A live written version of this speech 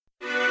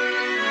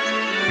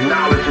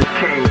Knowledge is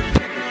king.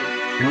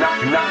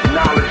 Knowledge is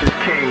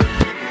king.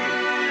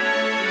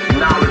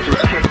 Knowledge is king. Knowledge is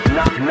king.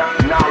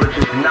 Knowledge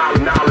is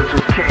king. Knowledge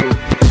is king.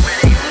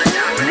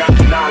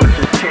 Knowledge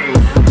is king.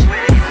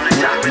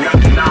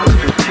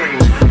 Knowledge is king. Knowledge is king.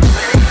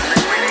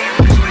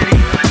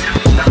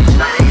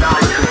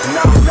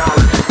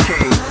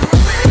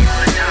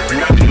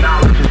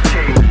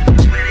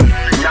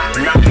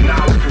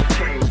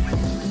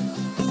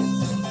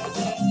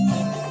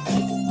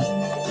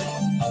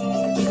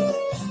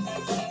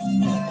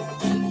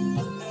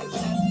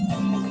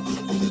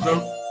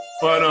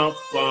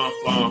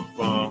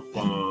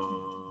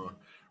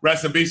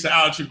 Rest in peace to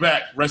Alex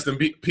Trebek. Rest in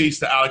peace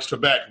to Alex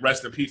Trebek.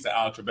 Rest in peace to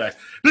Alex Trebek.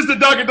 This is the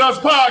Dunkin' Donuts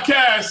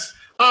podcast.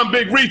 I'm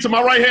Big Ree. To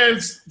my right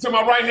hand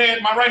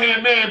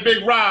man,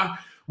 Big Ra.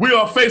 We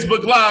are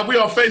Facebook Live.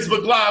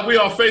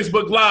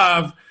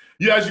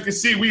 Yeah, as you can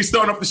see, we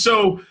start off the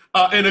show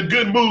in a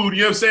good mood.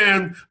 You know what I'm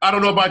saying? I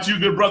don't know about you,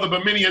 good brother,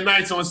 but many a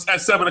nights at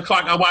 7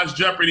 o'clock, I watch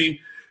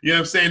Jeopardy. You know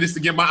what I'm saying? Just to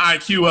get my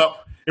IQ up.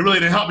 It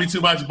really didn't help me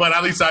too much, but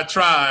at least I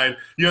tried.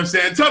 You know what I'm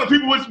saying? Tell the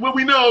people what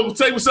we know.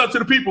 Say what's up to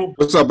the people.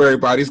 What's up,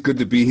 everybody? It's good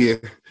to be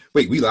here.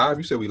 Wait, we live?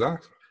 You said we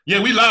live?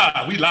 Yeah, we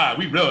live.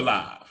 We real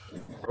live.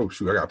 Oh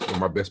shoot, I got to put on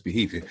my best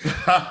behavior.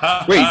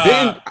 Wait,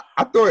 then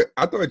I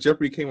thought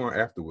Jeopardy came on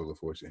after Wheel of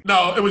Fortune.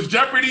 No, it was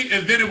Jeopardy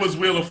and then it was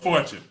Wheel of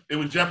Fortune. It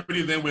was Jeopardy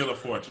and then Wheel of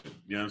Fortune.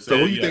 You know what I'm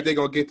saying? So who you think they're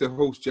gonna get to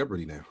host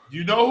Jeopardy now?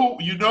 You know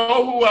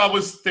who I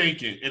was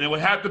thinking, and it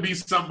would have to be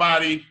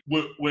somebody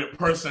with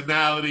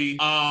personality.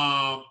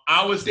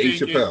 I was Dave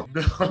thinking Chappelle.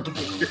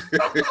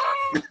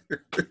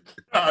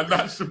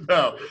 Not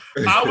Chappelle.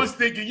 I was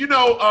thinking,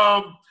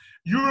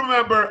 you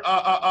remember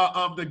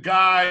the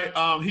guy,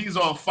 he's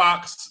on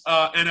Fox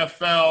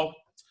NFL,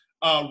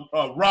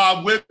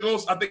 Rob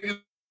Wiggles, I think his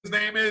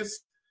name is,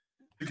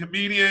 the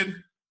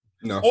comedian.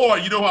 No. Or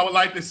you know who I would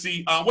like to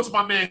see? What's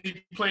my man?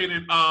 He played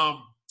in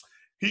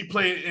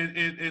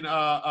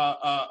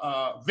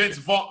Vince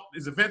Vaughn.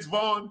 Is it Vince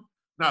Vaughn?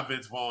 Not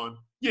Vince Vaughn.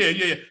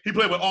 Yeah. He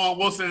played with Owen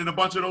Wilson in a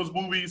bunch of those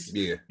movies.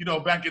 Yeah. You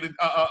know, back in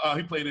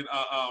he played in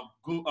I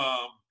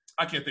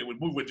can't think,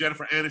 movie with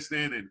Jennifer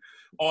Aniston and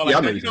all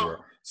that.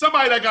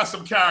 Somebody that got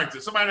some character,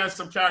 somebody that's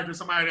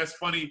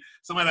funny,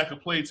 somebody that can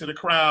play to the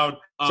crowd.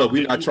 So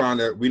we're not trying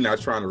to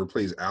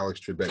replace Alex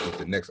Trebek with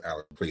the next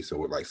Alex Trebek,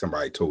 with like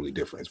somebody totally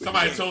different.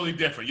 Somebody totally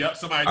different. Yep.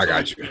 Somebody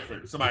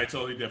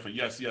totally different.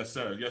 Yes,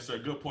 sir.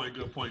 Good point.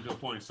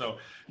 So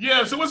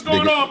yeah. So what's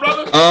going on,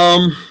 brother?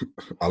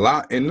 A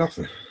lot and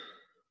nothing.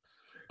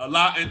 A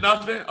lot and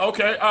nothing.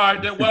 Okay. All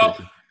right then. Well,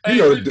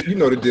 you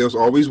know the deal's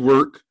always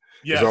work.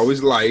 Yes. There's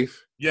always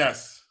life.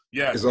 Yes.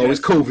 There's always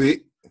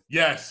COVID.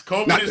 Yes,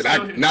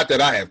 COVID not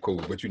that I have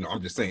COVID, but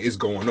I'm just saying it's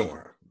going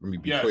on. Let me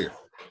be clear.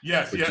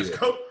 Yes. Yeah.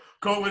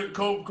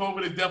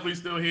 COVID is definitely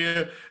still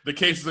here. The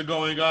cases are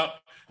going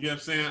up. You know what I'm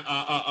saying?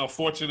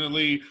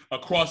 Unfortunately,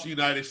 across the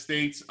United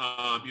States,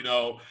 and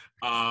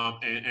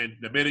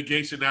the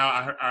mitigation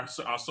now. I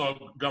saw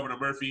Governor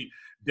Murphy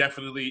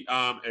definitely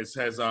has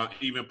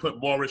even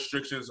put more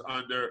restrictions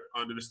under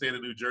the state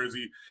of New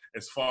Jersey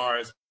as far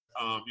as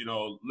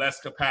less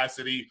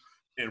capacity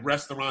in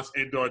restaurants,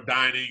 indoor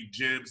dining,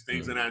 gyms,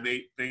 things of that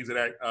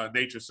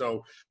nature.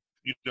 So,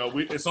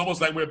 it's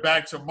almost like we're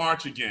back to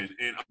March again.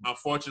 And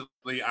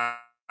unfortunately, I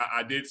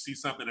did see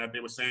something that they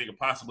were saying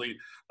possibly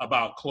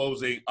about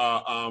closing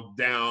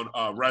down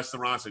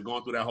restaurants and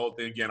going through that whole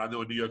thing again. I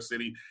know in New York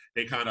City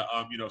they kind of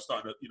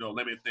starting to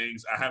limit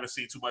things. I haven't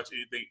seen too much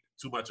in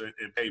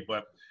pay,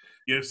 but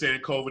you know what I'm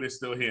saying? COVID is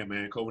still here,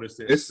 man. COVID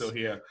is still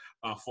here.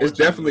 Unfortunately, it's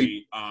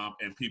definitely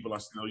and people are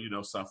still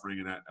suffering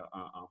in that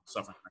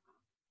suffering.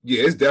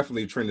 Yeah, it's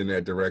definitely trending in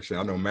that direction.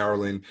 I know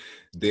Maryland,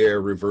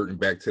 they're reverting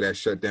back to that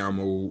shutdown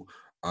mode.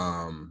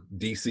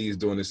 DC is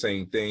doing the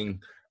same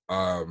thing.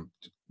 The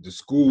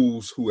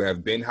schools who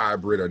have been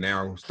hybrid are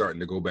now starting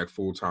to go back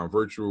full-time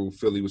virtual.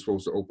 Philly was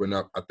supposed to open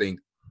up, I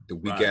think, the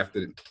week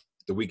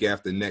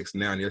after next.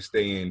 Now they're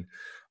staying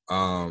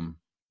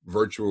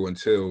virtual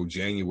until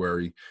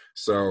January.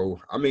 So,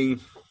 I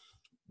mean,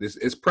 this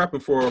is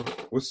prepping for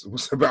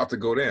what's about to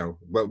go down.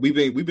 But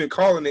we've been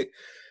calling it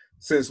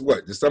since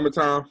the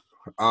summertime.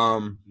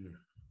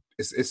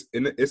 It's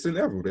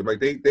inevitable. Like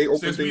they open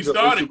since things we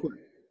started. up.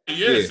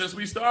 Since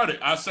we started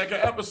our second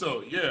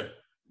episode. Yeah.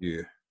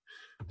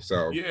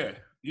 So yeah,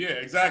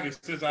 exactly.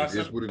 Since our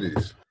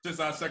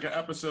second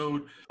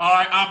episode. All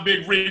right, I'm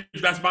Big Reed.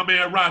 That's my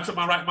man Rod. To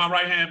my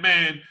right hand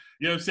man.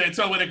 You know what I'm saying?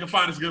 Tell them where they can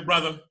find us, good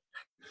brother.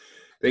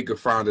 They can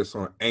find us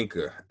on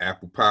Anchor,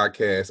 Apple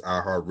Podcasts,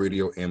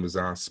 iHeartRadio,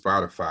 Amazon,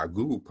 Spotify,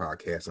 Google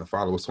Podcasts, and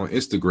follow us on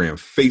Instagram,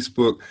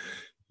 Facebook,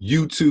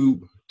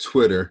 YouTube,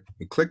 Twitter,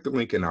 and click the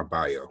link in our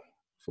bio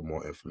for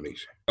more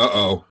information.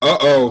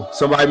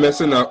 Somebody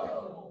messing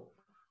up.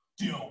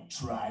 Don't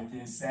try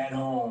this at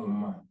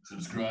home.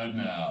 Subscribe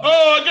now.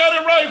 Oh, I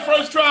got it right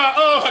first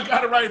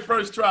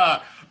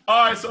try.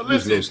 All right, so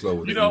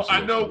listen.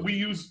 I know we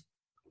use.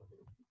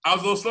 I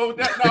was a little slow with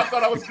that. No, I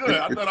thought I was good.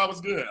 I thought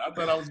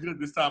I was good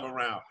this time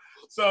around.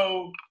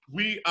 So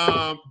we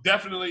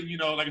definitely,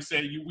 like I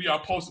said, we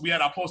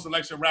had our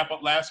post-election wrap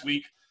up last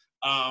week.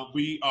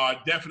 We are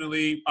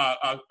definitely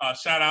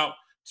shout out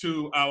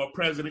to our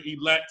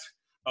president-elect,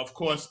 of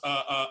course,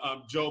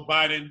 Joe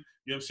Biden.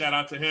 Shout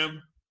out to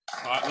him.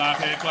 Live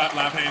hand clap,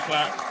 live hand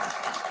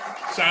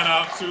clap. Shout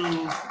out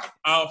to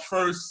our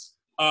first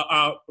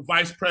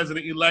vice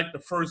president-elect, the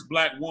first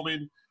black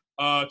woman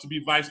to be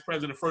vice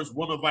president, the first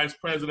woman vice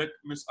president,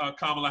 Miss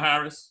Kamala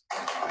Harris.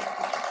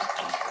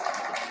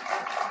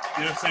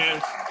 You know what I'm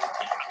saying?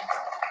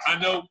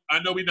 I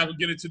know we're not gonna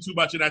get into too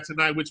much of that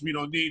tonight, which we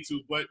don't need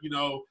to, but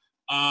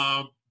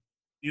I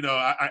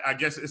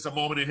guess it's a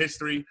moment in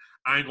history.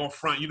 I ain't gonna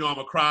front, I'm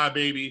a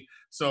crybaby.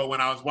 So when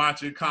I was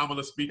watching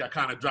Kamala speak, I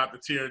kind of dropped a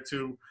tear or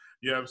two.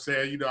 You know what I'm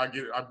saying? I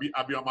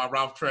be on my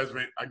Ralph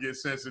Tresvant, I get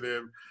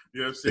sensitive.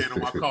 You know what I'm saying? On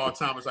my Carl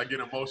Thomas, I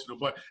get emotional.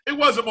 But it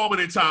was a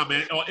moment in time,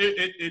 man.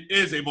 It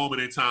is a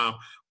moment in time.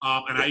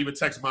 And I even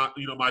text my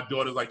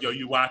daughters like, yo,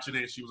 you watching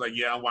it? She was like,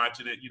 yeah, I'm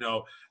watching it.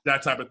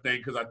 That type of thing,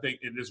 because I think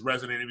it just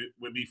resonated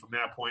with me from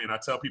that point. And I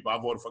tell people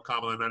I voted for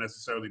Kamala, not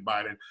necessarily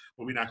Biden,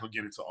 but we're not gonna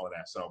get into all of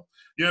that. So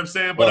you know what I'm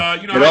saying?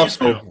 But but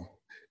also,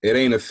 it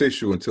ain't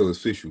official until it's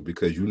official,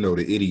 because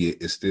the idiot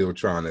is still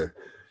trying to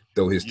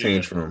throw his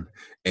tantrum.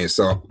 And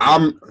so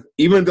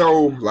even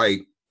though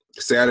like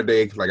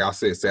Saturday, like I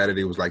said,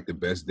 Saturday was like the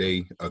best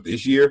day of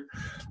this year.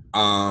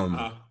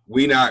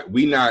 We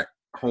not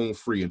home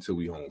free until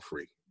we home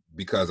free,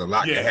 because a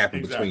lot can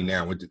happen between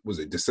now and was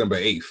it December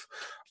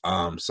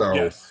 8th. So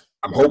yes.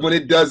 I'm hoping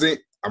it doesn't.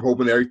 I'm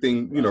hoping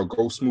everything,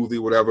 goes smoothly,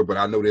 whatever. But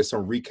I know there's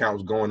some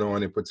recounts going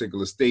on in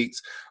particular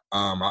states.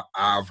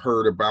 I've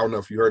heard about, I don't know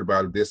if you heard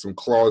about it, there's some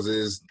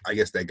clauses, I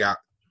guess, that got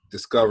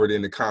discovered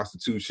in the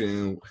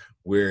Constitution,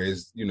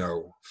 whereas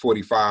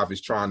 45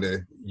 is trying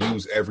to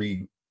use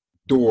every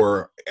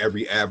door,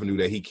 every avenue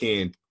that he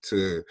can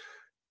to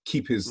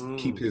keep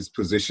his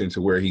position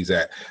to where he's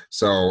at.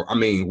 So I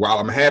mean, while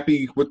I'm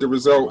happy with the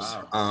results,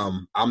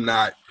 I'm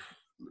not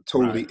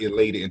totally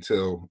elated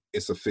until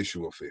it's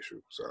official.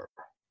 So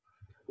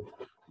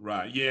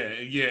right, yeah,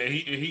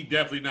 he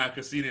definitely not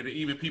conceding.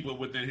 Even people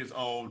within his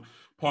own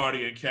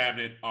party and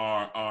cabinet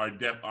are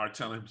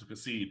telling him to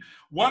concede.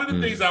 One of the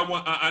things I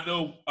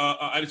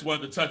just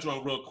wanted to touch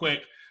on real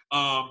quick,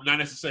 not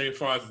necessarily as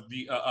far as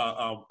the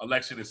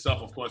election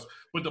itself, of course,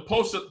 but the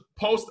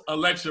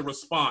post-election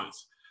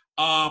response.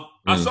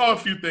 I saw a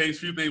few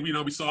things,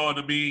 we saw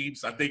in the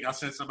memes. I think I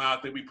sent some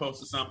out there. We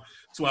posted some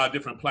to our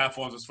different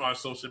platforms as far as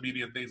social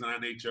media and things of that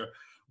nature.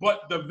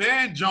 But the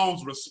Van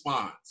Jones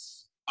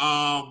response,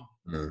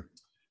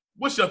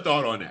 what's your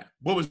thought on that?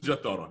 What was your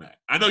thought on that?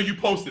 I know you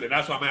posted it.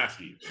 That's why I'm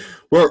asking you.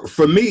 Well,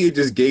 for me, it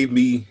just gave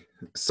me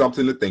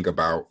something to think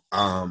about.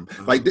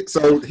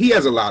 So he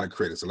has a lot of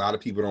critics. A lot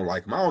of people don't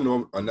like him. I don't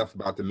know enough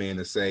about the man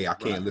to say I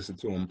can't listen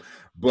to him,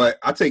 but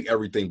I take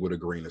everything with a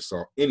grain of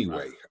salt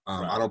anyway.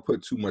 I don't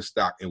put too much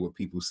stock in what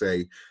people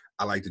say.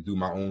 I like to do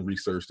my own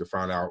research to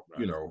find out,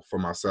 for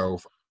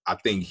myself. I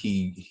think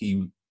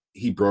he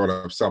brought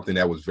up something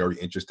that was very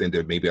interesting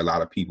that maybe a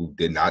lot of people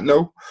did not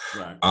know.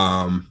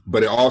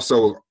 But it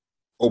also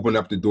opened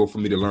up the door for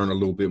me to learn a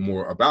little bit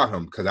more about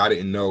him, because I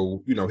didn't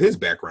know, his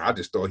background. I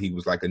just thought he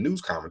was like a news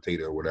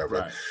commentator or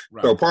whatever.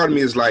 So part of me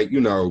is like,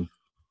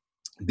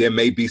 there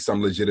may be some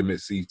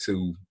legitimacy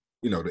to,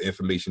 the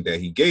information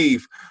that he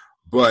gave,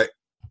 but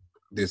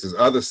there's this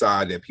other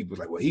side that people's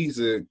like, well, he's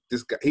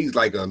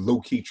like a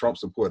low-key Trump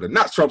supporter.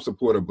 Not Trump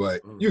supporter,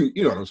 but you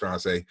know what I'm trying to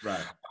say.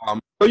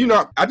 But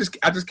I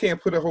just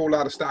can't put a whole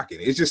lot of stock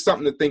in it. It's just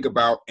something to think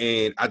about,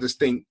 and I just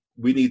think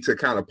we need to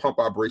kind of pump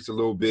our brakes a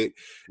little bit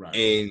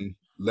and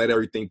let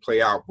everything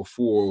play out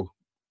before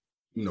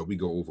we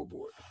go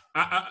overboard.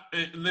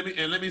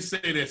 Let me say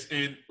this.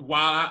 And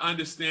while I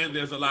understand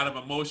there's a lot of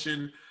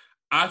emotion,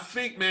 I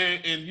think, man,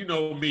 and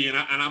me, and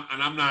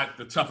I'm not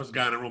the toughest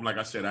guy in the room. Like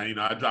I said,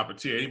 I drop a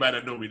tear. Anybody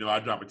that know me know I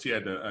drop a tear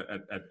at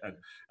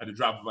the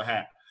drop of a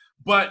hat.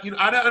 But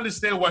I don't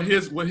understand what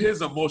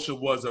his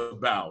emotion was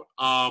about.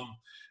 I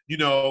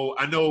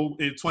know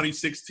in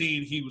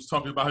 2016 he was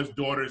talking about his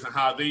daughters and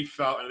how they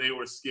felt and they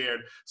were scared.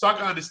 So I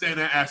can understand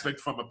that aspect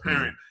from a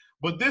parent.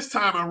 But this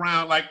time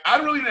around, like, I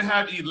really didn't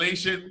have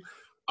elation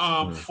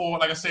for,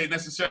 like I say,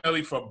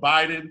 necessarily for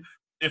Biden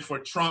and for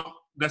Trump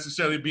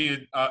necessarily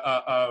being,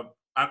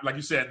 like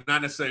you said,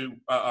 not necessarily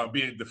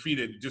being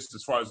defeated just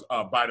as far as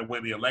Biden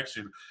winning the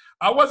election.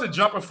 I wasn't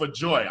jumping for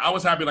joy. I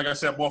was happy, like I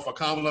said, more for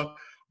Kamala.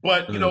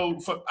 But,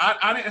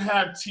 I didn't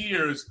have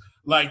tears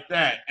like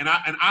that. And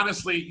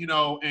honestly, and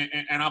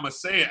I'm going to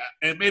say it,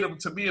 it made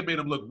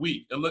him look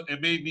weak.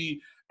 It made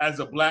me, as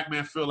a black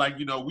man, feel like,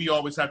 we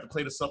always have to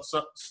play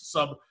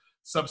the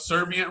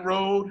subservient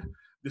road,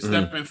 the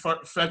step and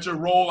fetcher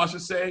role, I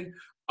should say.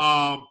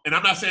 And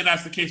I'm not saying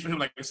that's the case for him.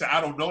 Like I said, I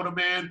don't know the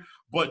man,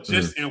 but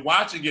just in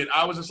watching it,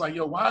 I was just like,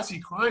 yo, why is he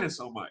crying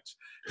so much?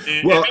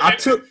 And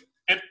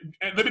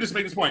let me just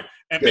make this point.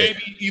 And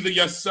maybe either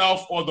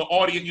yourself or the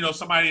audience,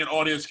 somebody in the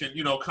audience can,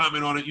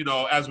 comment on it,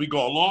 as we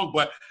go along.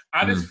 But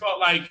I just felt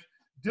like,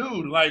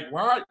 dude, like,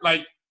 why,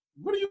 like,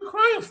 what are you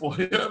crying for?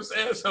 You know what I'm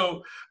saying?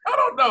 So I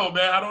don't know,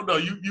 man. I don't know.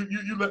 You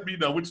let me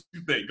know what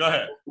you think. Go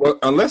ahead. Well,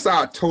 unless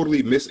I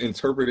totally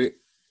misinterpreted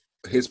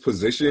his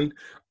position,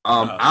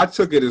 I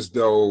took it as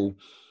though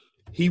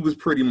he was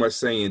pretty much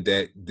saying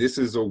that this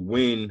is a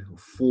win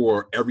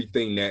for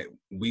everything that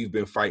we've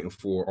been fighting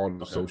for, all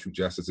the social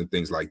justice and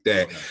things like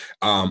that.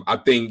 I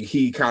think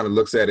he kind of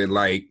looks at it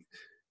like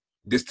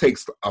this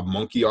takes a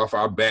monkey off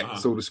our back,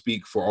 so to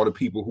speak, for all the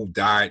people who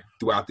died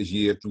throughout this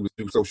year through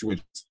social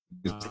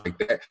injustice like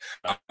that.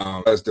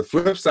 As the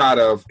flip side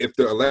of, if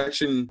the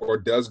election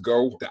does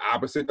go the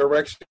opposite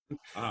direction,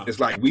 it's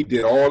like we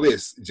did all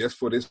this just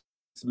for this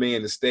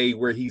man to stay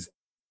where he's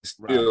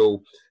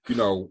still,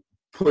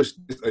 push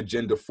this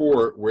agenda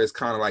forward, where it's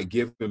kind of like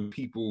giving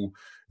people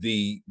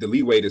the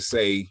leeway to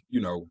say,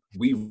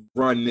 we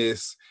run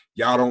this,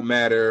 y'all don't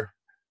matter.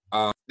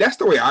 That's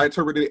the way I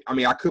interpreted it. I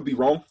mean, I could be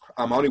wrong.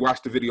 I only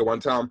watched the video one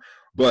time,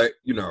 but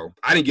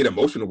I didn't get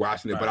emotional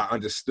watching it, but I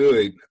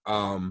understood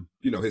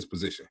his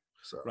position.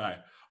 So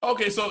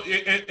Okay, so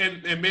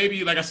and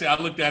maybe, like I said,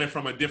 I looked at it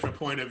from a different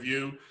point of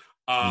view.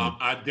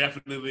 I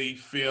definitely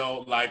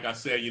feel, like I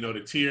said,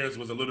 the tears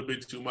was a little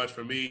bit too much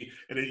for me.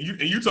 And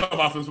you talk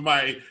about from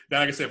somebody that,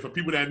 like I said, for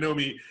people that know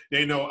me,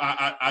 they know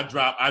I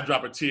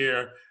drop a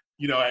tear,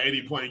 at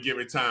any point in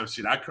given time.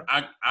 Shit,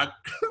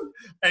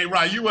 hey,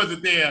 Ryan, you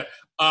wasn't there,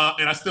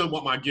 and I still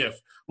want my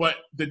gift. But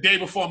the day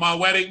before my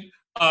wedding,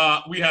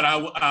 we had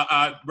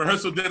our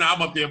rehearsal dinner.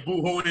 I'm up there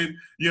boo-hooing,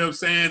 you know what I'm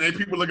saying? And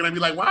people looking at me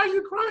like, why are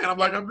you crying? I'm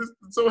like, I'm just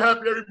so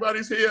happy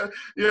everybody's here,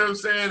 you know what I'm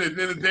saying? And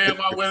then the day of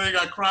my wedding,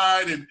 I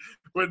cried, and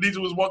when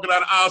Deidre was walking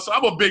down the aisle. So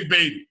I'm a big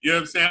baby, you know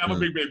what I'm saying? I'm a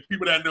big baby.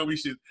 People that know me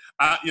should, you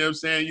know what I'm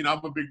saying?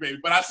 I'm a big baby.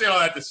 But I say all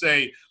that to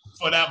say,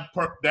 for that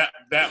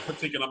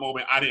particular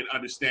moment, I didn't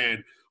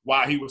understand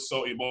why he was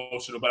so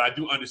emotional, but I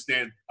do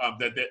understand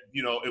that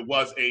it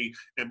was a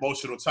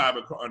emotional time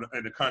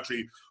in the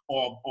country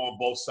on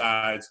both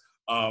sides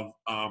of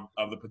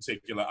the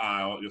particular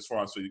aisle, as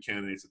far as for the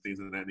candidates and things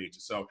of that nature.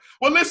 So,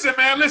 well, listen,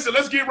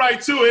 let's get right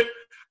to it.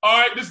 All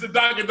right, this is the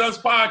Dr. Does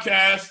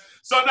podcast.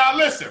 So now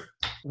listen,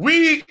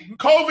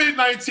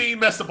 COVID-19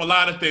 messed up a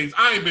lot of things.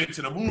 I ain't been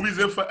to the movies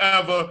in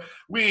forever.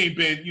 We ain't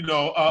been, to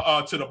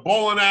the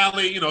bowling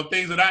alley,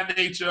 things of that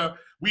nature.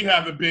 We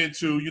haven't been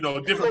to,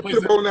 different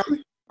places.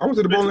 I went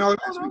to the bowling alley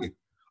last weekend.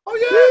 Oh,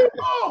 yeah?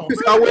 Oh,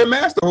 I wear a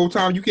mask the whole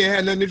time. You can't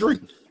have nothing to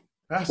drink.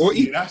 That's the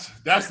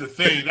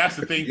thing. That's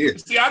the thing. Yeah.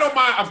 See, I don't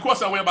mind. Of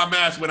course, I wear my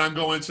mask when I'm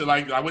going to,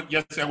 I went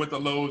to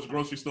Lowe's,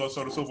 grocery store,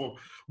 so on and so forth.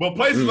 But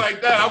places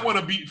like that, I want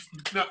to be,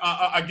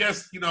 I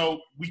guess,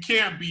 we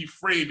can't be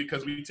free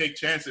because we take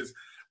chances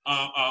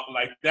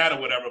like that or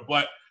whatever.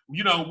 But,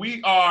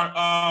 we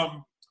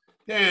are,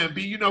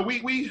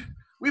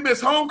 we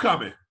miss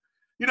homecoming.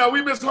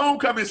 We miss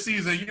homecoming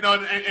season,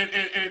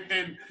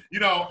 and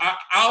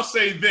I'll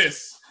say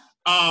this.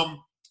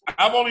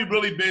 I've only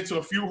really been to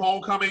a few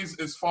homecomings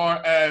as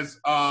far as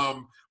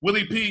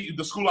Willie P.,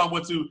 the school I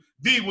went to,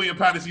 D. William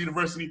Patterson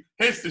University,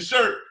 hence the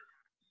shirt.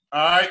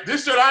 All right,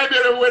 this shirt, I ain't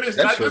been able to wear this.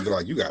 That shirt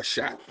like you got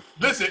shot.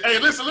 Listen,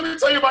 let me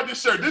tell you about this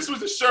shirt. This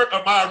was the shirt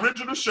of my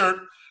original shirt.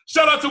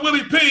 Shout out to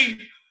Willie P.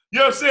 You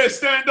know what I'm saying?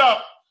 Stand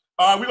up.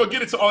 We're going to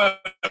get into all that.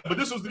 But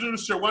this was the original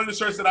shirt, one of the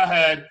shirts that I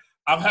had.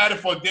 I've had it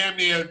for damn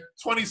near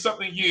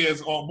 20-something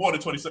years, or more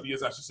than 20-something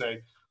years, I should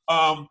say.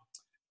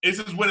 This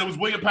is when it was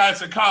William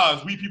Patterson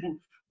College.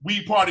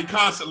 We party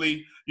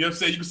constantly. You know what I'm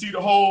saying? You can see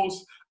the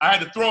holes. I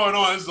had to throw it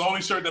on. This is the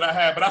only shirt that I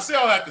had. But I say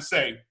all that to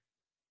say,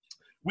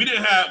 we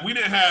didn't have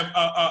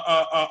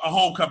a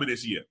homecoming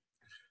this year.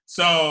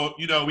 So,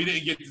 we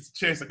didn't get the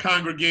chance to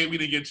congregate. We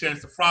didn't get a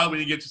chance to follow. We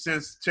didn't get a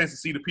chance to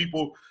see the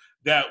people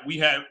that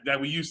we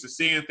used to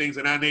seeing, things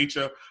of that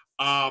nature.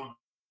 I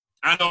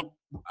know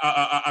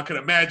I could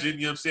imagine,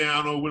 you know what I'm saying? I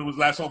don't know when was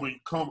the last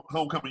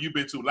homecoming you've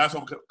been to. Last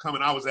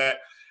homecoming I was at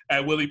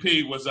Willie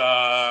P. was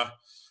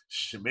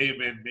may have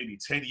been maybe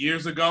 10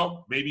 years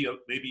ago, maybe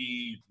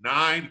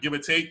 9, give or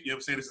take. You know what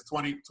I'm saying? This is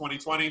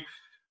 2020.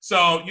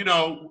 So,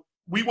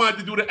 we wanted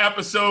to do the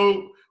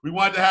episode. We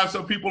wanted to have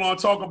some people on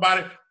talk about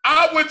it.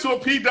 I went to a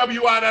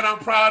PWI that I'm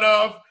proud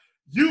of.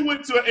 You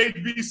went to an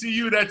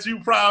HBCU that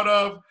you're proud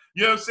of.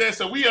 You know what I'm saying?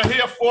 So we are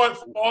here for it.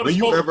 For all when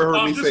you ever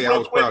heard me say I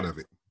was proud of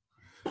it?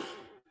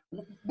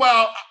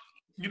 Well,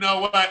 you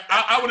know what?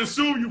 I would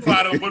assume you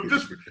proud of it, but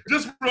just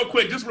real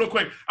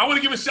quick. I want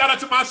to give a shout out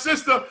to my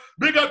sister.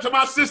 Big up to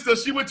my sister.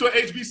 She went to an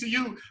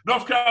HBCU,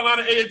 North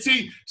Carolina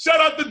A&T. Shout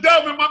out to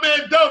Delvin, my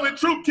man Delvin.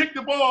 Troop kicked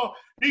the ball.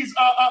 He's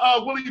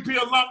Willie P.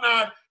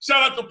 alumni.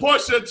 Shout out to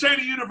Portia,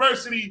 Cheney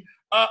University.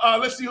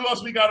 Let's see who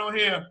else we got on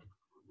here.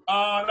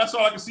 That's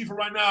all I can see for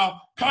right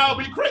now. Kyle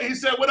B. Creighton. He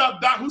said, "What up,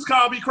 Doc?" Who's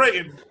Kyle B.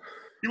 Creighton?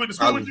 He went to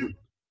school with you?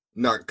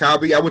 No, Kyle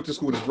B. I went to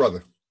school with his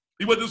brother.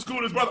 He went to school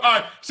with his brother. All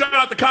right, shout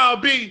out to Kyle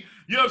B.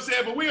 You know what I'm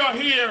saying? But we are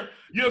here,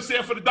 you know what I'm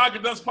saying, for the Dr.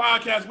 Dust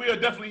podcast. We are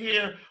definitely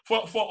here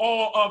for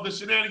all of the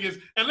shenanigans.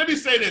 And let me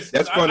say this.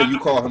 That's funny you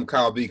call him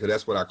Kyle B, because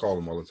that's what I call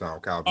him all the time,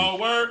 Kyle B. Oh,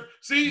 word?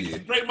 See? Yeah.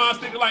 Great minds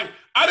think alike.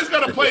 I just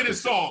got to play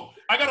this song.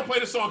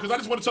 Because I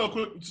just want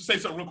to say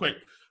something real quick.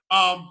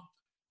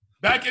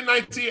 Back in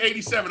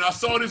 1987, I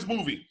saw this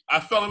movie. I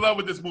fell in love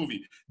with this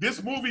movie.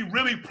 This movie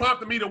really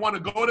prompted me to want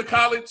to go to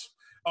college.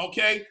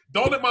 Okay?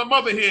 Don't let my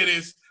mother hear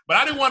this. But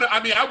I didn't want to.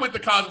 I mean, I went to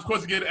college, of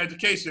course, to get an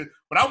education,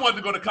 but I wanted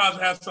to go to college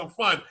and have some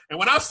fun. And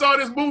when I saw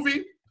this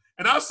movie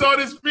and I saw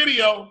this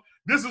video,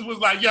 this was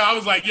like, I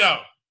was like,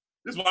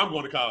 this is why I'm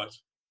going to college.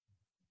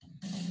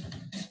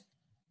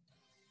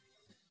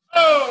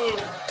 Oh,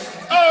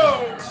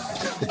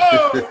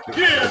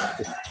 yeah.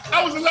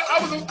 I was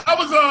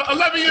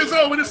 11 years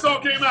old when this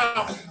song came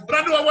out, but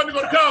I knew I wanted to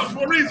go to college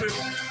for a reason.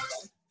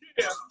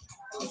 Yeah.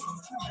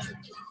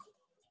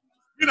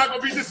 You're not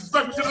gonna be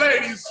disrespectful to the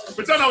ladies,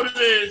 but y'all know what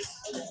it is.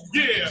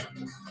 Yeah.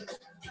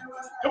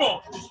 Come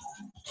on.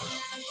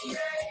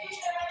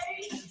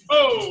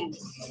 Oh.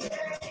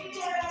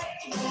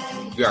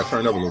 You gotta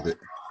turn up a little bit.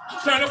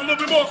 Turn up a little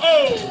bit more.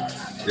 Oh.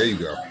 There you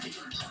go.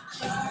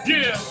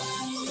 Yeah.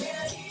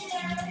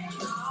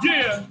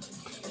 Yeah.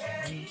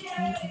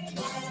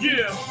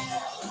 Yeah.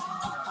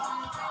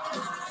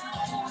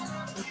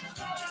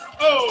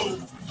 Oh,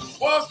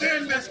 walked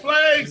in this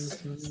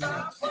place.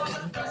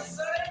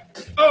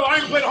 Oh, I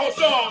ain't play the whole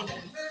song.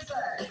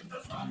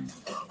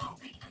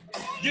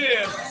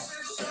 Yeah.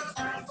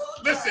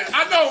 Listen,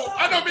 I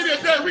know many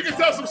of them. We can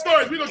tell some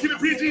stories. We're gonna keep it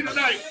PG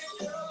tonight.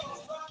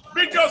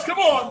 Big girls, come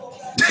on.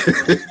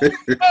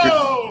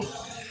 Oh,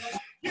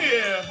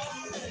 yeah.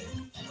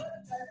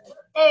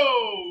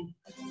 Oh,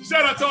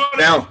 shout out to all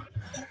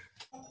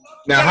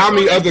Now, how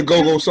many other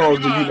go-go songs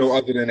do you know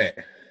other than that?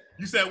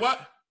 You said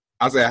what?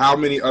 I said, how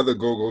many other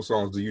go-go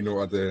songs do you know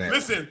other than that?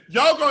 Listen,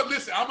 I'm going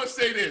to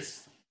say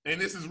this, and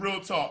this is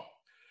real talk.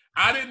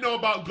 I didn't know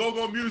about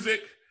go-go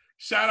music.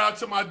 Shout out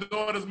to my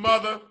daughter's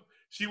mother.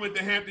 She went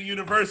to Hampton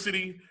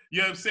University. You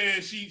know what I'm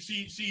saying?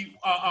 She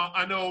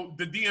I know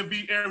the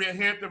DMV area,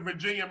 Hampton,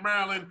 Virginia,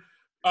 Maryland,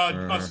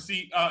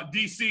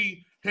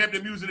 DC,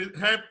 Hampton music,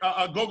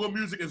 go-go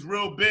music is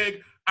real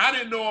big. I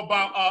didn't know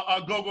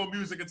about go-go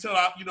music until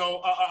I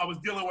was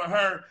dealing with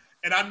her.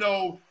 And I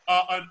know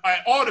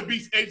at all the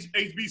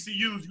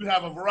HBCUs, you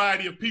have a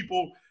variety of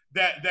people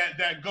that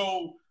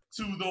go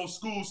to those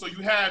schools. So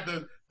you have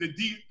the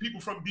people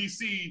from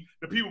DC,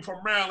 the people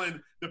from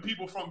Maryland, the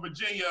people from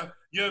Virginia,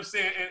 you know what I'm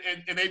saying?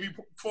 And they be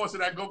forcing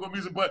that go-go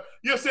music. But,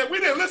 you know what I'm saying? We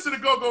didn't listen to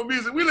go-go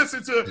music. We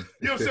listened to, you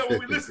know what I'm saying, what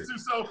we listened to.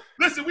 So,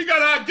 listen, we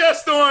got our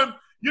guest on,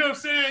 you know what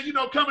I'm saying,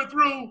 coming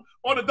through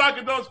on the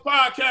Dr. Dope's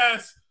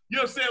podcast. You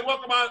know what I'm saying?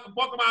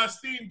 Welcome our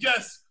esteemed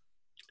guests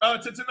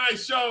to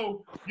tonight's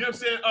show. You know what I'm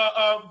saying?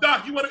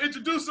 Doc, you want to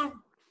introduce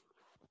them?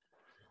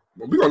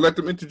 Well, we're going to let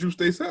them introduce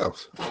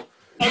themselves. Oh,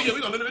 yeah,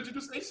 we're going to let them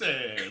introduce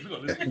themselves.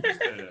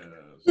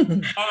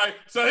 All right,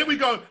 so here we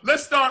go.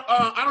 Let's start.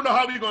 I don't know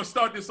how we're going to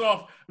start this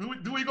off.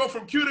 Do we go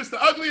from cutest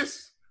to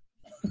ugliest?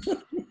 If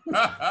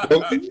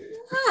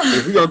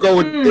we're going to go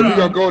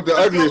with the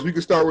ugliest, we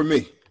can start with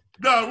me.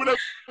 No, we're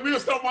going to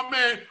start with my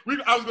man.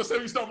 I was going to say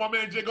we start with my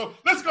man, Jago.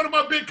 Let's go to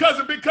my big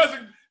cousin. Big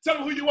cousin, tell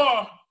him who you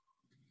are.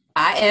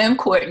 I am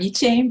Courtney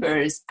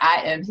Chambers.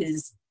 I am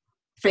his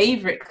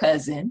favorite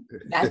cousin,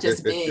 not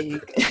just big,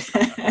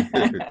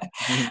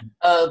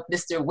 of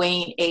Mr.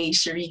 Wayne A.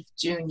 Sharif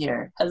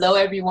Jr. Hello,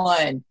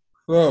 everyone.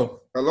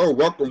 Hello.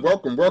 Welcome.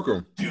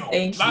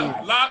 Thank you.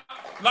 Live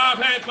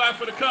hand clap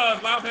for the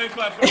cuz. Live hand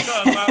clap for the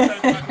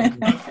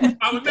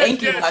cuz.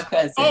 Thank you, my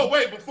cousin. Oh,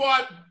 wait, before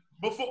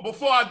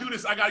I do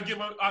this, I gotta give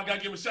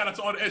a shout out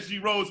to all the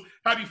SG Roads.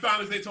 Happy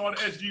Founders Day to all the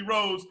SG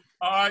Roads.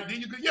 All right,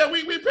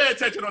 we pay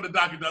attention on the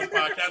Dr. Does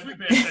podcast. We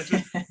pay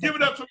attention. Give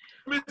it up to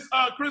Miss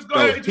Chris. Go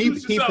ahead.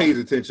 Introduce yourself. He pays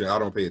attention. I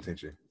don't pay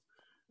attention.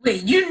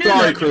 Wait, you knew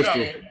Sorry, that.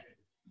 Crystal.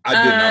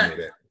 I did not know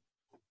that.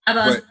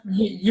 About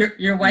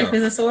your wife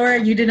is a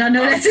sword. You did not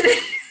know that today.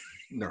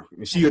 No,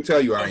 she'll tell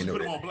you I ain't know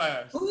that. On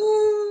blast.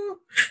 Ooh.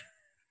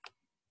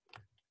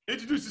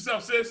 Introduce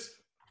yourself, sis.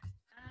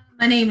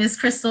 My name is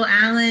Crystal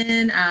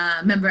Allen,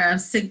 proud member of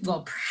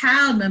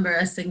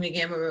Sigma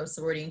Gamma Rho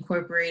Sorority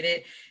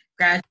Incorporated,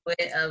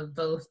 graduate of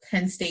both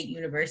Penn State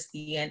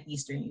University and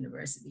Eastern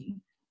University.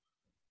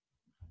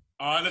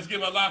 All right, let's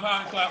give a live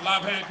hand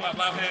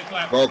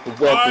clap.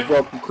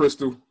 Welcome,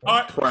 Crystal. All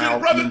right, proud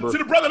to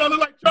the brother that look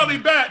like Charlie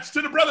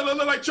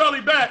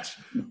Batch.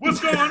 What's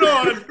going on?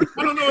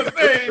 I don't know his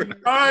name.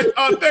 All right,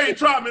 Thane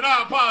Trotman.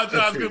 I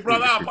apologize, good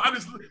brother.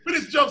 We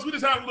just jokes. We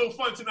just having a little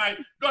fun tonight.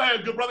 Go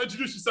ahead, good brother.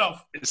 Introduce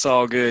yourself. It's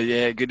all good.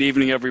 Yeah. Good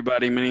evening,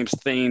 everybody. My name's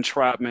Thane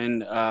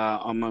Trotman.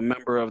 I'm a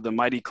member of the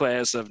mighty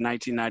class of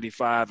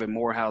 1995 at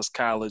Morehouse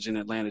College in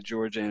Atlanta,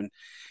 Georgia, and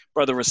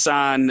Brother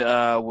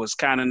Rasan was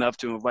kind enough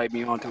to invite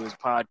me onto his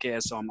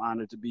podcast, so I'm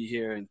honored to be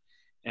here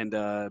and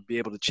be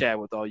able to chat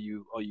with all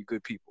you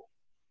good people.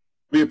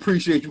 We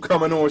appreciate you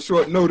coming on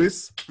short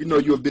notice. We know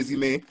you're a busy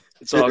man.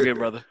 It's all good,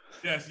 brother.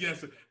 Yes.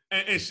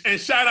 And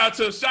shout out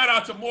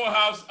to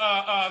Morehouse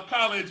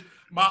College.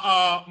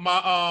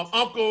 My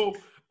uncle,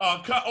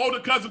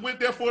 older cousin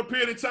went there for a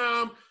period of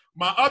time.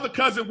 My other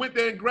cousin went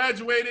there and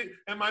graduated,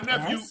 and my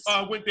nephew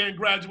went there and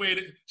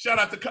graduated. Shout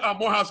out to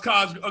Morehouse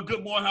College, a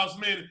good Morehouse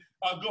man.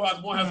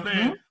 Morehouse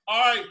man.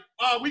 All right,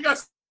 we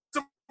got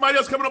somebody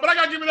else coming up, but I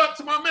got to give it up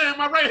to my man,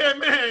 my right-hand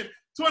man,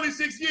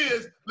 26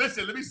 years.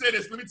 Listen, let me say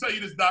this. Let me tell you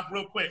this, Doc,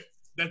 real quick.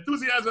 The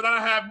enthusiasm that I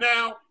have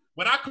now,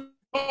 when I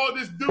called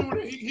this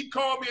dude, he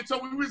called me and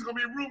told me we was going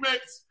to be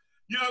roommates.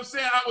 You know what I'm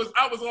saying?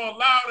 I was all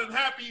loud and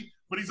happy,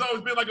 but he's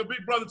always been like a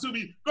big brother to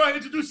me. Go ahead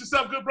and introduce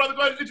yourself, good brother.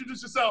 Go ahead and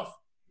introduce yourself.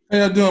 How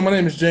y'all doing? My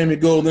name is Jamie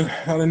Golden.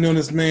 I've known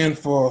this man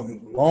for a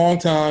long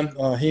time.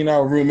 He and I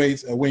were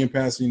roommates at William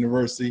Patterson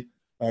University.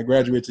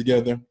 Graduated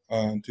together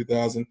in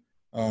 2000.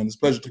 It's a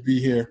pleasure to be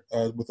here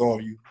with all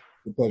of you.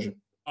 It's a pleasure.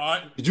 All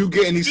right. Did you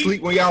get any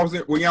sleep when y'all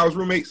was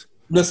roommates?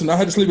 Listen, I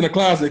had to sleep in the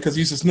closet because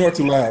he used to snore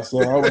too loud.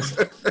 So I was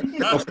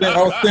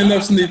standing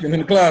up sleeping in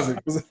the closet.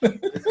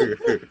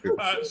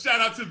 Shout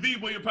out to the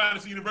William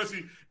Patterson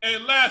University.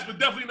 And last but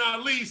definitely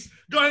not least,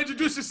 go ahead and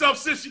introduce yourself,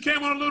 sis. You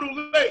came on a little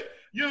late.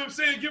 You know what I'm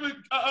saying?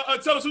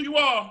 Tell us who you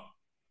are.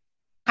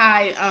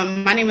 Hi,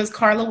 my name is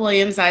Carla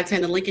Williams. I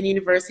attended Lincoln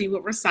University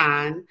with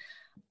Rasan.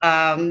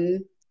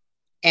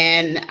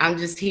 And I'm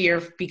just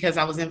here because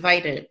I was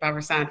invited by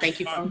Rasan. Thank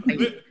you. Hey,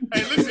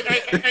 listen,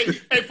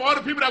 hey, for all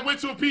the people that went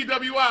to a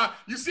PWI,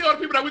 you see all the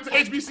people that went to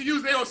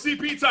HBCUs, they on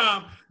CP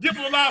time. Give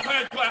them a live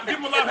hand clap. Give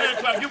them a live hand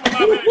clap. Give them a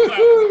live hand clap.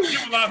 Give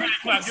them a live hand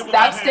clap.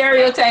 Stop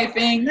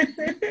stereotyping. Yeah,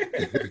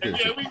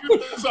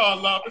 it's all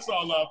love. It's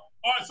all love.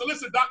 All right, so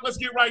listen, Doc, let's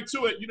get right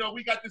to it. You know,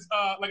 we got this,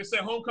 like I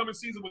said, homecoming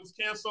season was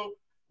canceled.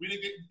 We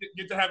didn't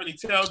get to have any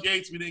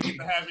tailgates. We didn't get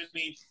to have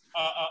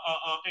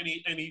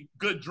any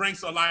good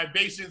drinks or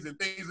libations and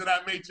things of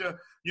that nature,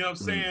 you know what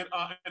I'm saying,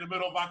 in the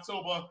middle of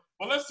October.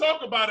 But let's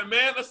talk about it,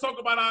 man. Let's talk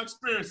about our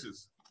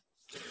experiences.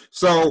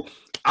 So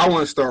I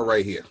want to start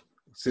right here.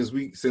 Since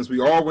we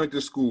all went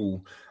to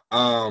school,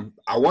 I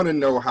want to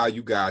know how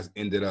you guys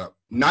ended up,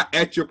 not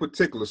at your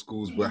particular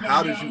schools, but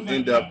how did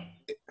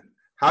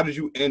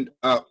you end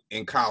up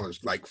in college?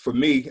 Like for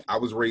me, I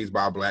was raised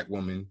by a Black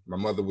woman. My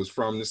mother was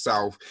from the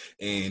South,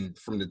 and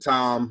from the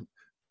time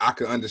I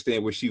could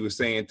understand what she was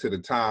saying to the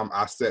time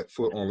I set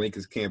foot on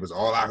Lincoln's campus,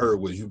 all I heard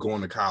was, you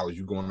going to college,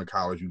 you going to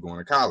college, you going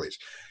to college.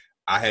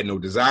 I had no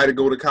desire to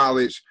go to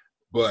college,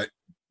 but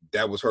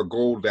that was her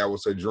goal. That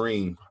was her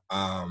dream.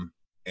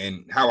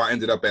 And how I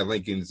ended up at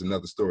Lincoln is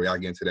another story. I'll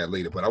get into that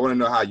later. But I want to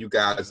know how you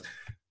guys,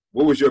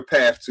 what was your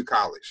path to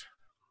college?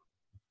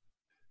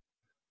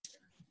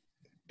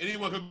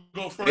 Anyone can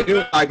go first.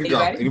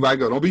 Anybody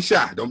go. Don't be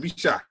shy. Don't be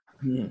shy.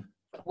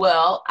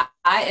 Well,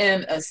 I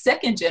am a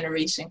second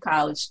generation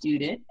college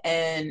student,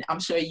 and I'm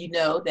sure you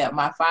know that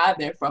my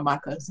father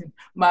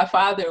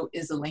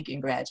is a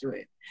Lincoln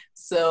graduate.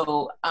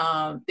 So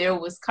there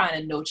was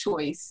kind of no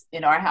choice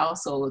in our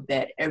household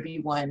that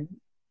everyone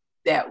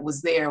that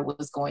was there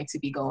was going to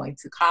be going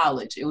to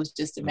college. It was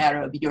just a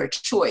matter of your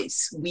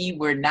choice. We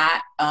were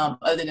not,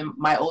 other than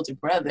my older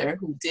brother,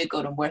 who did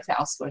go to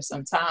Morehouse for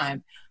some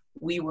time,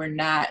 we were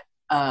not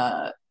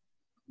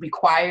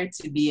required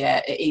to be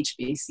at a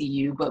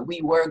HBCU, but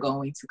we were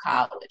going to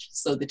college.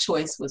 So the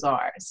choice was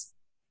ours.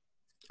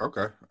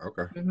 Okay.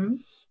 Mm-hmm.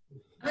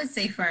 I would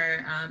say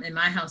for, in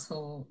my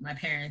household, my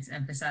parents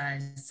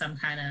emphasized some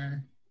kind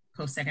of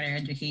post-secondary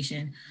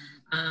education.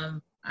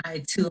 I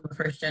too am a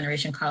first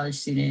generation college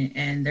student,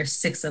 and there's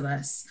 6 of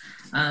us.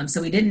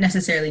 So we didn't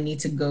necessarily need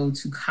to go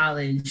to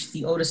college.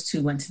 The oldest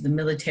 2 went to the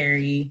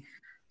military.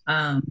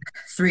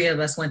 3 of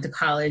us went to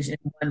college, and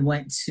 1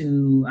 went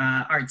to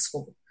art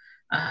school.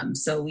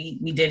 So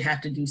we did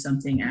have to do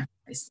something after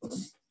high school.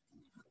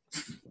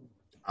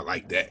 I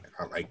like that.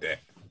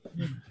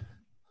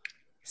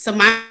 So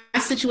my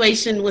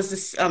situation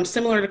was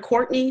similar to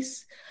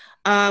Courtney's.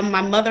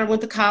 My mother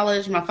went to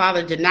college. My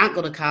father did not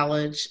go to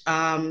college.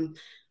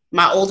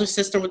 My older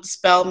sister went to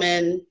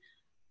Spelman.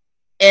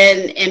 And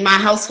in my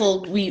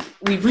household, we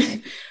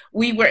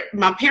were,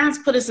 my parents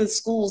put us in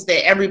schools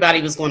that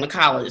everybody was going to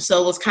college.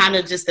 So it was kind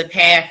of just a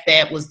path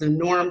that was the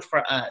norm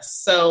for us.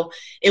 So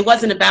it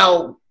wasn't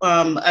about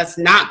us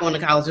not going to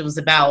college. It was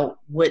about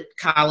what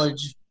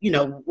college,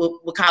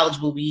 what college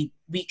will we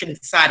can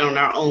decide on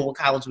our own what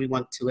college we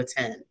want to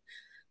attend.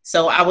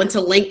 So I went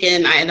to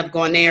Lincoln. I ended up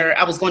going there.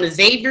 I was going to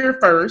Xavier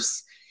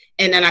first,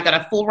 and then I got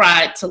a full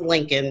ride to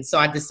Lincoln. So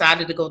I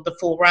decided to go with the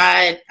full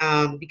ride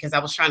because I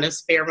was trying to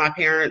spare my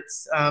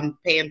parents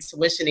paying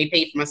tuition. They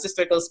paid for my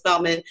sister to go to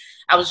Spelman.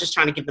 I was just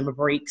trying to give them a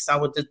break. So I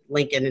went to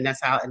Lincoln, and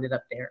that's how I ended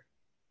up there.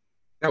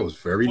 That was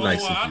very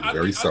nice of you.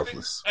 Very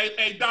selfless.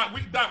 Hey, Doc,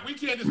 we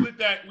can't just let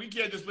that. We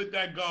can't just let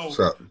that go. What's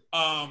up?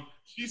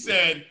 She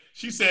said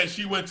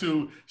she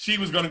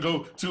was going to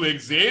go to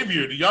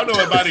Xavier. Do y'all know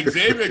about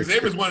Xavier?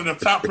 Xavier's one of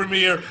the top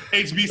premier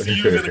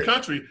HBCUs in the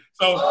country.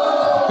 So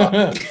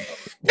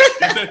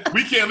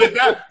we can't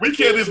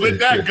just let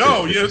that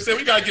go. You know what I'm saying?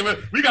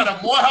 We got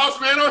a Morehouse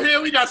man on here.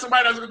 We got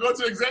somebody that's going to go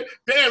to Xavier.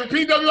 Damn,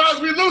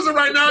 PWIs, we losing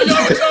right now. Y'all,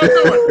 what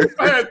y'all doing?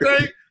 Go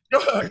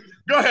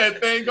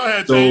ahead, Thane. Go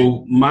ahead, Thane.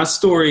 So my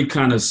story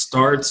kind of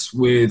starts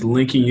with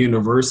Lincoln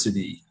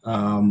University.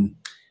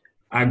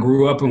 I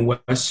grew up in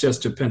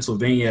Westchester,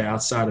 Pennsylvania,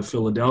 outside of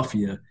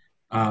Philadelphia,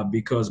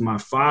 because my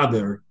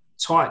father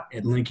taught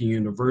at Lincoln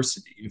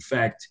University. In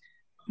fact,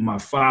 my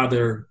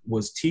father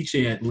was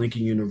teaching at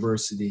Lincoln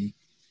University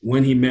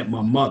when he met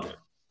my mother.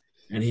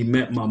 And he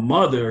met my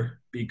mother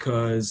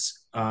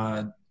because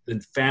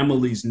the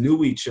families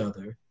knew each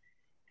other.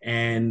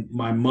 And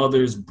my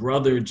mother's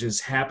brother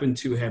just happened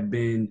to have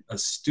been a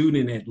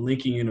student at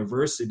Lincoln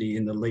University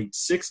in the late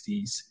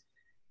 60s.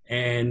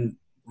 And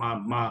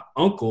my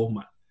uncle,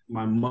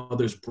 my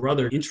mother's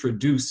brother,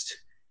 introduced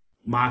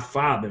my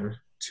father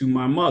to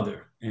my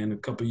mother. And a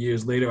couple of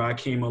years later, I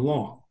came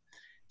along.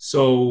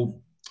 So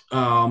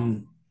I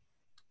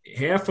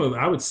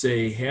would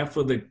say half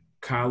of the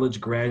college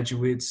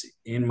graduates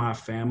in my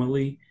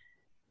family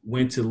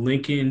went to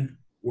Lincoln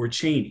or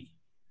Cheney.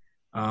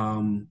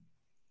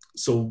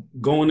 So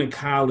going to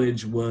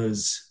college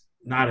was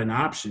not an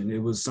option.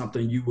 It was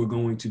something you were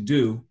going to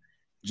do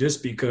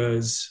just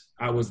because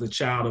I was the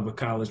child of a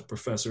college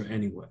professor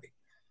anyway.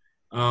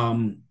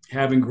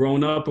 Having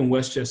grown up in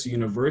Westchester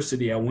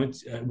University,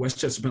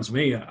 Westchester,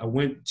 Pennsylvania, I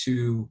went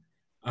to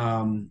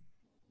a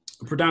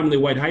predominantly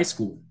white high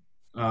school.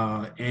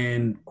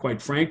 And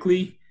quite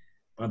frankly,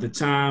 by the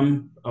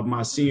time of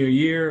my senior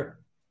year,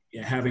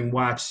 having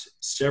watched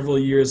several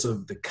years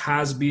of The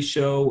Cosby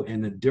Show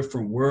and A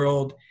Different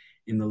World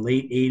in the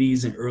late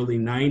 80s and early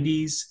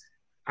 90s,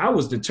 I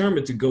was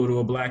determined to go to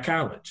a black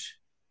college.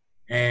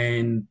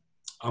 And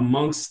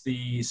amongst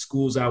the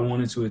schools I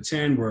wanted to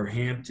attend were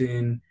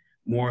Hampton,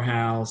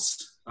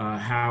 Morehouse,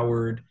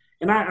 Howard,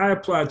 and I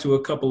applied to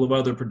a couple of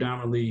other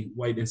predominantly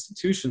white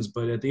institutions,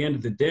 but at the end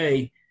of the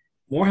day,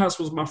 Morehouse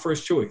was my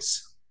first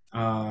choice.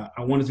 I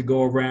wanted to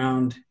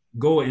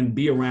go and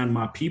be around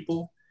my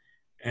people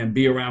and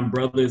be around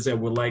brothers that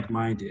were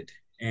like-minded.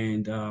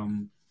 And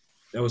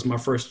that was my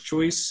first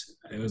choice.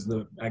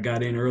 I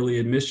got in early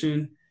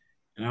admission,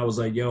 and I was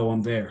like, yo,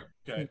 I'm there.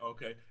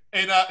 Okay.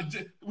 And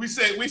we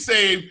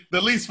say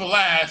the least for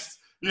last.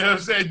 You know what I'm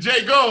saying?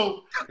 Jay,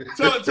 go.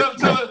 Tell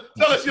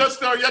us your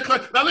story.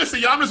 Now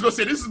listen, y'all, I'm just gonna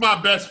say this is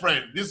my best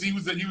friend. He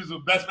was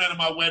the best man at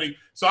my wedding.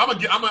 So I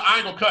ain't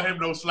gonna cut him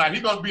no slack. He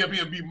gonna be up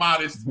here and be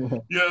modest. You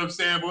know what I'm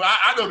saying? But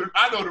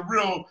I know the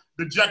real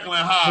Jekyll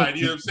and Hyde.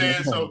 You know what I'm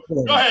saying? So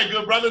go ahead,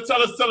 good brother.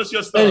 Tell us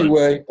your story.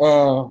 Anyway,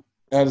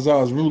 as I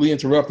was rudely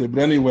interrupted,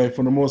 but anyway,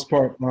 for the most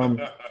part,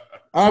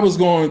 I was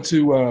going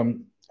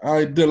to.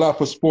 I did a lot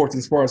for sports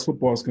as far as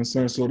football is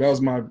concerned, so that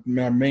was my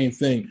main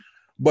thing.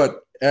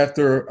 But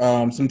after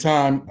some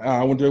time,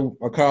 I went to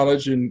a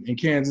college in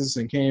Kansas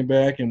and came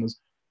back and was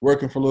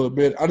working for a little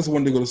bit. I just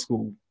wanted to go to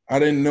school. I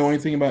didn't know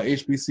anything about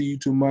HBCU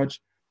too much.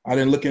 I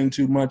didn't look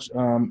into much.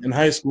 In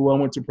high school, I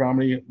went to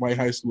primarily white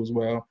high school as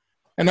well.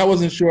 And I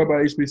wasn't sure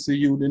about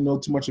HBCU, didn't know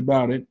too much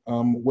about it,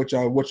 which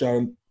I would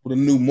have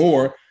knew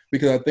more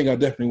because I think I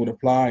definitely would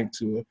apply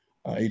to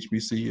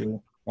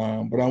HBCU.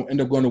 But I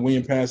ended up going to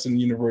William Patterson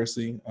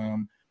University.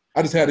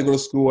 I just had to go to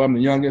school. I'm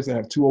the youngest. I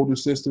have two older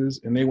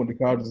sisters, and they went to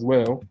college as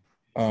well.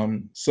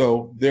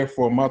 So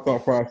therefore, my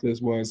thought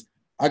process was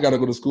I got to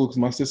go to school because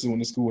my sisters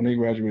went to school and they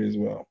graduated as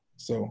well.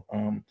 So,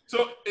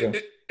 yeah.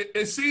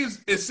 It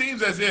seems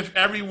as if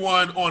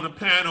everyone on the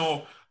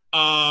panel,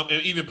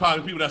 and even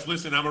probably people that's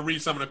listening, I'm gonna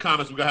read some of the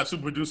comments. We're gonna have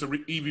super producer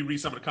Evie read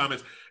some of the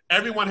comments.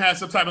 Everyone has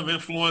some type of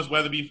influence,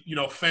 whether it be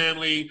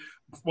family.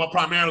 Well,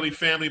 primarily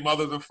family,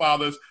 mothers and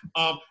fathers.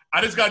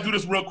 I just got to do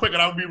this real quick,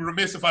 and I would be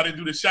remiss if I didn't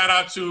do this. Shout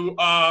out to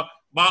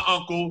my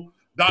uncle,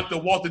 Dr.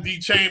 Walter D.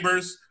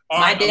 Chambers.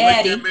 My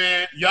daddy. Lincoln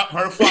man. Yup,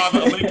 her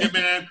father, a Lincoln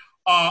man.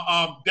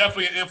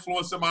 Definitely an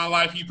influence in my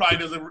life. He probably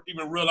doesn't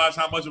even realize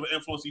how much of an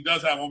influence he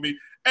does have on me.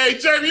 Hey,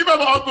 Jamie, you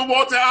remember Uncle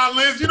Walter and Aunt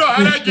Liz? You know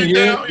how that get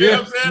down. You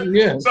know what I'm saying?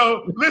 Yeah.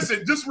 So,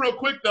 listen, just real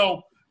quick,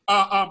 though.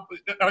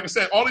 Like I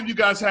said, all of you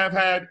guys have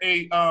had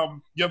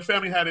your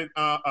family had an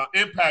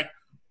impact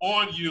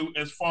on you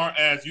as far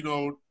as,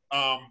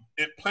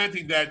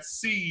 planting that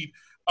seed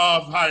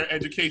of higher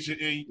education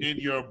in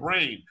your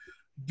brain.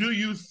 Do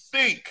you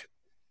think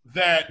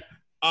that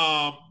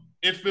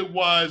if it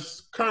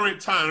was current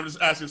time, I'm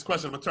just asking this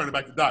question, I'm going to turn it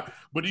back to Doc,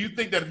 but do you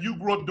think that if you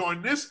grew up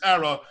during this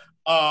era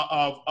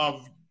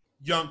of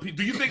young people,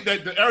 do you think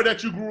that the era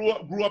that you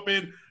grew up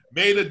in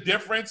made a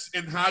difference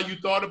in how you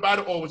thought about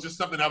it, or was just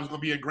something that was going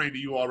to be ingrained to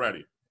you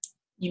already?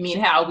 You mean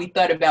how we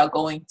thought about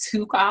going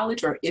to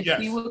college or if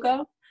we would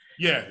go?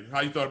 Yeah,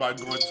 how you thought about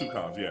going to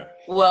college, yeah.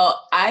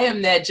 Well, I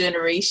am that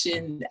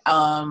generation.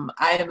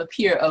 I am a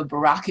peer of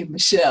Barack and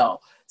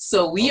Michelle.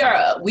 So we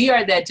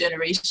are that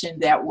generation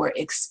that were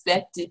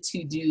expected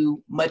to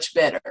do much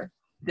better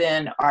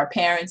than our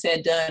parents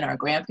had done, our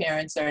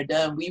grandparents had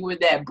done. We were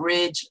that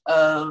bridge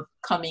of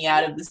coming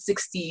out of the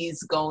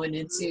 60s, going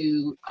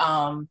into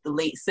the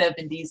late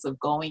 70s of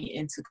going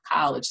into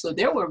college. So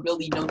there were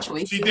really no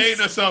choices. She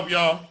dating herself,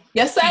 y'all.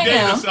 Yes, I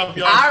am.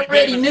 I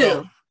already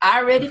knew.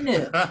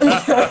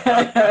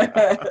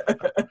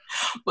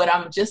 But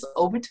I'm just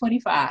over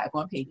 25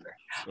 on paper.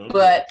 Okay.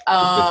 But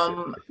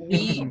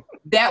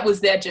that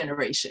was that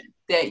generation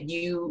that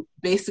you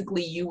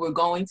were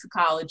going to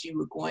college, you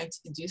were going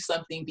to do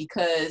something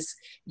because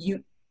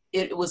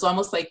it was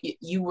almost like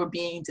you were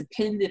being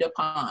depended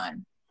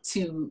upon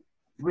to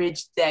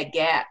bridge that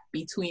gap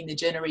between the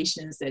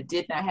generations that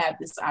did not have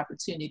this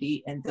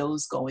opportunity and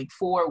those going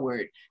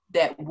forward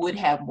that would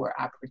have more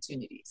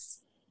opportunities.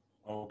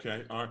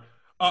 Okay, all right.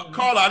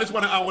 Carla,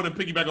 I want to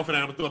piggyback off of that.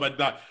 I'm going to throw it back to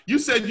Doc. You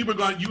said you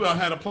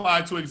had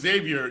applied to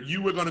Xavier.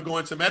 You were going to go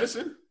into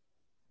medicine?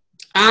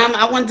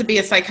 I wanted to be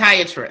a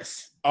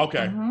psychiatrist. Okay.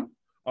 Mm-hmm.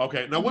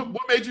 Okay. Now, what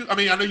made you? I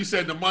mean, I know you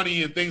said the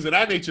money and things of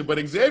that nature, but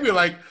Xavier,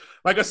 like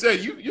like I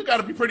said, you got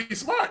to be pretty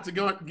smart to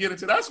get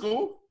into that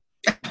school.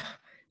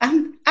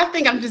 I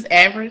think I'm just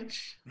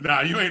average.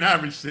 Nah, you ain't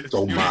average, sis.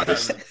 So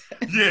modest.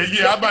 Yeah.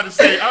 I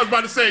was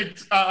about to say,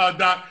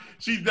 Doc.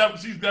 She's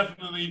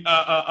definitely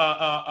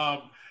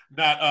not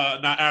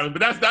average,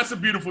 but that's a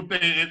beautiful thing,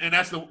 and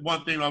that's the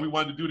one thing we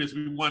wanted to do this.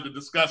 We wanted to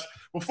discuss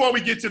before we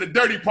get to the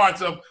dirty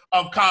parts of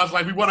college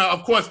life. We want to,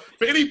 of course,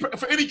 for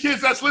any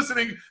kids that's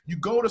listening, you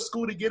go to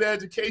school to get an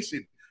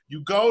education.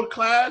 You go to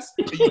class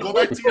and you go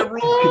back to your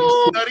room and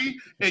you study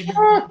and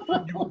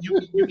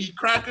you eat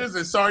crackers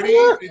and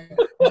sardines.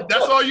 And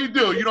that's all you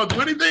do. You don't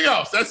do anything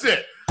else. That's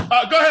it.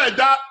 Go ahead,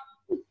 Doc.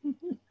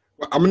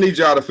 I'm gonna need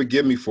y'all to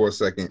forgive me for a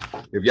second.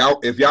 If y'all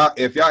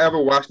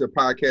ever watch the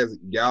podcast,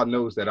 y'all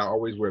knows that I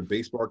always wear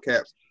baseball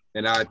caps,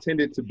 and I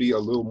intended to be a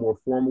little more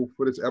formal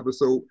for this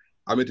episode.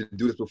 I meant to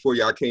do this before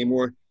y'all came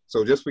on,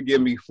 so just forgive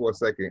me for a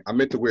second. I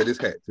meant to wear this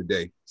hat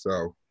today,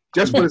 so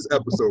just for this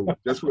episode.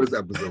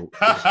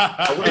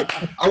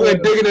 I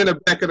went digging in the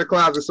back of the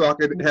closet so I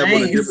could have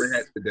on a different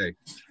hat today.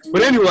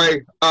 But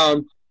anyway,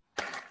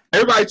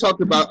 everybody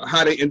talked about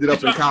how they ended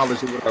up in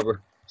college or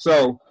whatever.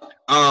 So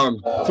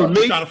for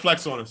me, trying to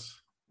flex on us.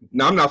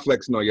 No, I'm not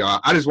flexing on y'all.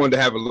 I just wanted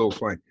to have a little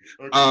fun.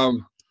 Okay.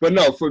 But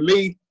no, for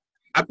me,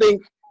 I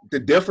think the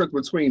difference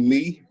between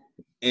me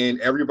and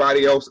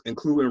everybody else,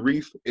 including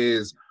Reef,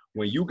 is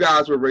when you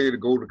guys were ready to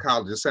go to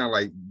college, it sounded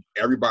like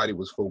everybody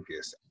was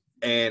focused.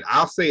 And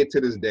I'll say it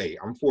to this day.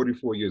 I'm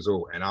 44 years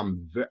old, and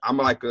I'm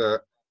like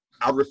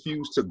I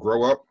refuse to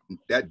grow up.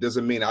 That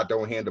doesn't mean I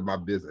don't handle my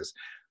business.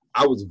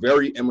 I was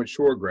very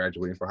immature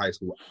graduating from high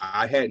school.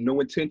 I had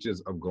no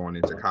intentions of going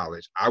into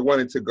college. I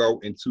wanted to go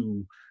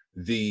into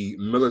the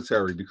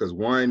military because,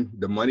 one,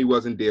 the money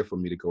wasn't there for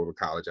me to go to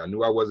college. I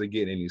knew I wasn't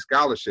getting any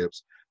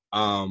scholarships.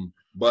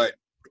 But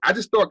I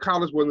just thought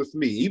college wasn't for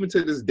me. Even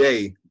to this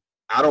day,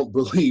 I don't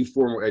believe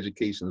formal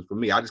education is for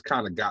me. I just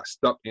kind of got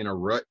stuck in a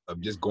rut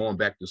of just going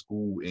back to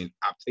school and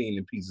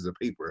obtaining pieces of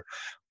paper.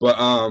 But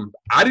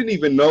I didn't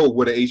even know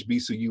what an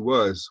HBCU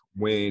was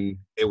when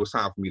it was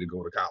time for me to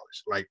go to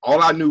college. Like,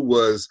 all I knew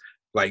was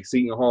like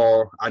Seton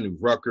Hall, I knew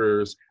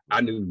Rutgers,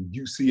 I knew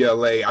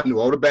UCLA, I knew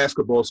all the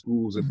basketball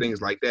schools and things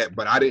like that.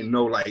 But I didn't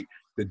know like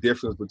the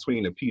difference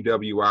between the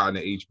PWI and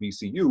the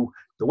HBCU.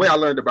 The way I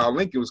learned about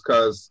Lincoln was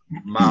because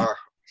my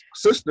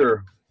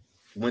sister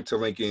went to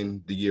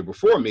Lincoln the year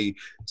before me.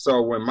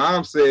 So when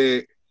mom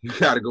said, you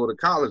got to go to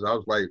college, I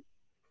was like,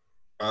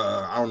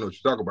 I don't know what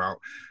you're talking about.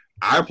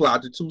 I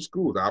applied to 2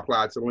 schools. I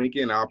applied to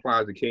Lincoln, I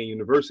applied to Kane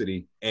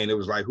University. And it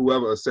was like,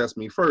 whoever assessed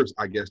me first,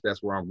 I guess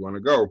that's where I'm going to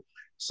go.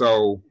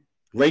 So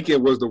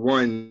Lincoln was the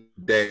one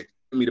that sent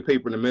me the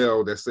paper in the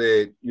mail that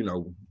said, you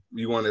know,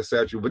 we want to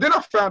accept you. But then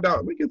I found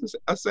out Lincoln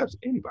accepts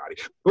anybody.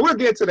 But we'll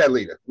get to that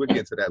later.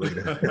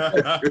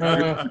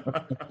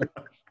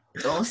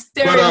 Don't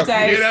stereotype.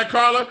 You hear that,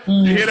 Carla?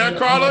 You hear that,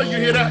 Carla? You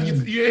hear that? You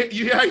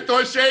hear how you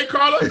throwing shade,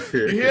 Carla?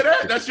 You hear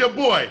that? That's your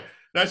boy.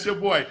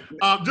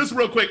 Just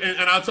real quick, and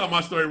I'll tell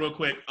my story real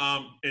quick.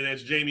 And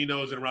as Jamie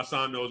knows and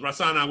Rasan knows,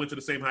 Rasan and I went to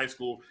the same high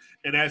school.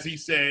 And as he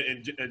said,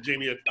 and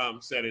Jamie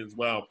said it as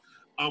well,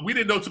 we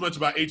didn't know too much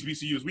about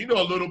HBCUs. We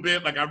know a little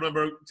bit. Like, I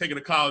remember taking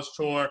a college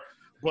tour,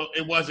 but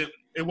it wasn't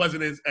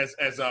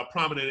as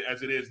prominent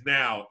as it is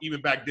now.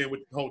 Even back then with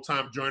the whole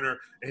Tom Joyner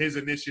and his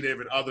initiative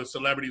and other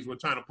celebrities were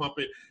trying to pump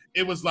it.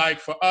 It was like,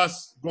 for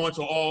us going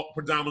to all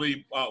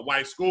predominantly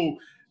white school,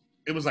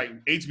 it was like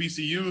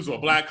HBCUs or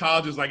black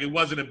colleges, like it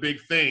wasn't a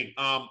big thing.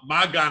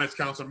 My guidance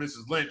counselor,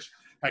 Mrs. Lynch,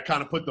 had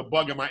kind of put the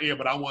bug in my ear,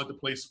 but I wanted to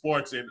play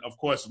sports. And of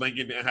course,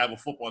 Lincoln didn't have a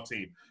football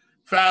team.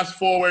 Fast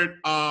forward,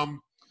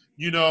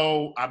 you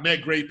know, I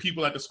met great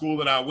people at the school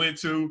that I went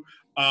to.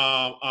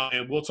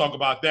 And we'll talk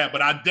about that.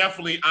 But I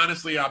definitely,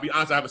 honestly, I'll be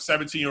honest, I have a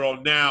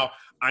 17-year-old now.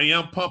 I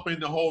am pumping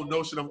the whole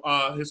notion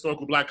of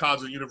historical black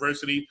college and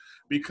university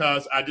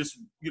because I just,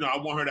 you know, I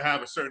want her to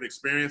have a certain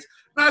experience.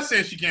 Not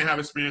saying she can't have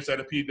experience at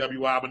a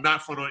PWI, but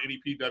not front on any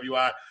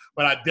PWI.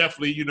 But I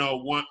definitely, you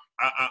know,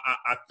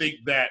 I think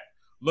that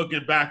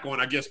looking back on,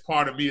 I guess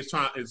part of me is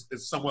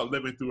somewhat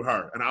living through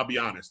her. And I'll be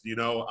honest, you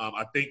know,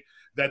 I think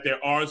that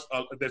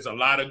there's a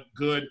lot of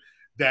good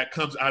that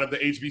comes out of the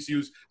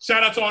HBCUs.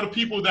 Shout out to all the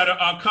people that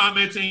are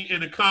commenting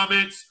in the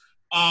comments.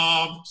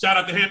 Shout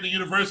out to Hampton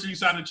University,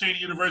 shout out to Cheney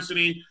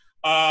University.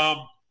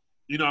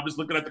 You know, I'm just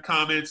looking at the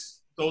comments.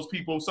 Those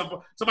people,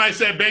 somebody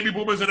said baby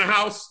boomers in the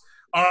house.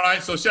 All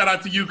right, so shout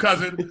out to you,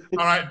 cousin.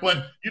 All right,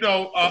 but you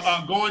know,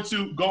 going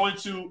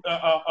to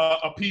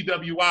a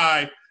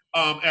PWI,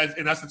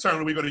 and that's the term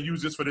that we're going to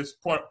use this for this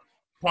part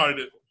of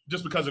it,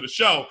 just because of the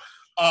show.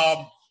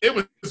 It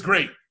was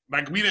great.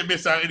 Like, we didn't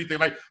miss out anything.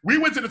 Like, we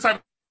went to the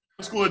type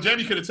of school,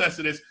 Jamie could attest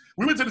to this.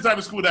 We went to the type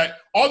of school that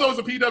although it was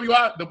a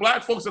PWI, the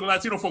black folks and the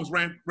Latino folks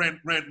ran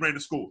the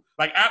school.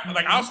 Like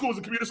our school was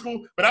a commuter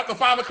school, but after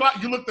 5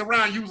 o'clock, you looked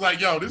around, you was like,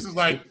 yo, this is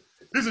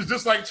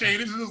just like Cheney,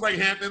 this is just like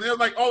Hampton. There's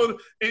like all of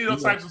the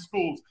types of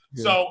schools.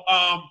 Yeah. So,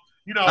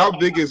 you know, how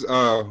big is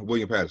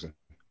William Patterson?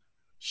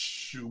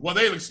 Shoot, well,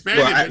 they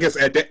expanded. Well, I guess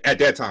at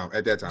that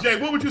time. Jay,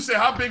 what would you say?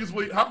 How big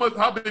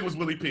was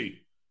Willie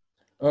P?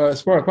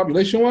 As far as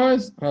population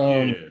wise,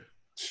 yeah.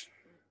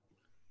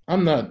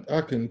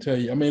 I couldn't tell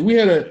you. I mean, we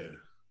had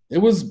it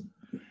was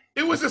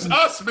just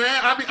us, man.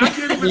 I mean, I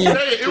can't even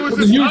say it. It was a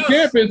just huge us.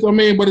 campus. I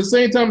mean, but at the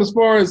same time, as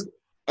far as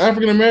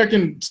African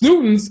American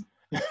students,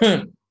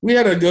 we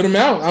had a good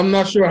amount. I'm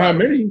not sure how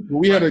many, but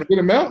we had a good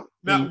amount.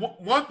 Now,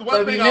 one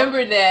but thing.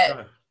 Remember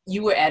that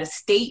you were at a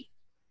state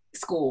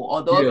school,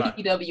 although at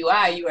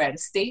PWI, you were at a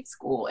state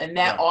school, and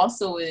that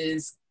also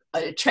is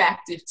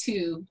attractive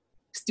to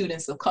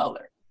students of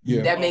color.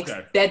 Yeah.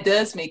 That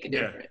does make a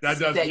difference. Yeah,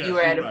 that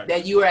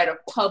you were at a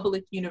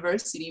public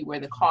university where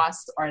the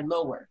costs are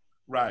lower.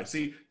 Right.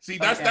 See,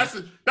 that's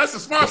the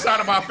smart side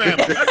of my family.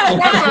 That's the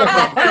smart side of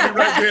my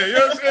family right there. You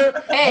know what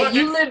I'm saying? Hey,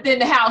 you lived in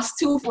the house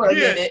too for a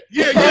minute.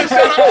 Yeah. Shout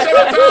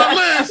out to our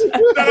Liz. Shout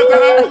out to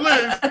our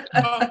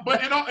Liz. But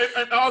in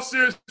all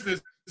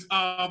seriousness,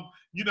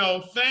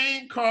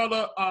 Thane,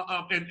 Carla,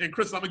 and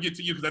Chris, I'm gonna get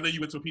to you because I know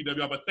you went to a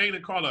PWI. But Thane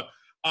and Carla,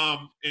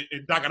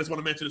 and Doc, I just want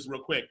to mention this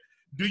real quick.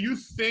 Do you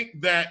think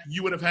that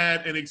you would have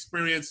had an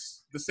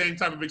experience, the same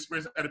type of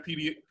experience at a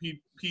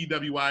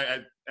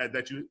PWI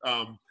that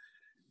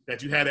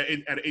you had at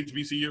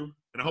HBCU?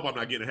 And I hope I'm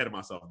not getting ahead of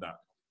myself, Doc.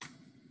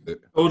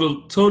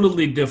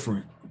 Totally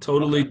different.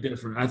 Totally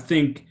different.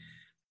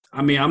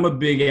 I'm a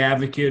big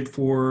advocate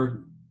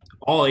for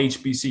all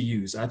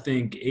HBCUs. I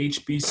think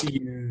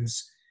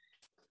HBCUs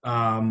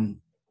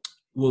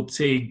will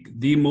take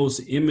the most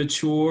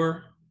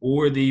immature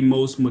or the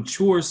most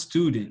mature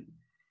student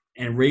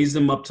and raise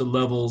them up to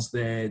levels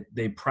that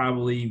they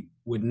probably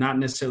would not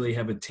necessarily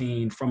have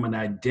attained from an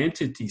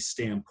identity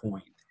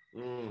standpoint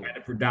at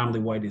a predominantly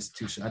white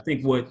institution. I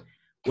think what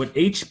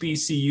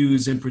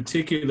HBCUs in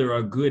particular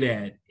are good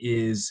at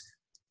is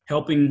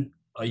helping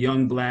a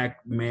young Black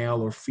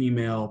male or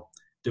female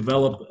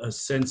develop a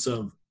sense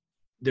of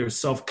their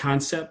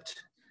self-concept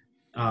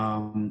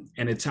and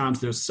at times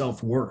their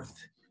self-worth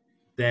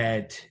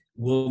that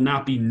will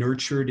not be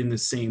nurtured in the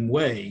same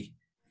way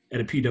at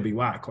a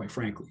PWI, quite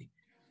frankly.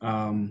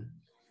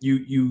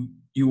 You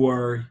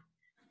are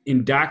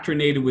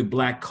indoctrinated with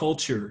Black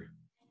culture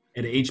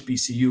at a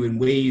HBCU in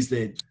ways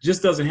that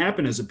just doesn't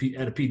happen at a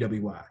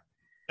PWI.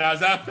 Now, is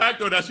that a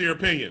fact or that's your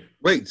opinion?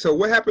 Wait, so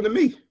what happened to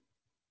me?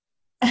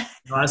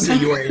 No, I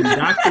said you are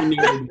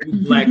indoctrinated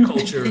with Black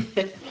culture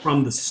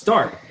from the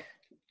start.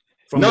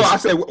 I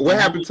said what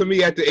happened to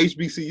me at the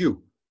HBCU?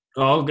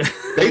 Oh, okay.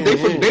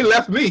 They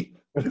left me.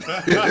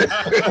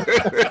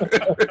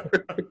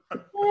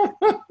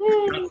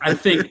 I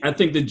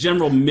think the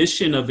general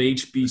mission of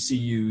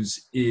HBCUs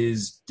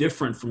is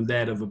different from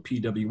that of a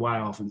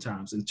PWI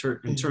oftentimes in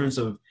terms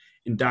of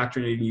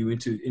indoctrinating you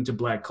into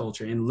Black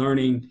culture and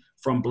learning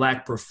from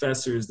Black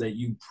professors that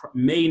you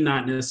may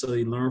not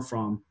necessarily learn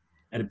from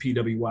at a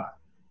PWI.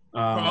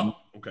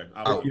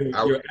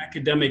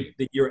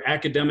 Your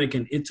academic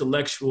and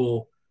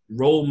intellectual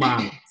role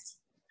models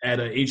at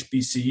a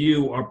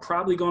HBCU are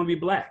probably going to be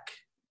Black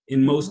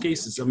in most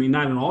cases. I mean,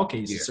 not in all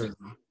cases,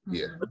 certainly.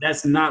 Yeah. But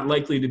that's not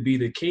likely to be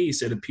the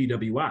case at a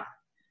PWI.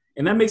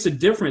 And that makes a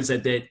difference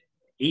at that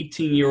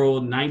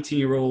 18-year-old,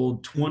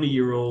 19-year-old,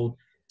 20-year-old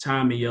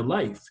time of your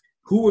life.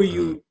 Who are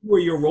you? Who are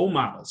your role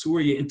models? Who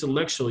are your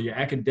intellectual, your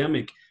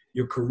academic,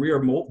 your career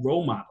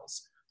role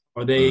models?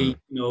 Are they,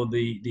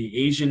 the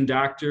Asian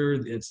doctor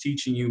that's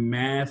teaching you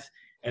math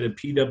at a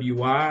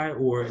PWI?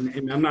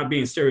 And I'm not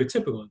being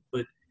stereotypical,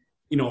 but,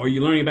 are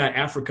you learning about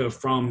Africa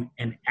from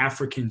an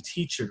African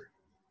teacher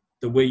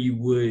the way you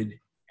would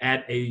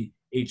at a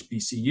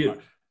HBCU?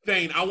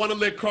 Thane, I want to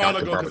let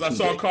Carla go because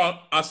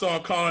I saw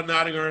Carla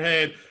nodding her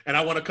head, and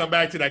I want to come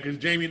back to that because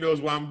Jamie knows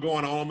where I'm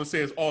going. All I'm gonna say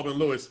is Auburn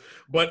Lewis.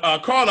 But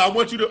Carla, I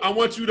want you to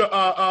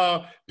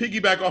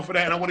piggyback off of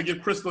that, and I want to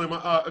give Crystal and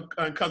my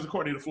and cousin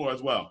Courtney the floor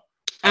as well.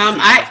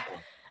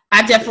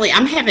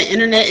 I'm having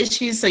internet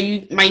issues, so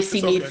you might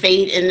see me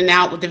fade in and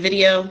out with the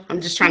video. I'm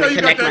just trying to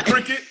connect my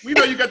cricket. We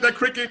know you got that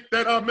cricket,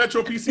 that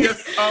Metro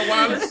PCS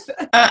wireless.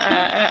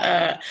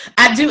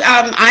 I do.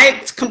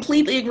 I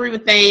completely agree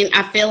with Thane.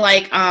 I feel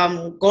like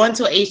going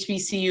to a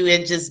HBCU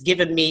and just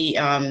giving me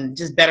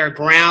just better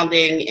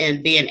grounding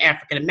and being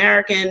African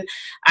American.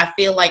 I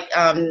feel like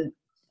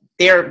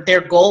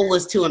their goal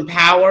is to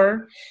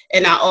empower,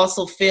 and I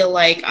also feel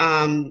like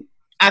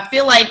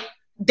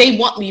they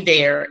want me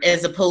there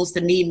as opposed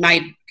to me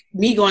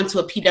going to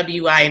a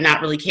PWI and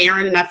not really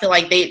caring. And I feel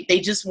like they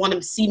just want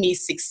to see me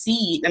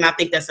succeed. And I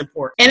think that's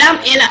important. And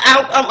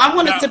I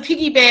wanted to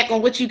piggyback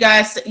on what you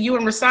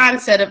and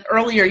Rasan said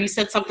earlier. You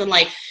said something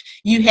like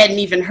you hadn't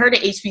even heard of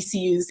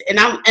HBCUs. And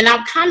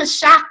I'm kind of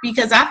shocked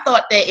because I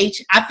thought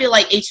that I feel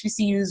like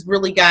HBCUs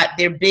really got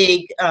their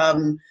big,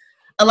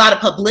 a lot of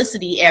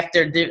publicity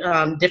after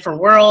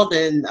Different World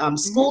and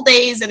School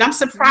Days, and I'm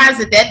surprised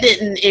that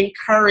didn't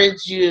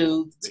encourage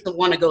you to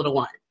want to go to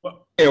one.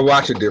 And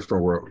watch A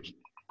Different World.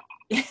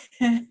 What?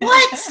 I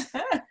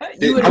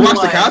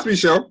watched The Cosby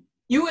Show.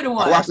 You would have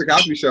won. I watched The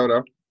Cosby Show,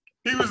 though.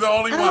 He was the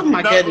only one. Oh,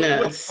 my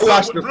goodness. I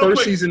watched the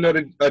first season of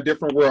A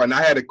Different World, and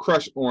I had a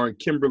crush on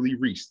Kimberly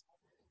Reese.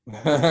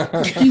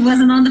 He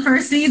wasn't on the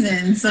first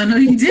season, so no,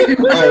 you didn't.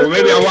 Oh,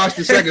 maybe I watched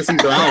the second season.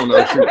 I don't know.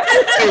 I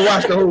didn't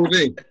watch the whole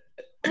thing.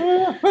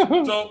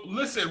 So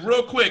listen,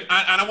 real quick,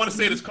 and I want to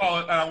say this, Carl,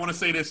 and I want to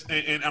say this,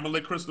 and I'm gonna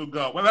let Crystal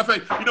go. Well, I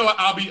think you know what?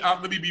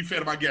 Let me be fair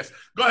to my guests.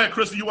 Go ahead,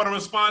 Crystal. You want to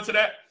respond to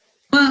that?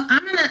 Well,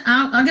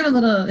 I'll give a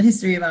little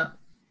history about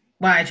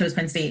why I chose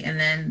Penn State, and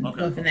then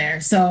go from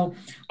there. So,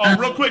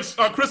 real quick,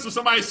 Crystal,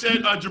 somebody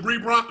said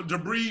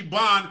Jabri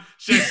Bond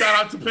said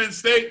shout out to Penn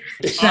State.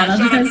 Shout out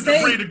to Penn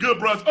State. Jabri, the good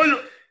brothers. Oh,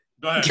 yeah.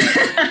 Go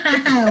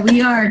ahead.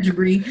 We are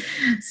Jabri.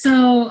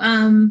 So,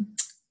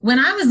 when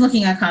I was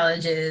looking at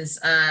colleges,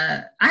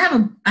 I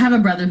have a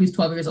brother who's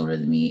 12 years older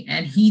than me,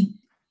 and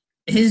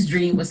his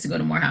dream was to go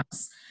to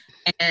Morehouse.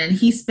 And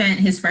he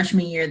spent his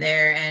freshman year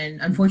there, and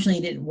unfortunately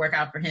it didn't work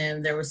out for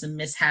him. There were some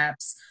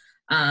mishaps.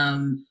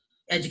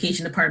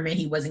 Education department,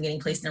 he wasn't getting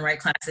placed in the right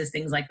classes,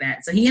 things like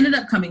that. So he ended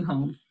up coming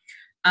home.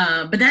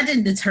 But that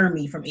didn't deter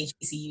me from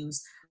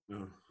HBCUs.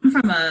 I'm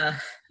from a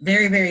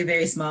very, very,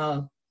 very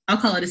small, I'll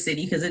call it a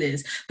city because it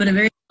is, but a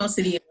very small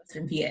city in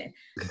Western PA.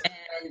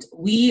 And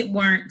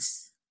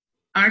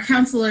our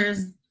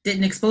counselors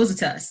didn't expose it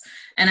to us.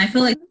 And I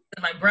feel like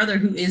my brother,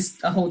 who is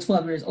a whole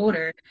 12 years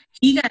older,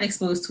 he got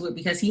exposed to it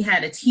because he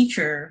had a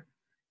teacher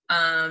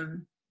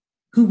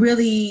who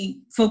really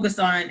focused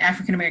on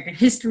African-American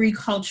history,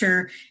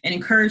 culture, and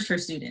encouraged her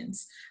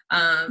students.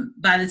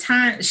 By the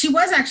time, she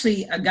was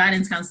actually a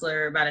guidance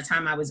counselor by the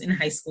time I was in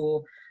high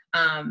school,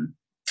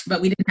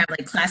 but we didn't have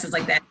like classes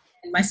like that.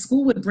 And my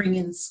school would bring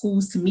in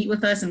schools to meet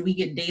with us, and we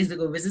get days to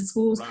go visit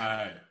schools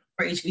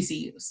for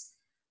HBCUs.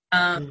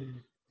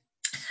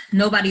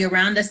 Nobody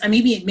around us,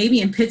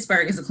 maybe in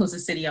Pittsburgh is the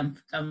closest city I'm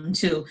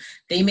to.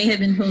 They may have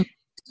been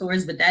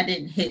stores, but that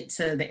didn't hit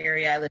to the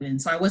area I live in,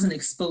 so I wasn't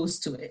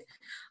exposed to it.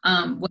 What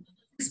I was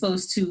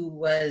exposed to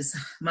was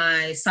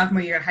my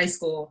sophomore year of high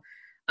school.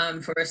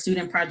 For a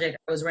student project,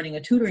 I was running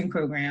a tutoring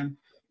program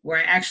where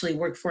I actually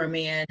worked for a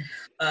man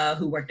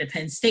who worked at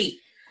Penn State.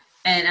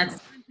 And at the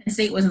time, Penn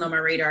State wasn't on my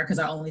radar because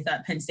I only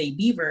thought Penn State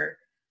Beaver.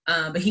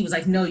 But he was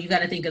like, no, you got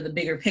to think of the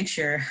bigger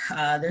picture.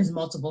 There's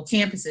multiple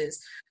campuses.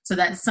 So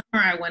that summer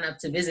I went up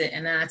to visit,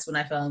 and that's when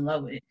I fell in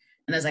love with it.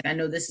 And I was like, I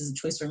know this is a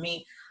choice for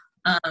me.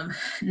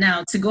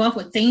 Now, to go off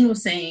what Thane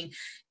was saying,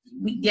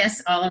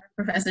 yes, all of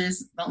our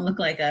professors don't look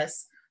like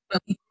us,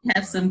 but we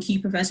have some key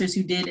professors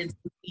who did, and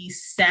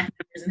staff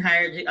members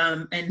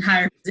and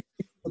higher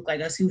positions look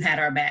like us who had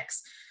our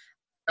backs.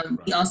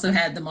 We also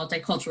had the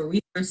Multicultural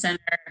Resource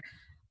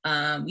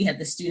Center. We had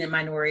the Student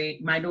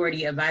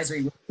Minority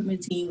Advisory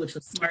Recruitment Team, which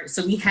was smart.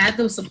 So we had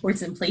those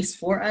supports in place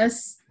for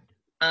us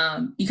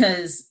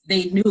because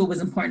they knew it was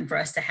important for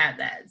us to have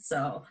that.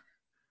 So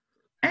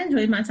I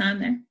enjoyed my time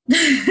there.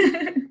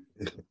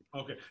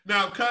 Okay.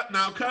 Now,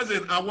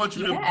 cousin, I want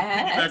you to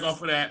piggyback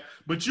off of that.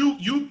 But you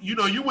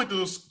went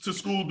to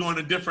school during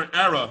a different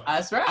era.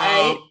 That's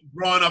right.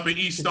 Growing up in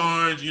East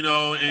Orange, and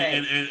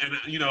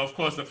of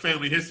course, the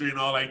family history and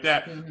all like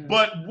that. Mm-hmm.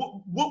 But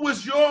what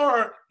was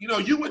your,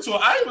 you went to an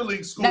Ivy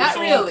League school. Not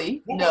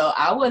really. No,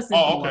 I wasn't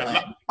okay.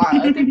 Our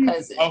other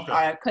cousin,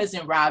 our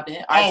cousin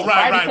Robin,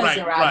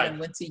 cousin Robin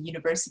went to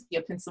University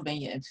of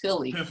Pennsylvania in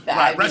Philly.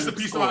 Rest in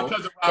peace to our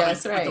cousin Robin.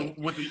 That's right.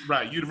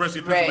 University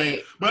of Pennsylvania.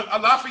 Right. But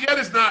Lafayette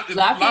is not.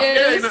 Lafayette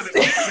is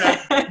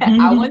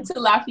I went to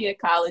Lafayette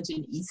College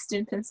in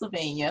Eastern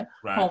Pennsylvania,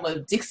 home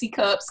of Dixie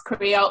Cups,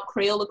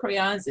 Crayola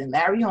crayons, and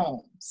Larry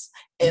Holmes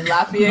in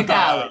Lafayette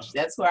College.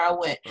 That's where I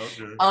went.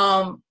 Okay.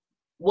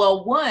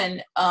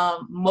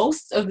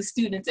 Most of the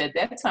students at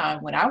that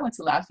time when I went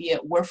to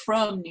Lafayette were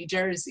from New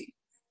Jersey.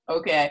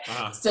 Okay.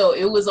 So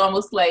it was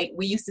almost like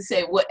we used to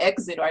say, what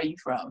exit are you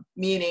from?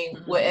 Meaning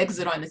what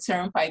exit on the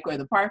Turnpike or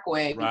the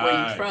Parkway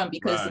were you from?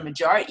 Because the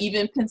majority,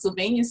 even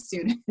Pennsylvania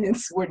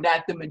students were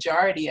not the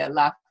majority at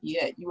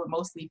Lafayette. You were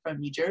mostly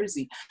from New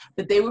Jersey,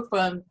 but they were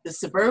from the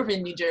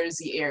suburban New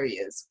Jersey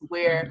areas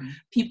where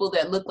people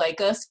that looked like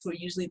us were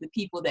usually the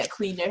people that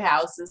cleaned their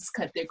houses,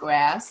 cut their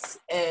grass,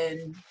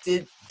 and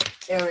did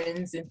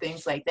errands and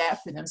things like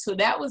that for them. So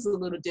that was a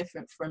little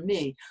different for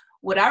me.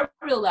 What I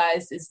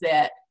realized is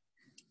that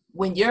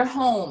when you're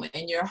home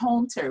and your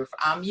home turf,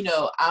 I'm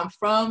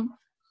from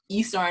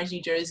East Orange, New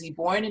Jersey,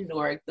 born in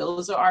Newark.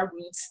 Those are our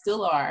roots,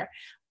 still are.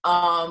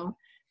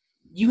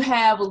 You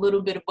have a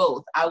little bit of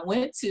both. I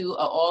went to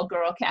an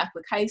all-girl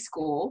Catholic high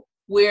school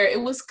where it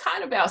was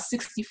kind of about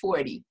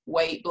 60-40,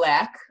 white,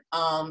 black,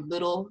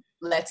 little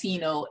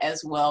Latino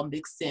as well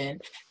mixed in.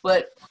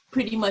 But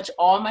pretty much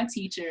all my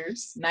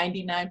teachers,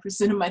 99%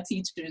 of my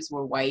teachers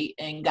were white,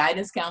 and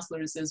guidance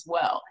counselors as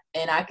well.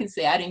 And I can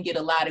say I didn't get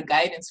a lot of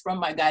guidance from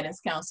my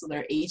guidance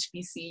counselor,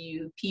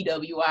 HBCU,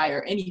 PWI,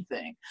 or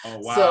anything. Oh,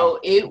 wow. So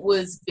it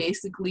was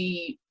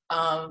basically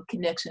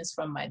connections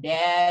from my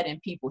dad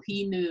and people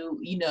he knew,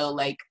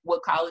 like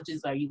what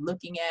colleges are you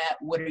looking at?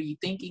 What are you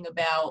thinking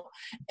about?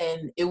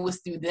 And it was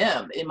through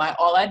them. And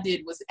all I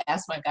did was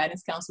ask my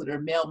guidance counselor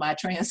to mail my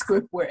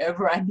transcript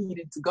wherever I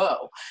needed to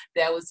go.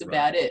 That was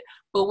about it.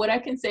 But what I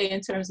can say in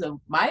terms of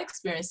my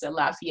experience at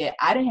Lafayette,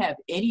 I didn't have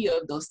any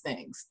of those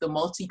things. The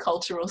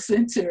multicultural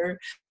center,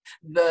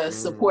 the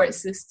support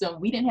system.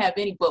 We didn't have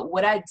any, but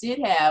what I did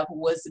have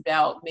was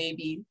about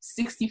maybe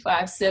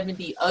 65,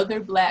 70 other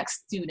Black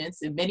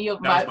students, and many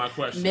of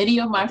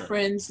my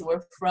friends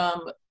were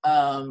from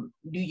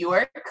New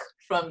York,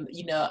 from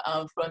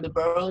the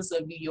boroughs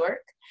of New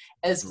York,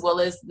 as well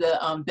as the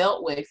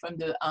Beltway, from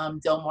the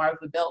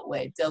Delmarva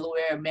Beltway,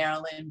 Delaware,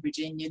 Maryland,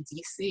 Virginia,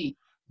 DC.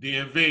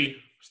 DMV,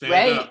 stand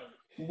right? up.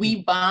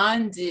 We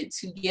bonded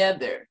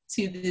together.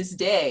 To this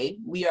day,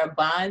 we are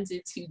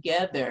bonded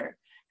together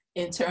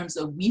in terms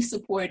of we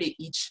supported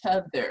each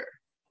other.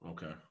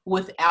 Okay.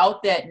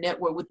 Without that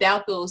network,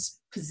 without those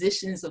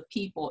positions of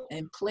people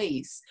in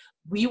place,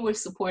 we were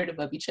supportive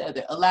of each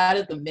other. A lot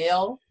of the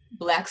male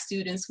Black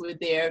students were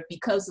there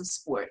because of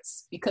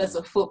sports, because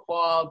of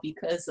football,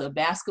 because of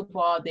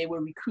basketball. They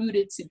were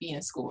recruited to be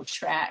in school,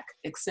 track,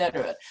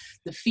 etc.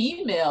 The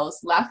females,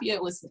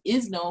 Lafayette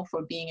is known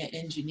for being an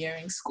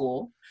engineering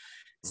school.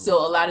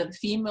 So a lot of the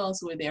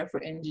females were there for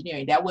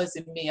engineering. That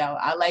wasn't me.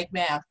 I like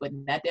math, but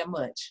not that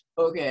much.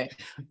 Okay.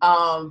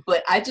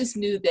 But I just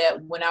knew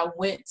that when I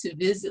went to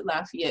visit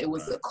Lafayette, it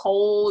was a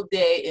cold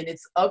day, and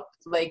it's up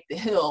like the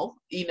hill,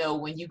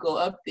 when you go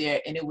up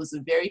there, and it was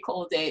a very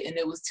cold day, and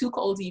it was too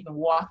cold to even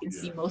walk and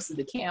see most of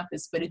the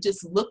campus, but it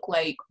just looked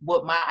like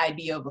what my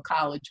idea of a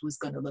college was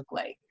going to look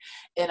like.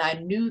 And I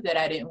knew that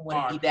I didn't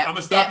want to be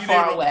that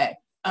far away.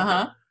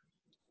 Uh-huh.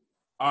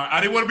 All right,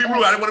 I didn't want to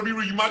be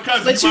rude. You my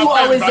cousin. But you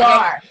always are.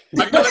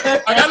 I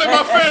gotta let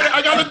my friend.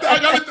 I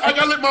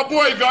gotta let my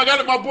boy go. I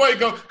gotta let my boy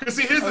go. Cause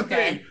see, here's the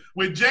thing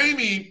with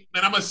Jamie,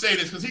 and I'm gonna say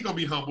this because he's gonna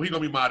be humble. He's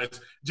gonna be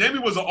modest. Jamie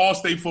was an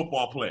all-state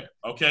football player.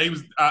 Okay, he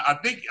was. I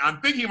think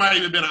he might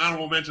even been an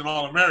honorable mention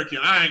All-American.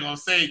 I ain't gonna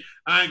say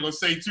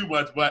too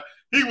much, but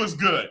he was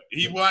good.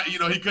 He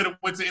he could have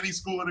went to any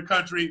school in the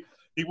country.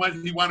 He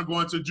wanted to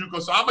go into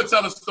JUCO. So I'm gonna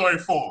tell a story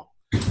for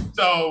him.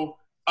 So.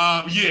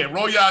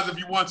 Roll your eyes if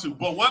you want to.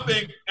 But one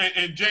thing,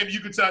 and Jamie, you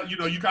could tell, you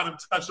kind of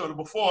touched on it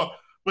before,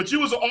 but you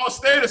was an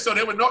all-stater, so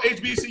there were no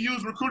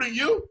HBCUs recruiting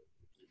you?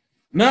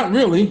 Not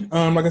really.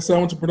 Like I said, I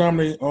went to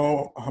predominantly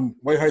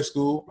white high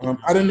school.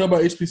 I didn't know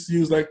about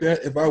HBCUs like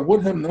that. If I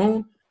would have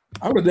known,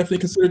 I would have definitely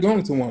considered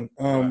going to one.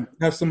 I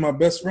have some of my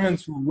best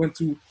friends who went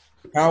to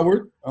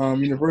Howard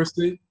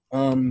University,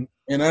 and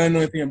I didn't know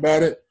anything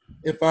about it.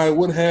 If I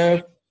would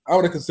have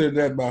considered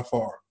that by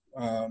far.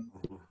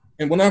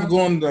 And when I've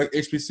gone to like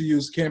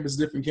HBCU's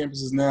different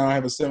campuses now, I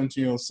have a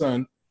 17-year-old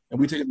son, and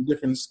we take him to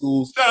different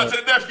schools. Shout out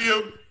to the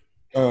nephew.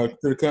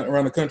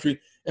 Around the country.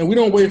 And we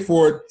don't wait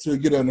for it to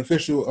get an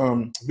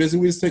official visit.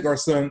 We just take our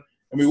son,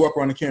 and we walk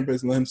around the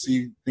campus and let him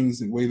see things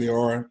the way they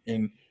are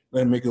and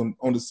let him make his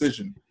own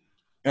decision.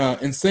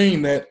 In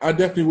saying that, I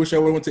definitely wish I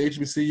would have went to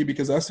HBCU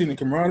because I've seen the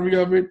camaraderie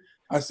of it.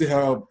 I see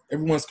how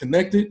everyone's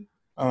connected.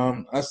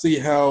 I see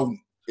how,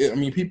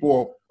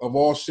 people of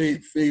all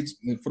shapes, faiths,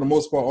 for the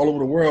most part, all over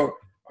the world,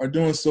 are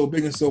doing so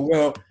big and so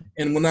well.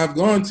 And when I've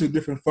gone to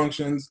different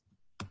functions,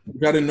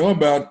 got to know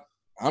about,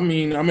 I'm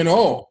in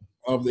awe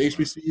of the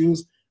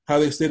HBCUs, how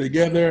they stay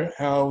together,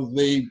 how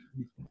they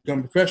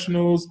become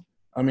professionals.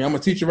 I'm a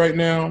teacher right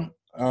now,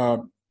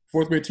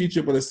 fourth grade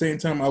teacher, but at the same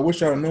time, I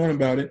wish I had known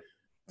about it,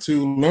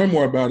 to learn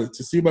more about it,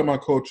 to see about my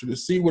culture, to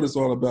see what it's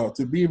all about,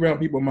 to be around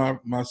people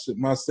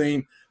my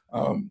same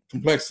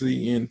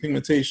complexity and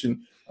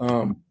pigmentation,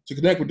 to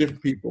connect with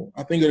different people.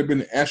 I think it would have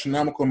been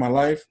astronomical in my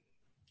life.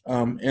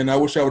 And I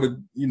wish I would have,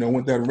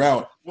 went that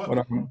route.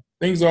 But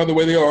things are the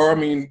way they are.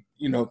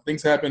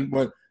 Things happen,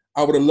 but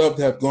I would have loved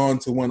to have gone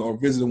to one or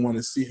visited one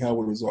to see how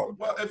it was all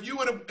about. Well, if you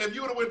would have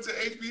went to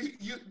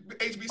HBCU,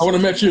 I would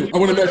have met you. I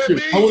would have met you.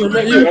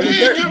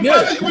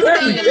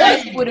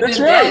 That's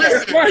right.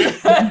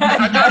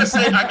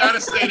 I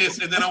gotta say this,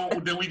 and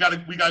then we gotta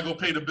go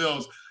pay the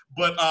bills.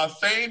 But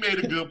Thane made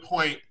a good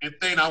point, and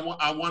Thane,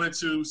 I wanted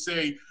to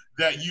say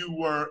that you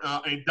were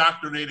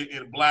indoctrinated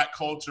in Black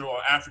culture or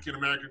African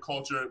American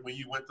culture when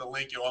you went to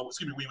Lincoln, when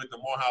you went to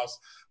Morehouse.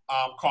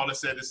 Carla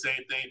said the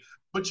same thing.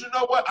 But you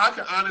know what? I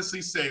can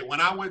honestly say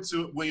when I went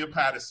to William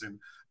Patterson,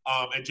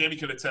 and Jamie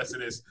can attest to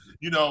this,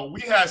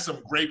 we had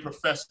some great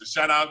professors.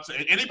 Shout out to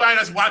anybody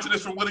that's watching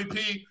this from Willie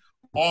P.,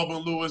 Auburn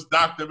Lewis,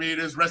 Dr.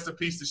 Meters, rest in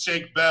peace to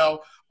Shake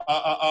Bell,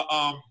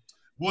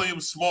 William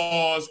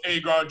Smalls,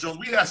 Agar Jones.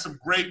 We had some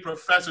great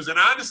professors. And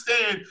I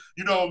understand,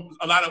 we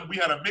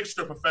had a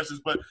mixture of professors,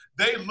 but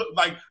they look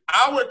like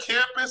our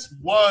campus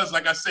was,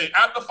 like I say,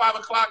 after 5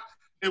 o'clock,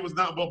 it was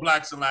nothing but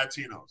Blacks and Latinos.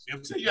 You know what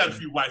I'm saying? You had a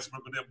few whites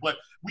with them, but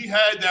we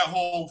had that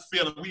whole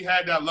feeling. We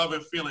had that love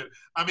and feeling.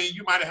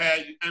 You might have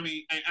had, and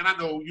I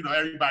know,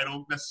 everybody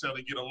don't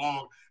necessarily get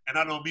along. And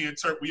I know me and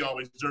Turk, we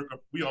always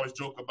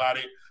joke about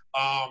it.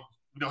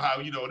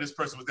 How, this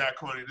person was that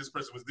corny, this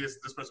person was this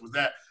person was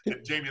that, and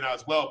Jamie and I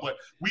as well. But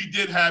we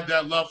did have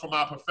that love from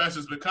our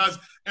professors because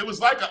it was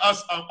like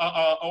as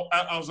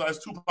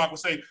Tupac would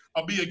say,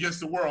 a me against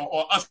the world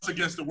or us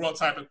against the world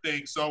type of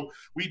thing. So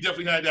we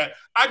definitely had that.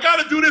 I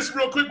got to do this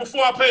real quick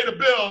before I pay the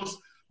bills.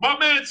 My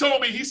man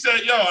told me, he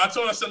said, I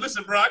said,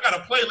 listen, bro, I got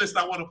a playlist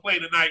I want to play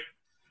tonight.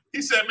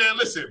 He said, man,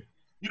 listen,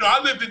 I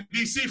lived in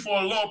D.C.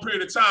 for a long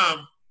period of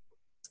time.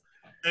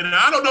 And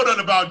I don't know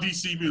nothing about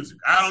DC music.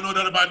 I don't know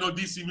nothing about no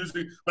DC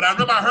music, but I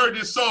remember I heard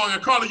this song,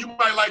 and Carla, you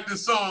might like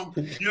this song.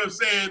 You know what I'm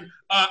saying?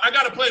 I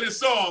got to play this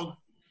song.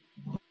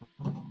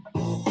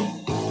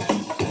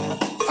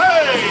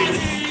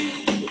 Hey!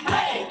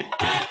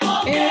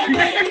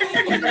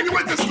 You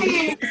went to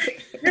school.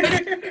 Turn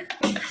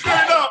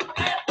it up.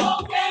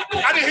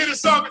 I didn't hear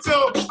this song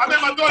until I met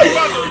my daughter's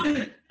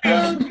mother.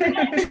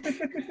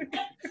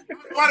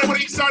 I didn't want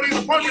to eat sardines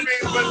and pork beans,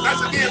 but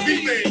that's a DMV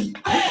thing.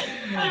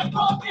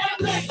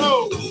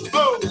 Oh,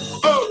 oh,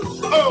 oh,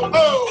 oh,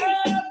 oh.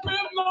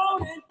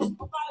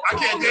 I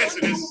can't dance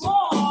to this. I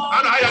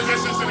don't know how y'all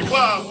dance this in the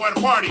club or at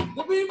a party.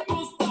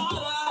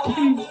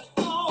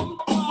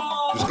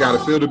 Just gotta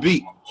feel the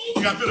beat.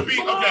 You gotta feel the beat?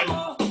 Okay.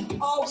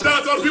 Shout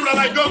out to all the people that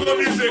like go-go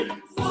music.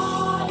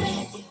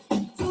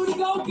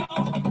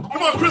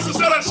 Come on, Crystal,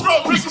 shout out the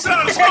stroke. Crystal, shout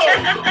out the stroke.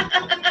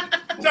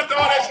 Shout out to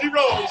all that she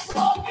rolls.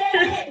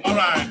 All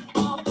right.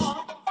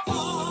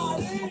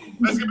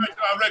 Let's get back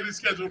to our regularly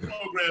scheduled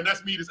program.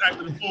 That's me, just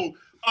acting a fool.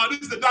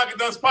 This is the Dr.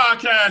 Duns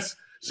podcast.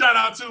 Shout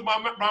out to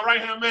my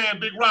right-hand man,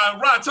 Big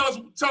Ron. Ron, tell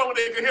them when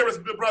they can hear us,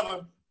 big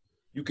brother.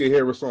 You can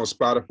hear us on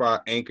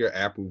Spotify, Anchor,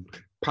 Apple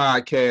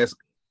Podcasts,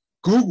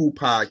 Google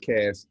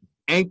Podcasts,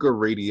 Anchor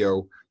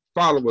Radio.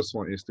 Follow us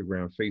on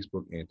Instagram,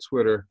 Facebook, and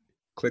Twitter.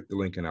 Click the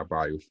link in our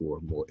bio for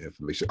more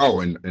information. Oh,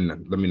 and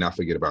let me not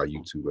forget about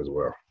YouTube as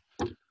well.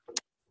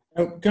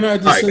 Can I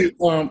just say,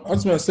 I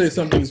just want to say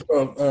something as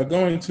well.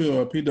 Going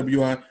to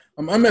PWI,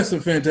 I met some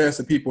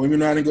fantastic people. Even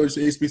though I didn't go to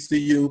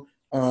HBCU,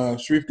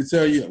 Sharif could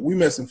tell you, we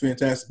met some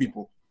fantastic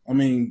people. I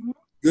mean,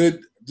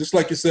 good, just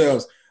like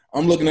yourselves.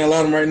 I'm looking at a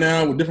lot of them right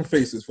now with different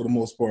faces for the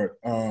most part,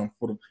 from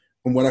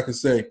what I can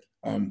say.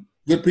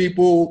 Good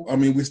people. I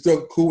mean, we're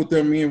still cool with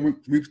them. Me and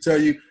Sharif could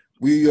tell you,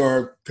 we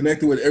are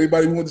connected with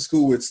everybody we went to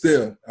school with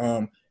still.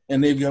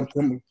 And they've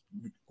become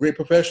great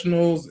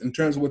professionals in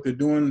terms of what they're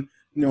doing,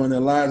 you know, in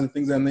their lives and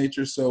things of that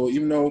nature. So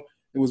even though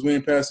it was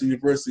William Pastor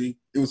University,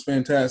 it was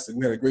fantastic.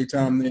 We had a great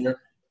time there,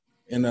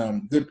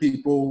 and good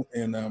people,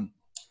 and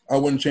I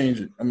wouldn't change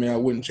it. I mean, I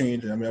wouldn't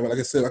change it. I mean, like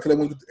I said, I could have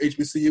went to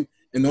HBCU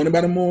and known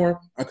about it more.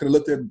 I could have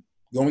looked at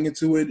going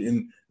into it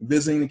and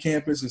visiting the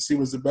campus and see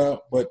what it's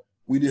about. But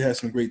we did have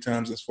some great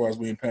times as far as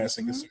William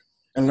Pastor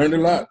and learned a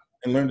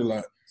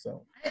lot.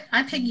 So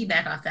I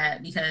piggyback off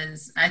that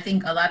because I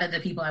think a lot of the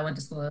people I went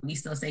to school with, we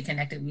still stay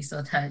connected, we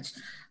still touch.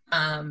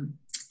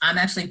 I'm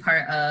actually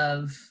part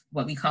of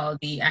what we call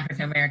the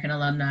African American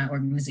Alumni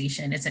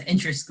Organization. It's an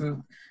interest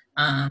group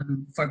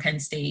for Penn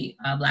State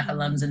Black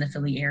alums in the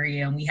Philly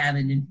area, and we have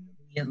it in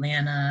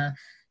Atlanta,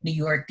 New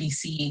York,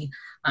 DC.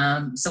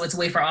 So it's a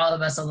way for all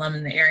of us alum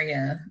in the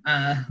area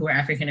who are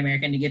African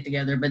American to get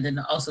together, but then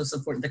also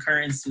support the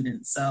current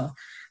students. So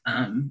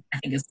I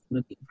think it's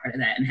cool to be a part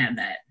of that and have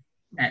that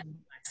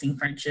lasting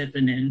friendship,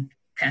 and then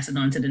pass it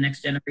on to the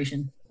next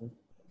generation.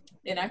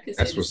 And I could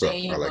say the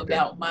same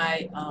about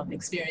my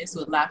experience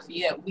with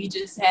Lafayette. We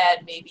just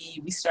had,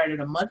 we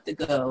started a month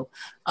ago,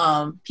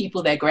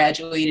 people that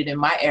graduated in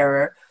my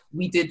era.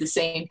 We did the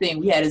same thing.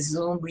 We had a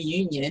Zoom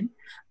reunion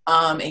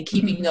and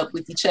keeping up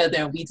with each other.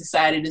 And we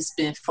decided it's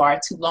been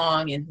far too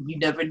long, and you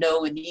never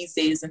know in these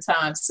days and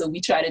times. So we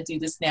try to do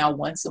this now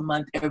once a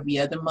month, every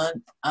other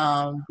month.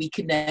 We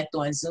connect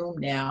on Zoom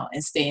now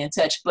and stay in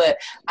touch. But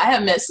I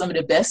have met some of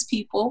the best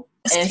people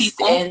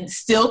and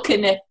still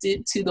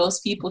connected to those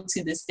people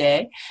to this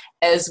day,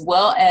 as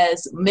well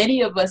as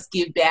many of us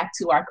give back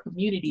to our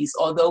communities.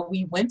 Although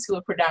we went to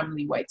a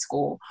predominantly white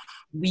school,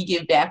 we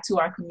give back to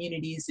our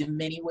communities in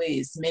many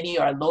ways. Many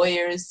are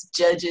lawyers,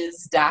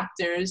 judges,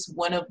 doctors.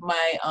 One of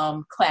my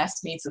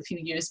classmates a few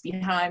years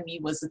behind me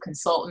was a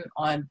consultant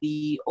on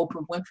the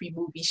Oprah Winfrey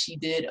movie she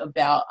did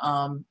about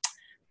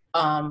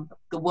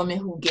the woman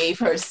who gave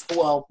her,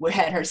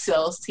 had her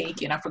cells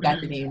taken. I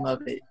forgot the name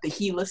of it. The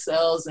HeLa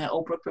cells, and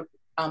Oprah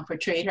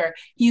portrayed her.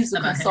 He's a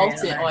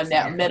consultant on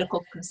that,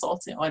 medical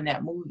consultant on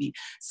that movie.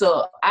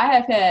 So I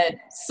have had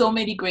so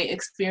many great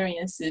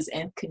experiences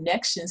and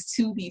connections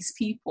to these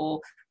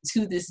people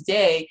to this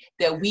day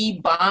that we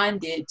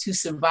bonded to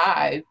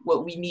survive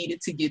what we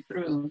needed to get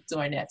through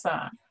during that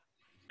time.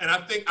 And I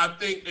think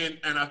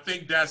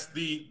that's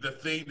the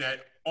thing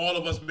that all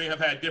of us may have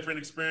had different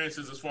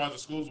experiences as far as the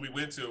schools we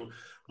went to,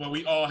 but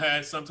we all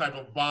had some type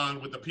of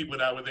bond with the people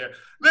that were there.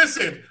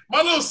 Listen,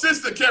 my little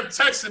sister kept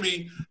texting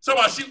me,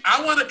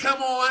 I want to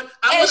come on.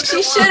 And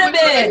she should have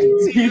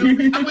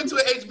been. I went to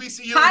an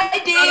HBCU. Hi,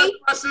 D.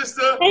 My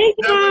sister that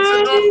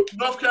went to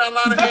North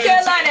Carolina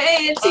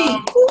A&T.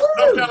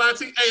 North Carolina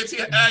A&T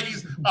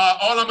Aggies.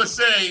 All I'm going to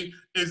say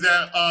is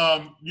that,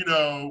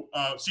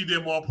 she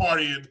did more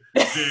partying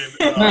than,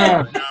 so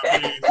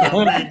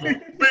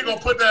we ain't going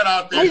to put that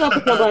out there.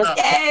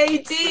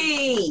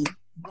 A&T.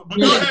 But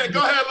go ahead,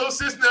 little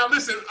sis. Now,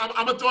 listen,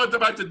 I'm gonna throw it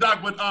back to Doc.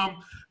 But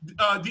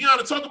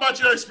Deanna, talk about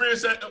your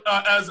experience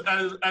as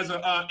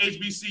a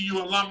HBCU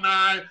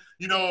alumni.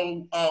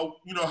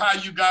 How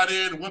you got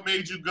in, what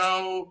made you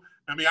go.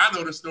 I mean, I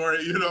know the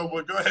story,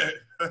 but go ahead.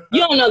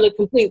 You don't know the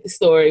complete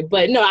story,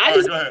 but no, I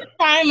just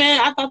time,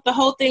 man. I thought the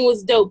whole thing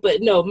was dope,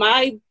 but no,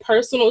 my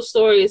personal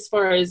story as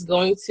far as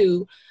going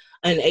to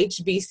an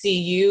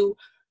HBCU,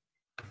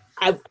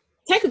 I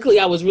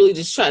was really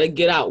just trying to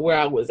get out where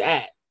I was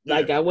at.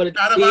 Like I wanted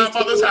out of my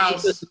mother's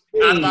house.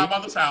 Out of my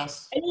mother's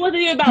house. It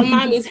wasn't even about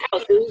mommy's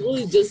house. It was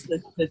really just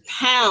the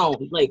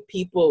town. Like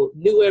people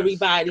knew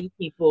everybody.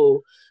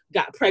 People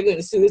got pregnant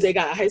as soon as they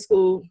got out of high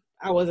school.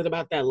 I wasn't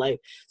about that life.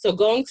 So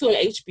going to an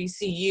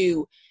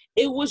HBCU,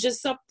 it was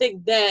just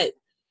something that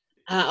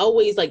I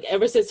always, like,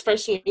 ever since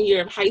freshman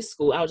year of high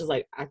school, I was just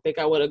like, I think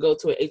I want to go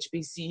to an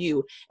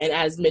HBCU. And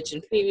as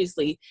mentioned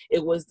previously,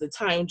 it was the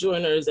time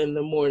joiners in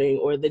the morning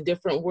or the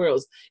different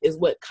worlds is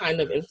what kind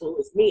of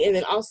influenced me. And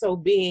then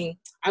also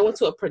I went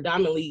to a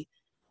predominantly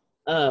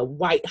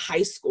white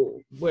high school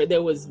where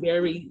there was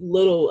very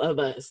little of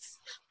us.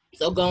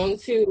 So going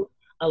to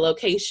a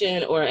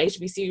location, or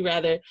HBCU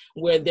rather,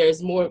 where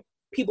there's more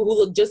people who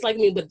look just like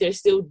me, but there's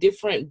still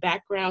different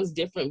backgrounds,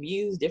 different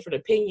views, different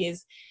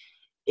opinions.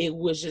 It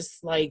was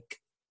just like,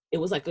 it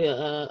was like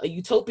a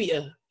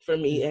utopia for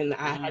me, and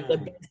I had the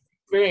best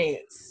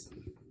experience.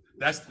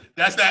 That's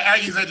that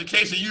Aggies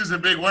education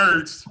using big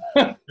words.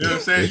 You know what I'm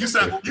saying? You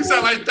sound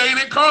like Thane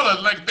and Carla,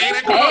 you know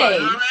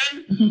what I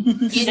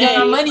mean? You know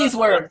our money's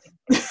worth.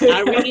 She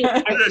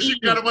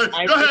got a money.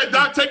 Go ahead,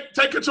 Doc.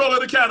 Take control of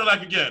the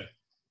Cadillac again.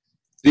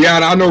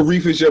 Deanna, I know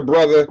Reef is your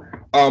brother,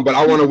 but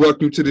I want to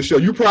welcome you to the show.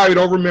 You probably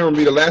don't remember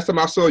me. The last time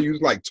I saw you, you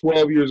was like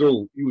 12 years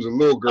old. You was a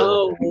little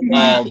girl.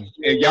 And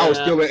y'all was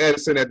still in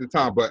Edison at the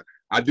time. But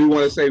I do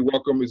want to say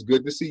welcome. It's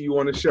good to see you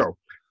on the show.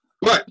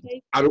 But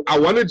I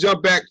want to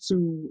jump back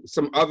to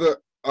some other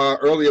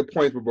earlier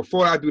points. But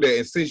before I do that,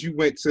 and since you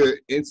went to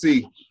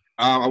NC,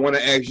 I want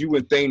to ask you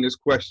and Thane this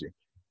question.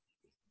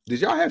 Did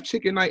y'all have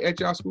chicken night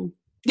at y'all school?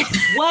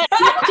 What?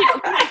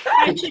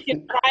 Fried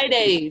chicken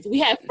Fridays. We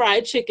had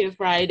fried chicken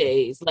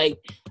Fridays. Like,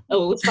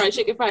 oh, it's fried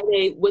chicken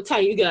Friday. What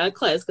time you got out of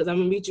class? Because I'm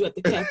gonna meet you at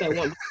the cafe at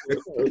 1.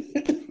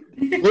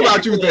 What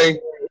about you, Thane?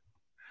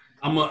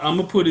 I'm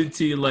gonna put it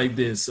to you like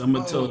this. I'm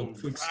gonna tell a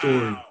quick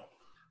story.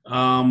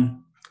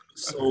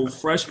 So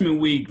freshman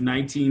week,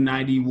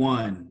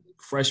 1991,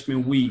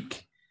 freshman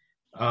week,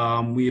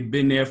 we had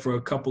been there for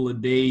a couple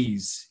of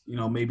days. You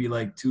know, maybe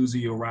like Tuesday,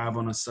 you arrive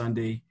on a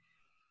Sunday.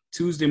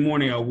 Tuesday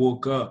morning, I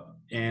woke up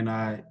and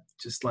I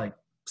just like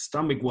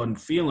stomach wasn't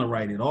feeling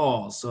right at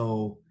all.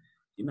 So,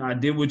 you know, I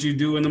did what you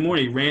do in the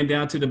morning. Ran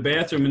down to the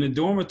bathroom in the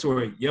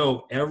dormitory.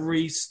 Yo,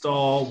 every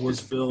stall was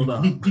filled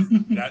up.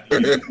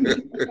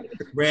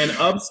 Ran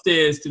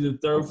upstairs to the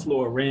 3rd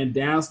floor. Ran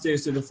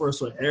downstairs to the 1st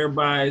floor.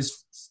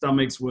 Everybody's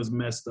stomachs was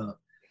messed up.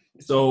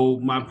 So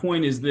my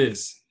point is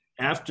this.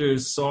 After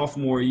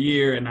sophomore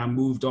year and I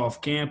moved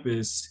off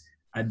campus,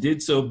 I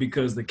did so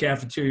because the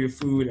cafeteria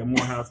food at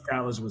Morehouse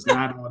College was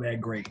not all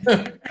that great.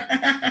 So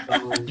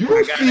you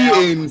were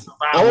feeding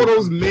all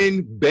those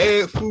men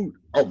bad food.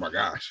 Oh my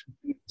gosh.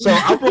 So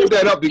I brought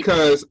that up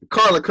because,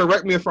 Carla,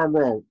 correct me if I'm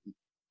wrong.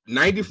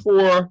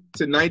 94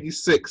 to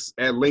 96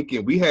 at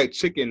Lincoln, we had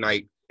chicken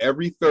night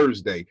every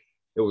Thursday.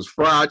 It was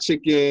fried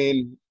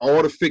chicken,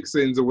 all the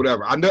fixings or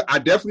whatever. I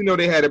definitely know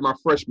they had it my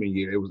freshman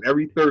year. It was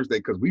every Thursday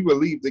because we would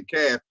leave the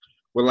caf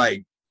with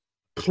like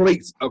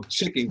plates of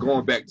chicken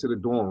going back to the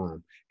dorm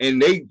room,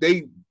 and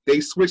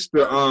they switched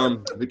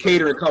the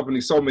catering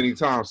company so many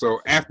times. So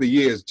after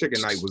years,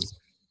 chicken night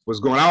was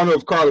going. I don't know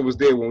if Carla was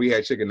there when we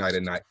had chicken night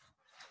at night.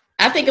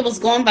 I think it was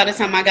gone by the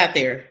time I got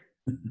there.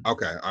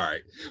 Okay, all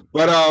right,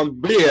 but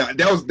yeah,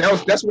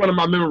 that's one of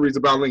my memories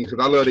about Lincoln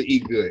because I love to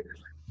eat good.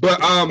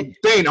 But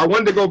Thane, I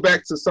wanted to go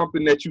back to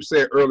something that you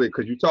said earlier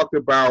because you talked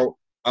about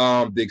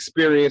the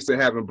experience of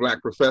having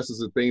Black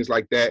professors and things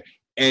like that.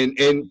 And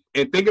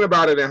thinking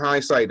about it in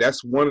hindsight,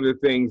 that's one of the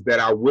things that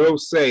I will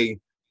say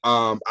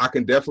I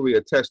can definitely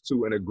attest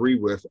to and agree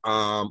with.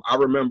 I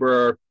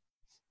remember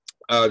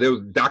there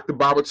was Dr.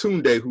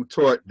 Babatunde who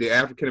taught the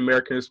African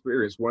American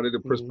experience, one of the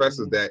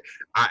professors that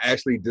I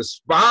actually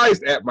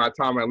despised at my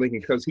time at Lincoln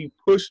because he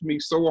pushed me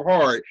so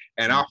hard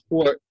and I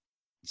fought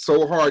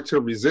so hard to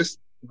resist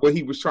what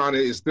he was trying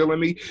to instill in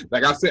me.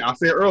 Like I said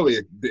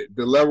earlier,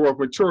 the level of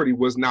maturity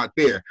was not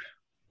there.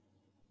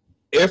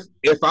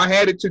 If I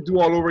had it to do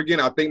all over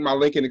again, I think my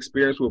Lincoln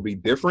experience will be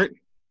different.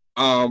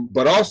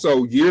 But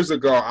also years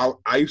ago,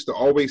 I used to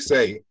always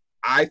say,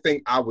 I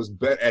think I was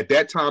better at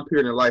that time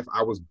period in life.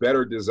 I was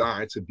better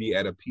designed to be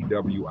at a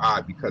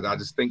PWI because I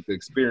just think the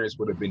experience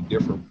would have been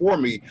different for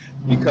me.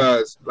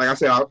 Because, like I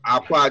said, I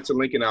applied to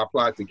Lincoln, I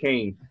applied to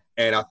Kane,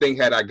 and I think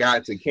had I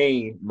gotten to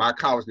Kane, my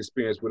college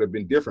experience would have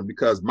been different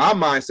because my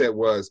mindset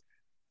was,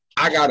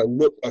 I got to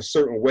look a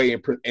certain way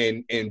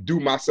and do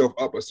myself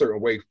up a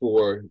certain way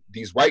for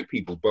these white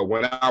people. But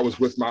when I was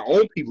with my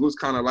own people, it was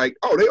kind of like,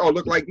 oh, they all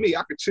look like me.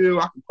 I could chill,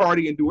 I could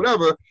party and do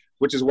whatever,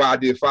 which is why I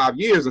did 5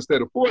 years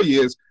instead of 4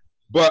 years.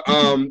 But,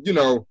 you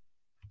know,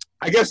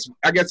 I guess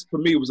for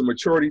me, it was a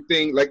maturity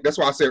thing. Like, that's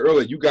why I said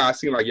earlier, you guys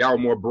seem like y'all were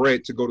more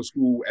bred to go to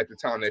school at the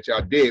time that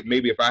y'all did.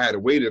 Maybe if I had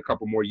waited a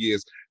couple more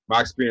years,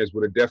 my experience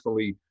would have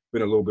definitely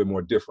been a little bit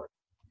more different.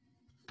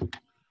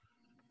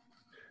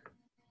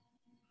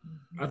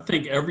 I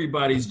think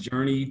everybody's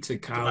journey to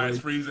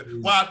college.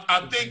 Well,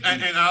 I think,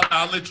 and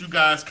I'll let you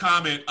guys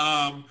comment.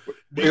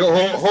 Wait,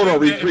 hold on,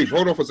 Reef.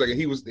 Hold on for a second.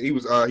 He was. Go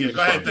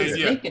ahead,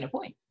 making a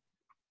point.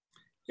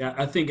 Yeah,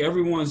 I think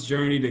everyone's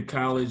journey to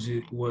college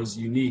was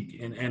unique,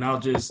 and I'll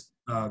just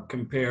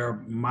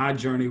compare my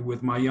journey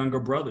with my younger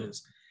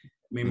brothers. I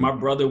mean, my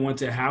brother went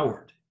to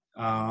Howard.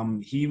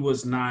 He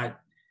was not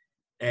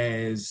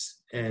as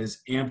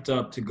amped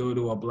up to go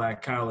to a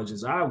black college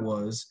as I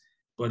was,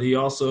 but he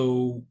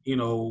also,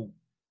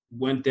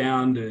 went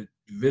down to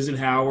visit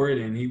Howard,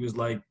 and he was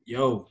like,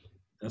 "Yo,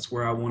 that's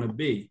where I want to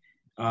be."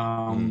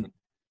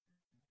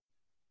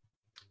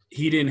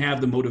 He didn't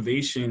have the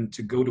motivation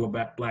to go to a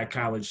black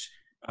college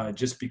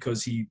just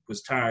because he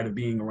was tired of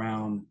being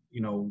around,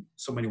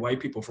 so many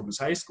white people from his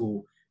high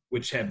school,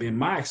 which had been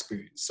my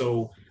experience.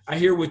 So I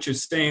hear what you're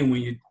saying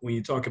when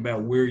you talk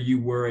about where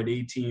you were at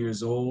 18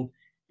 years old,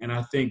 and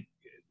I think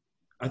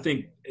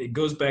it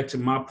goes back to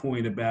my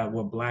point about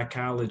what black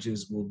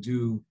colleges will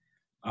do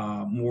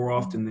more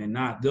often than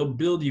not. They'll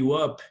build you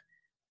up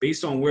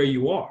based on where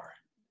you are.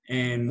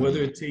 And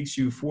whether it takes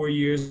you 4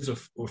 years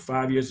or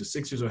 5 years or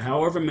 6 years or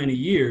however many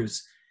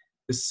years,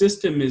 the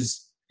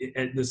systems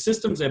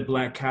at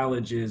black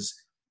colleges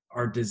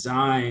are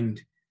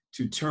designed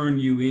to turn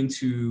you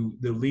into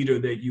the leader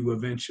that you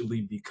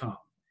eventually become.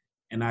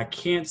 And I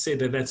can't say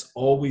that that's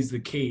always the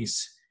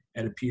case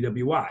at a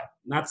PWI.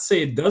 Not to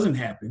say it doesn't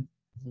happen,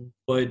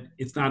 but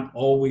it's not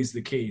always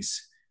the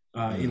case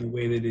in the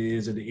way that it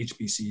is at the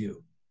HBCU.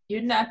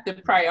 You're not the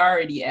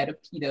priority at a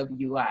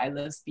PWI,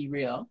 let's be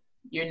real.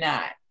 You're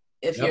not.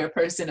 If you're a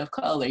person of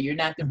color, you're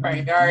not the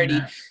priority.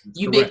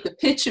 You make the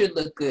picture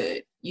look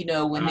good.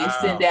 When they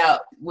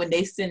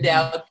send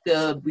out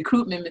the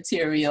recruitment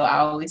material, I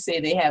always say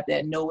they have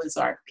that Noah's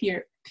Ark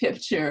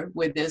picture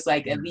where there's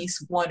like at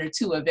least one or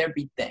two of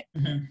everything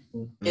in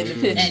the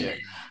picture.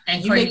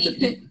 And you make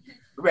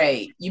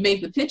you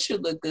make the picture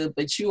look good,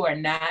 but you are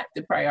not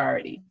the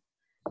priority.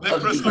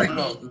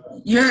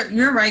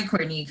 You're right,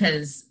 Courtney,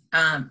 because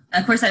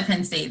of course at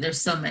Penn State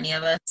there's so many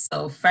of us.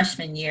 So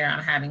freshman year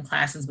I'm having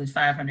classes with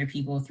 500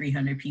 people,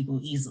 300 people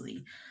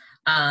easily.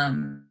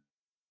 And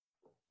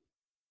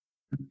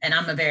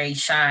I'm a very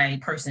shy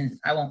person.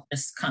 I won't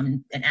just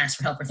come and ask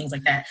for help or things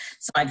like that.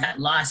 So I got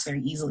lost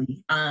very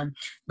easily.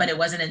 But it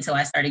wasn't until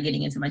I started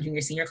getting into my junior,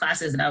 senior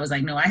classes that I was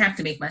like, no, I have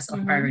to make myself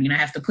a priority and I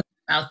have to put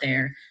out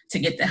there to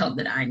get the help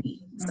that I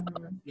need. So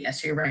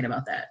yes, you're right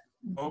about that.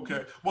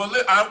 Okay. Well,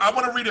 I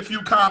want to read a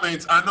few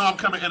comments. I know I'm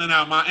coming in and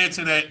out. My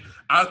internet,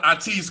 I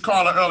teased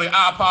Carla earlier.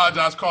 I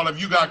apologize, Carla. If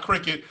you got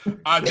cricket,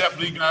 I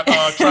definitely got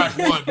track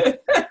one.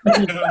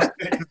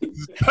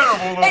 It's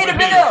terrible. Pay the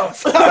bill.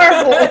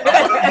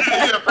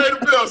 Pay the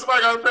bill.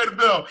 Somebody got to pay the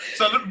bill.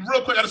 So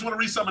real quick, I just want to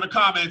read some of the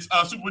comments.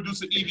 Super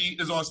producer Evie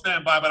is on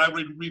standby, but I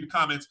read the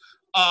comments.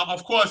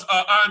 Of course,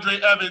 Andre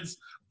Evans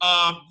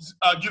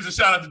gives a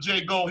shout out to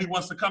Jay Gold. He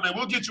wants to come in.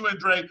 We'll get you in,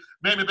 Dre.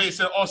 Baby Bay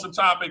said awesome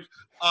topic.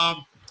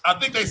 I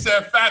think they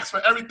said facts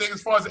for everything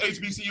as far as the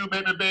HBCU.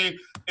 Baby Bay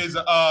is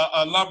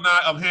alumni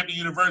of Hampton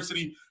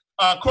University.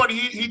 Courtney,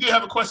 he did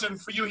have a question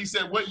for you. He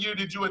said, what year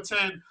did you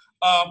attend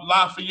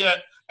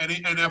Lafayette?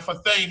 And then for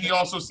Thane, he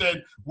also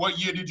said, what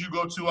year did you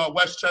go to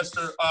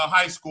Westchester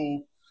High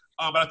School?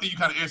 But I think you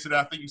kind of answered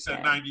that. I think you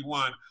said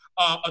 91.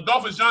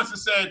 Adolphus Johnson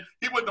said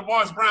he went to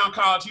Morris Brown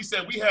College. He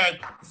said we had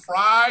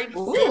fried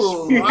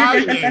fish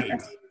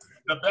Fridays.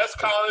 The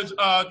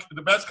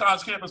best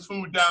college campus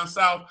food down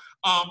south.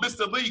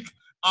 Mr. Leak,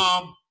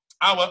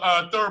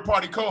 our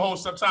third-party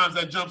co-host sometimes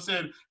that jumps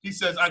in, he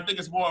says, I think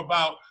it's more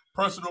about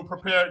personal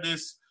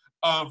preparedness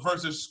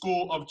versus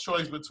school of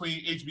choice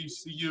between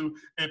HBCU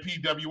and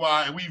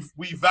PWI. And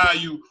we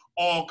value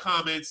all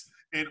comments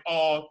and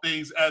all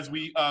things as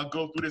we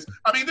go through this.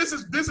 I mean, this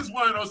is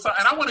one of those times,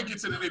 and I want to get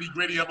to the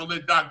nitty-gritty. I'm going to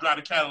let Doc drive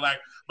the Cadillac,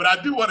 but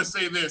I do want to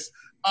say this.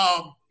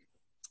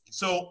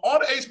 So all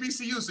the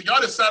HBCUs, so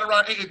y'all just sat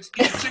around eating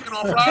chicken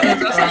on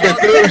Fridays? That's how y'all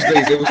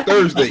Thursdays. It was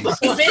Thursdays.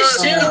 Bring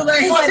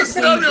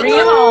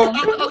it home.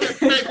 Okay,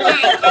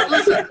 hey,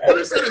 listen, let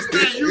me say this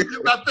thing.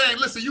 You got thing.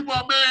 Listen, you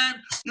my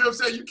man. You know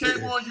what I'm saying? You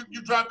came on,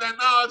 you dropped that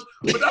knowledge,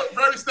 but that's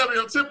very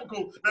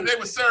stereotypical that they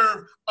would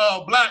serve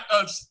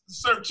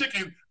serve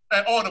chicken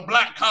at all the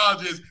black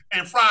colleges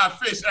and fried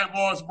fish at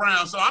Morris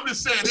Brown. So I'm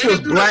just saying. This was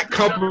black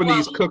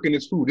companies cooking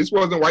this food. This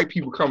wasn't white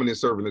people coming and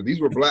serving it.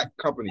 These were black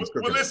companies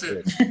cooking Well,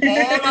 listen,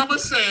 all I'm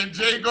saying,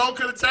 Jay Gold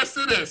could attest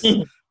to this.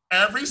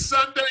 Every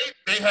Sunday,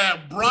 they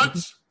had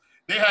brunch.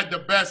 They had the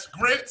best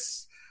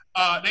grits.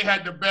 They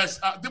had the best.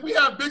 Did we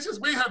have bitches?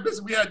 We didn't have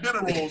bitches. We had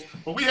dinner rolls.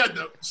 But we had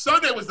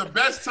Sunday was the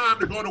best time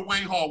to go to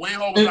Wayne Hall. Wayne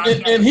Hall was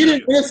and he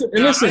didn't listen.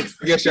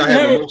 I guess y'all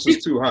had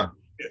mimosas too, huh?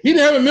 He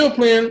didn't have a meal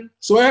plan,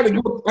 so I had to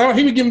go.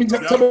 He would give me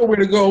tell me where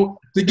to go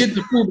to get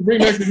the food to bring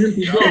back to him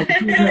to go.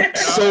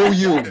 So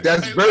you,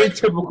 that's very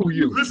typical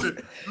you. Listen,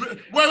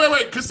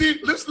 wait. Cause see,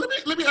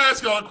 let me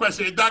ask y'all a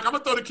question. Doc, I'm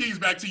gonna throw the keys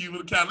back to you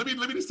with the Cadillac.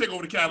 Let me just take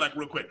over the Cadillac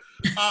real quick.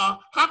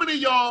 How many of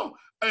y'all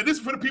and this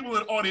is for the people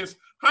in the audience.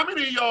 How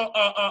many of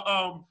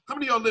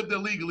y'all lived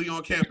illegally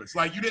on campus?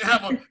 Like you didn't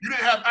have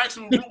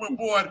actual room and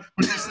board,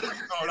 but you said, "No,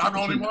 I'm the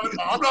only one.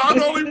 I'm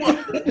the only one."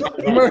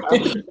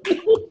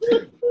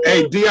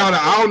 Hey, Deanna,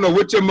 I don't know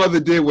what your mother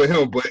did with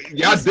him, but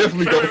y'all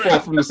definitely don't fall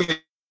from the same.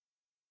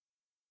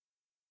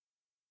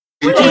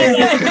 We're gonna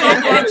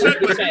go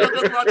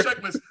through our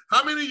checklist.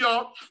 How many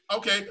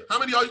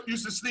of y'all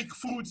used to sneak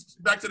food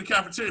back to the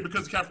cafeteria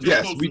because the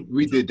cafeteria closed? Yes,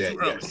 we did that.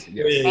 Yes.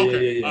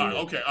 Okay.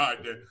 All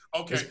right then.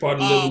 Okay. It's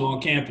part of living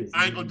on campus.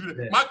 I ain't gonna do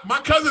that. My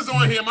cousin's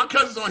on here. I'm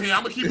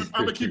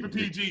gonna keep it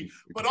PG.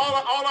 But all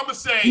I'm gonna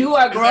say, you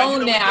are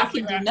grown now. I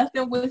can do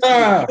nothing with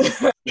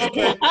you.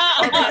 Okay.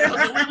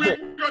 We're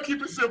gonna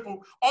keep it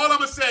simple. All I'm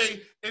gonna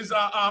say is,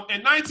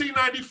 in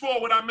 1994,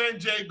 when I met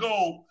Jay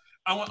Gold,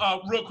 I want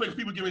real quick,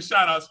 people giving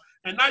shout outs.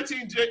 In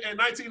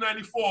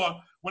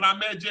 1994, when I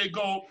met Jay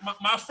Gold,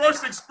 my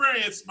first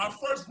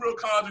real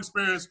college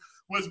experience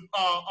was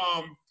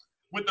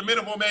with the Men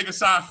of Omega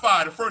Psi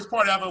Phi, the first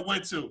party I ever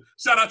went to.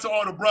 Shout out to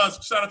all the bros.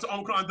 Shout out to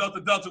Omicron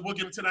Delta. We'll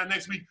get into that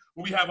next week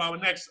when we have our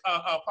next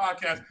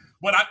podcast.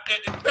 But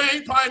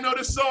Thane probably know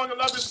this song. I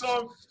love this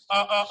song.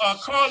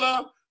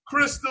 Carla,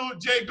 Crystal,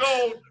 Jay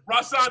Gold,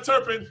 Rasan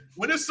Turpin.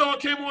 When this song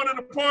came on in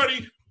the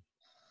party,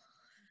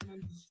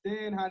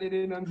 How they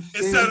didn't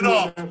understand. It set it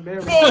off.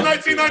 Fall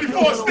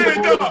 1994,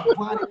 stand up.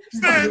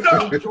 Stand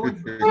up.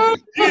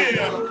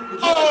 Yeah.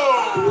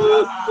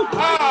 Oh.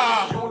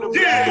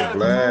 Yeah.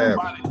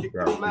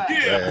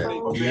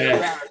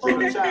 Yeah.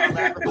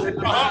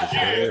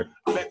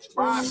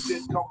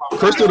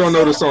 Crystal don't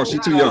know the song. She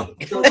too young.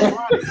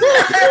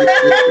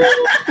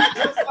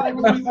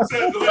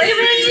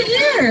 Flavor in your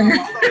ear.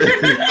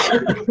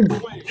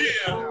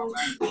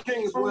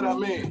 King's what I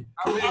mean.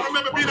 I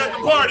remember being at the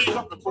party,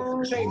 young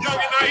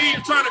and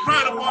naive, trying to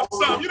grind up on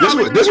something.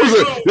 This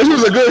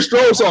was a good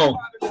stroll song.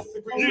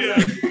 Yeah,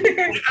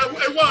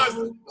 it was.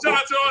 Shout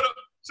out to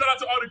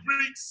all the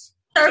Greeks.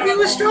 Shout out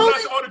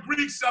to all the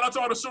Greeks. Shout out to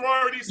all the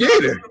sororities. Yeah,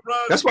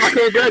 that's why I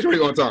couldn't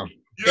graduate on time.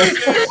 Yeah,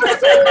 shout out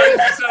to everybody.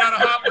 Shout out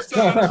to Hoppers.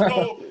 Shout out to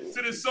Slow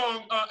to this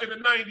song in the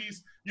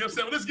 90s. You know what I'm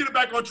saying? Well, let's get it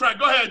back on track.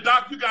 Go ahead,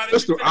 Doc. You got it.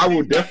 Listen, I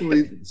will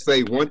definitely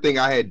say one thing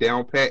I had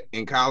down pat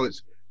in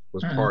college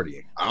was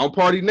partying. I don't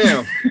party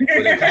now,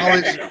 but in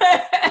college,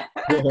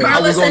 I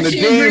was on the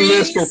dean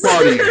list for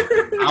partying.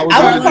 I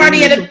would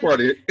party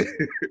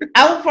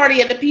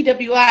at the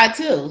PWI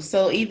too.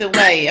 So either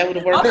way, I would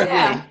have worked for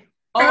me.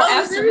 Oh,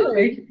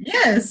 absolutely.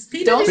 Yes.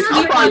 Don't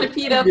sleep on the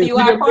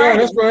PWI party.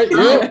 That's right.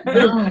 Yeah.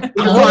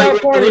 I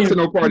went to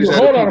no parties at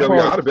the PWI.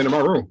 I'd have been in my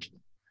room.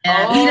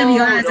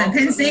 PWIs at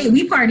Penn State,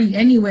 we party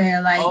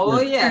anywhere. Like,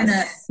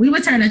 we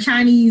would turn a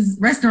Chinese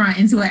restaurant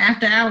into an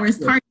after-hours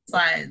party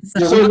spot.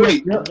 So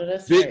wait,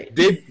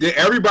 did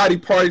everybody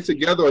party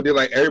together, or did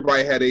like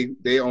everybody had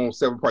their own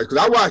separate parties?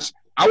 Because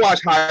I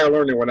watched Higher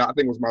Learning when I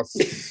think it was my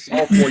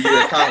sophomore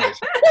year at college,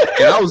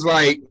 and I was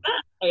like,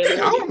 I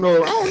don't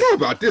know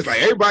about this.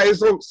 Like everybody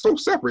is so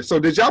separate. So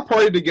did y'all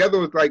party together?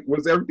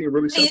 Was everything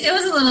really separate? It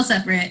was a little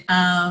separate.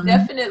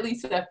 Definitely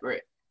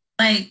separate.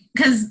 Like,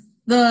 because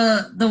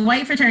the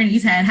white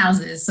fraternities had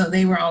houses, so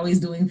they were always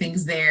doing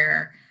things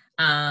there.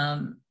 We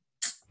had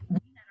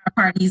our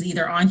parties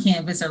either on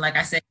campus or, like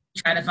I said,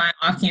 try to find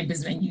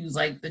off-campus venues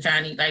like the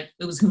Chinese, like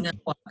it was Huna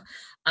Walk.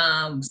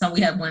 So we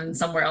have one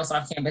somewhere else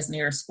off campus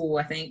near a school,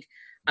 I think.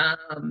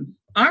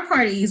 Our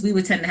parties, we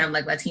would tend to have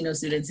like Latino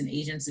students and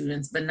Asian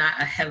students, but not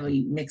a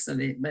heavy mix of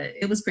it. But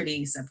it was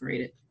pretty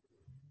separated.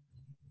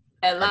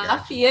 At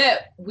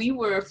Lafayette, we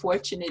were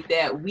fortunate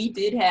that we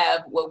did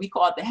have what we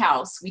called the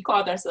house. We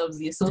called ourselves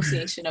the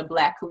Association of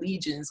Black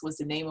Collegians, was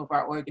the name of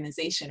our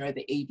organization, or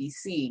the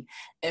ABC.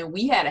 And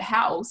we had a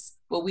house,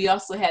 but we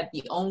also had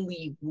the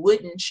only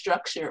wooden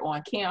structure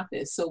on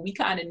campus. So we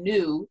kind of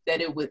knew that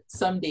it would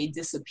someday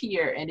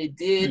disappear. And it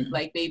did,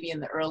 like maybe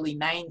in the early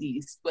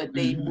 90s, but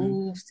they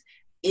moved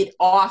it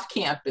off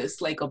campus,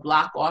 like a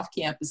block off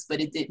campus,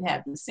 but it didn't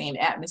have the same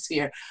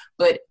atmosphere.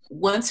 But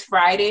once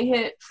Friday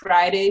hit,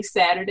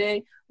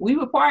 Saturday, we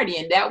were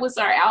partying. That was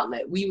our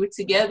outlet. We were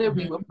together,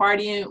 we were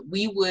partying.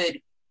 We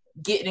would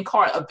get in a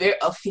car. A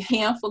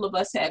handful of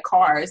us had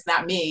cars,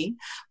 not me,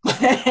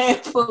 but a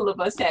handful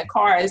of us had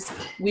cars.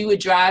 We would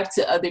drive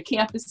to other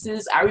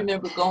campuses. I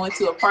remember going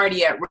to a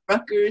party at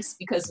Rutgers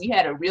because we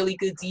had a really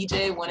good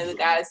DJ. One of the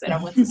guys that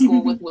I went to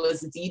school with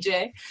was a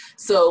DJ.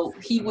 So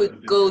he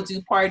would go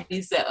do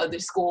parties at other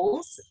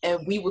schools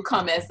and we would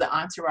come as the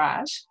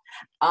entourage.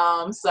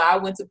 So I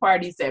went to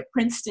parties at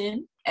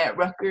Princeton, at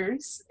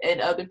Rutgers,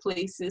 and other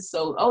places.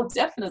 So,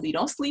 definitely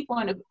don't sleep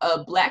on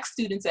Black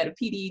students at a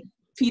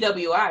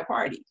PWI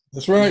party.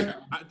 That's right.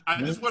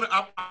 I just want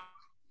to.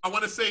 I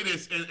want to say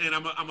this, and I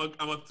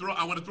want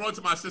to throw it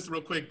to my sister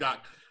real quick,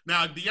 Doc.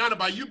 Now, Deanna,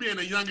 by you being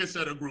the youngest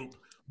of the group,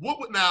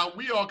 now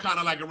we all kind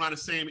of like around the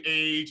same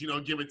age,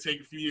 give and take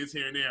a few years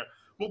here and there.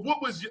 But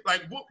what was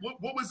like? What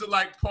was it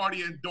like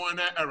partying during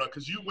that era?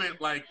 Because you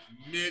went like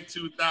mid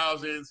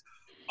 2000s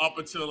up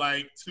until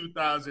like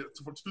 2000,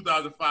 from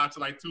 2005 to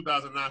like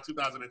 2009,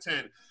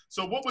 2010.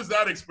 So what was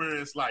that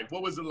experience like?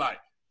 What was it like?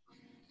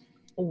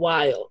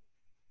 Wild.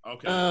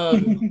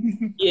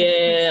 Okay.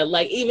 Yeah,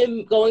 like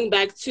even going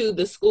back to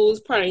the schools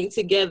partying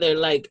together,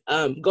 like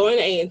going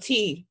to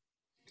A&T,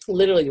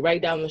 literally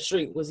right down the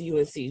street was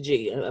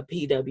UNCG, a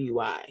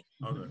PWI.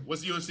 Okay.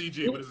 What's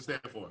UNCG? What does it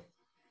stand for?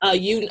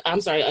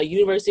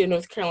 University of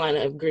North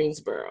Carolina of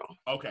Greensboro.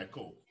 Okay,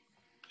 cool.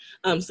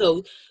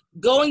 So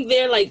going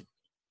there, like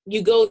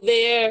you go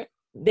there,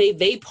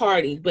 they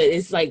party, but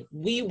it's like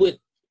you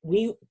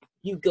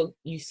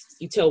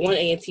tell one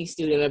A&T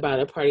student about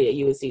a party at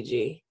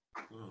UNCG,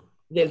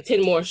 then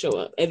 10 more show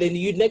up, and then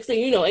next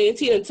thing you know,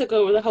 A&T then took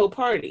over the whole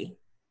party,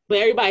 but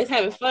everybody's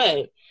having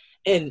fun,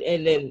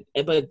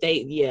 but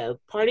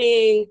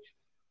partying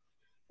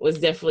was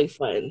definitely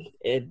fun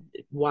and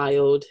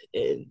wild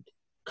and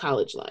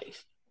college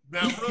life.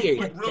 Now,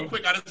 real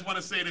quick, I just want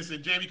to say this,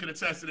 and Jamie can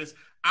attest to this.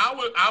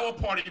 Our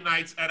party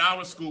nights at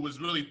our school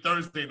was really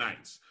Thursday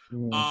nights.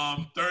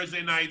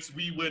 Thursday nights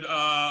we would.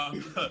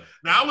 Now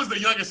I was the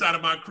youngest out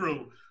of my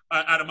crew,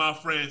 out of my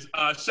friends.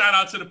 Shout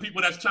out to the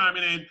people that's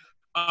chiming in.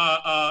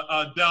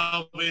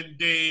 Delvin,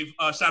 Dave.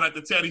 Shout out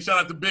to Teddy. Shout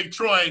out to Big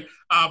Troy,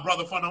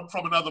 brother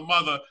from another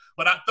mother.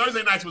 But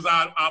Thursday nights was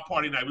our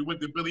party night. We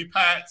went to Billy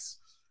Pat's.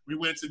 We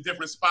went to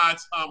different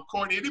spots.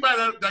 Courtney,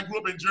 anybody that grew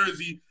up in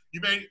Jersey, you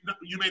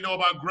may know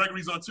about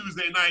Gregory's on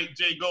Tuesday night.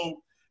 Jay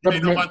Gold. You may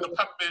know about the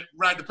peppermint,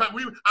 right? The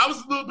peppermint. I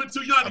was a little bit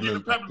too young to get the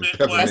peppermint.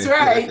 That's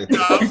right.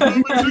 I was a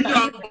little bit too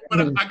young, but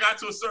I got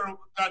to a certain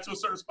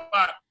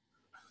spot.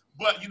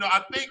 But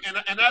I think,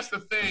 and that's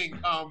the thing.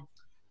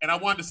 And I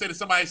wanted to say that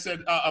somebody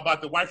said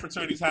about the white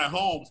fraternities had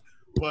homes,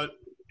 but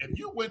if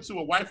you went to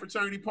a white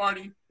fraternity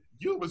party,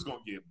 you was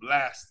gonna get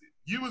blasted.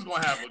 You was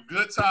gonna have a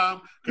good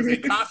time because they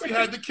constantly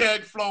had the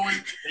keg flowing.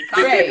 They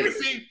constantly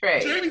see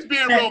Jamie's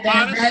being real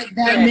modest.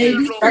 That may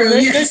be true.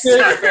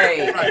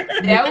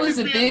 That was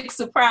a big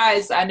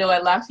surprise. I know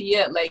at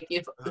Lafayette, like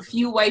if a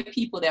few white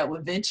people that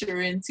would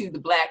venture into the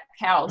black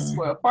house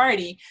for a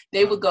party,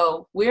 they would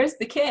go, "Where's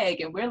the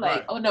keg?" And we're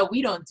like, "Oh no,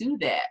 we don't do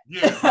that."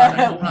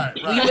 Yeah,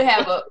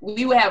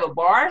 we would have a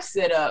bar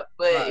set up,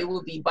 but it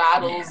would be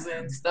bottles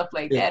and stuff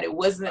like that. It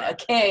wasn't a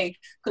keg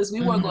because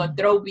we weren't going to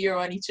throw beer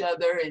on each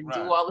other and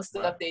do all the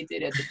stuff they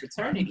did at the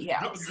fraternity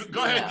house.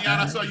 Go ahead,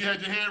 Deanna. I saw you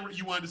had your hand.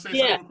 You wanted to say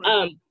something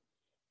real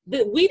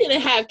quick? We didn't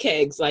have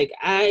kegs.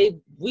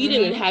 We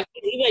didn't have,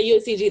 even at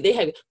UNCG they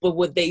had, but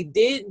what they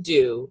did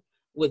do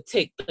would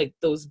take like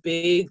those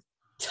big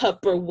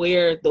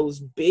Tupperware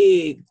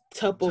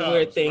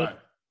things. Right.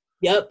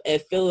 Yep,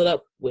 and fill it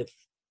up with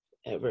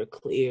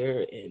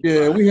Everclear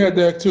and we had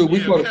that too. We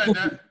called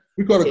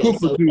it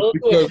cookie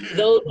juice.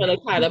 Those were the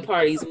kind of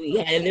parties we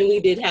had, and then we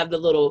did have the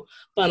little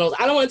funnels.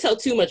 I don't want to tell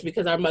too much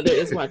because our mother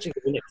is watching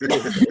the next week.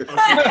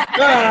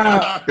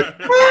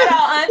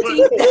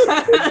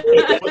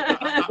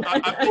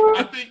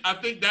 I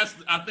think that's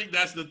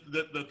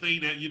the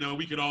thing that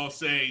we could all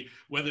say,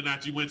 whether or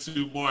not you went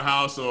to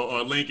Morehouse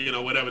or Lincoln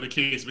or whatever the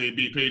case may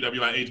be,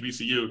 PWI,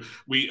 HBCU.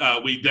 We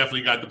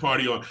definitely got the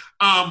party on.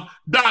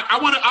 Doc, I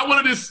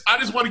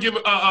just want to give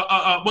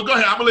well, go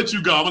ahead. I'm gonna let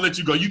you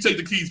go. You take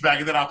the keys back,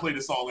 and then I'll play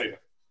this song later.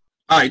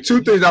 All right,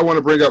 two things I want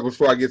to bring up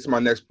before I get to my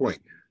next point.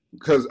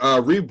 Because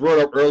Reed brought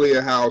up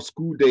earlier how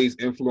school days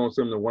influence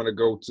them to want to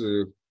go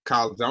to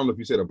college. I don't know if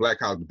you said a black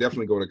college, but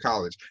definitely go to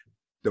college.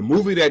 The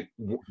movie that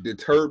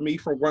deterred me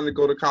from wanting to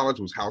go to college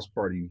was House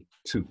Party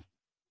 2.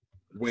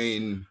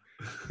 When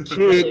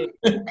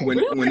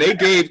they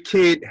gave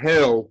Kid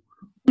hell,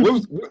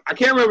 I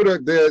can't remember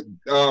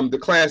the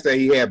class that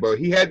he had, but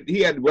he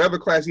had whatever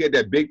class he had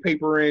that big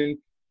paper in.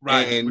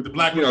 Right, and with the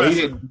black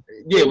professor.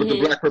 With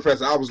the black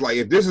professor. I was like,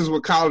 if this is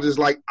what college is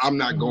like, I'm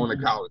not going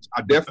to college.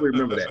 I definitely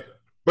remember that.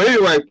 But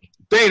anyway,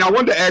 Thane, I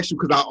wanted to ask you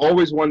because I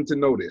always wanted to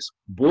know this.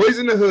 Boys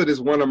in the Hood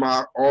is one of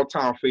my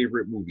all-time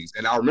favorite movies.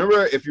 And I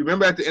remember, if you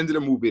remember at the end of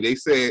the movie, they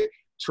said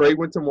Trey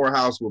went to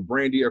Morehouse with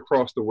Brandy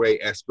across the way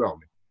at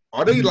Spelman.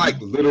 Are they like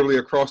literally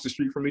across the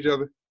street from each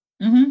other?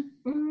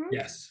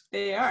 Yes.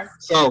 They are.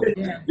 So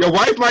your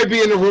wife might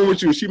be in the room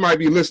with you. She might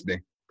be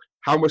listening.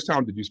 How much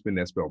time did you spend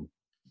at Spelman?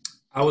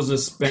 I was a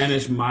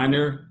Spanish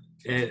minor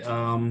at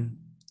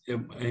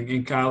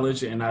in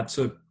college, and I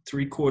took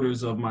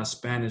 3/4 of my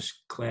Spanish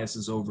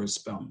classes over at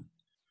Spelman.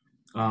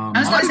 I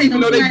was going to say,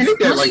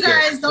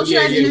 don't you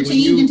guys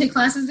interchange and take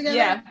classes together?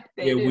 Yeah.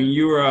 When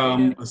you were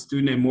a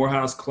student at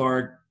Morehouse,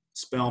 Clark,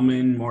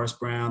 Spelman, Morris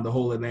Brown, the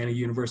whole Atlanta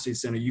University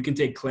Center, you can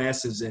take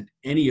classes at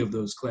any of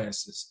those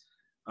classes,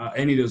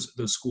 any of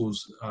those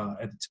schools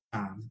at the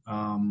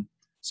time.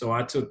 So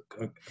I took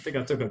a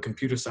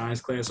computer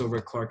science class over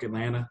at Clark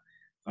Atlanta.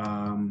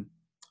 I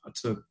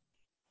took,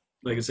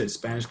 like I said,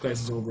 Spanish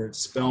classes over at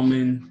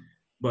Spelman.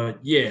 But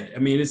yeah, I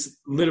mean, it's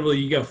literally,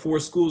 you got 4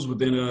 schools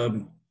within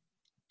a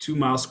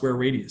 2-mile square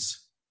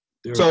radius.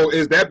 So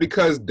is that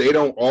because they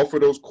don't offer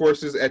those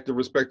courses at the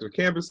respective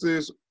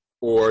campuses,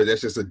 or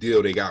that's just a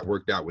deal they got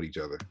worked out with each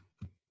other?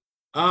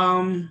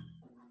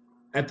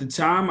 At the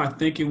time, I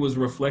think it was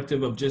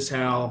reflective of just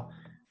how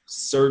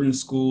certain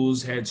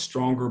schools had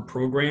stronger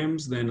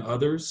programs than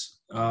others.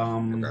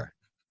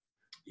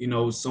 You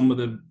know, some of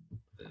the,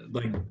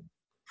 like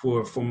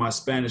for my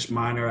Spanish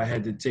minor, I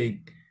had to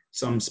take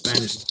some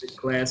Spanish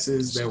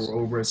classes that were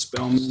over at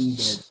Spelman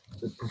that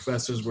the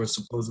professors were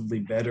supposedly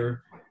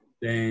better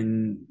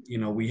than,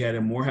 we had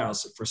in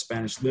Morehouse for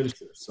Spanish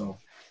literature. So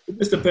it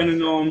just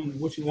depending on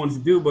what you wanted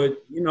to do. But,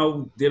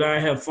 did I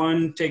have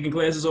fun taking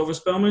classes over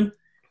Spelman?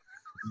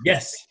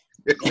 Yes.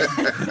 That's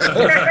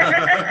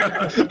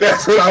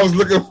what I was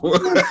looking for.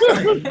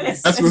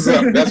 That's what's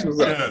up.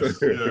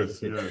 Yes.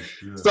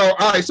 So,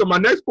 all right. So my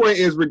next point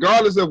is,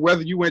 regardless of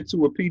whether you went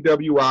to a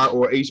PWI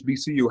or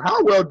HBCU,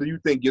 how well do you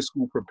think your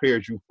school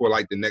prepares you for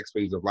like the next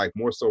phase of life?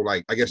 More so,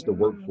 like I guess the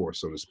workforce,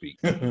 so to speak.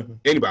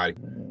 Anybody?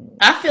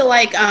 I feel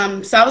like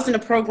so I was in a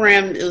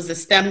program. It was a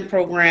STEM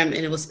program,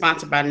 and it was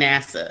sponsored by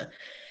NASA.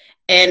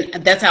 And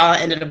that's how I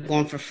ended up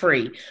going for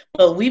free.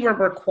 But we were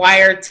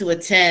required to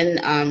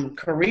attend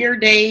career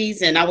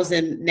days, and I was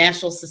in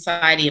National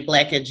Society of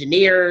Black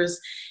Engineers.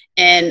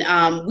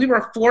 And we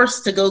were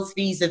forced to go to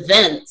these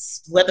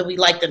events, whether we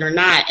liked it or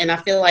not. And I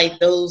feel like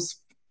those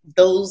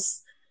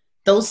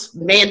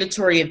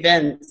mandatory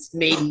events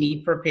made me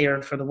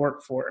prepared for the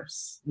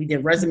workforce. We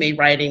did resume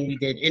writing, we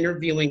did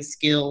interviewing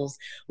skills,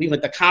 we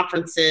went to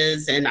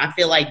conferences, and I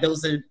feel like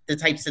those are the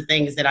types of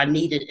things that I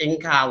needed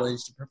in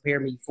college to prepare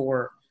me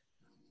for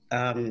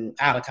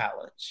out of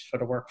college for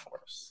the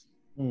workforce.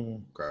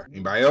 Okay.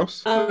 Anybody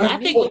else? I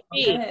think with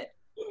me,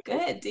 go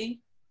ahead, D.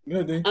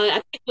 I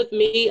think with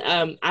me,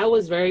 I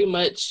was very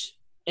much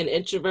an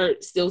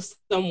introvert, still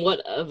somewhat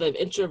of an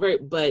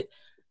introvert, but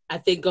I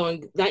think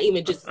not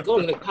even just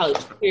going to college,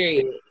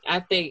 period.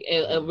 I think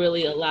it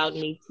really allowed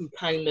me to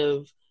kind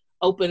of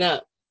open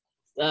up,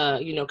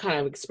 kind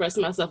of express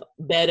myself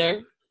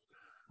better,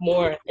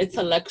 more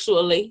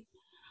intellectually.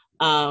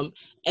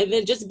 And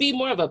then just be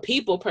more of a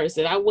people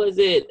person. I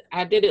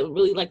didn't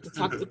really like to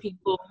talk to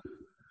people.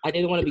 I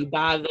didn't want to be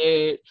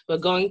bothered.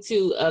 But going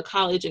to a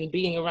college and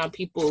being around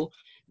people,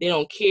 they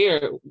don't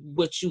care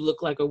what you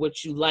look like or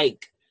what you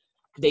like.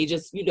 They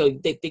just,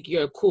 they think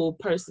you're a cool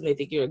person. They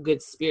think you're a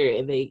good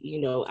spirit. And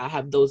I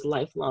have those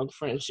lifelong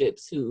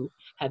friendships who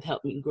have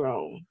helped me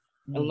grow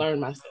and learn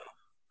myself.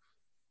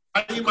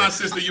 I think my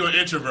sister, you're an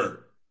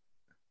introvert.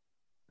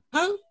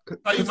 Huh?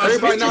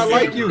 Everybody not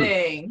like you.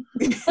 No,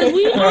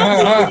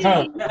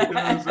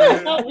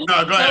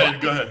 go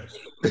ahead.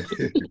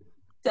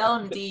 Tell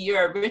him, D,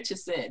 you're a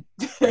Richardson.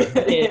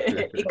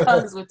 It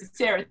comes with the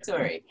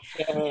territory.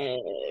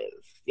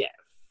 Yes.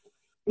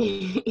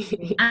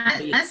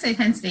 I say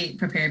Penn State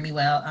prepared me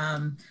well.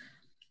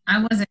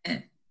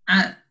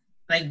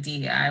 Like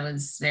D, I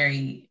was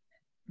very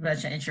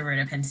much an introvert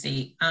at Penn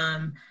State.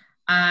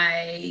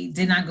 I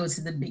did not go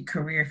to the big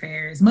career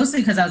fairs, mostly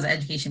because I was an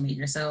education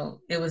major.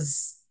 So it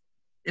was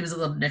a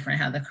little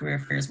different how the career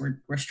fairs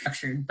were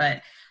structured.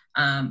 But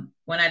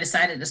when I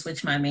decided to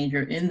switch my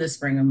major in the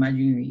spring of my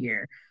junior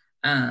year,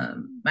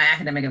 my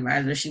academic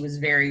advisor, she was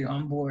very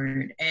on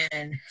board,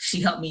 and she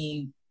helped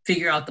me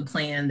figure out the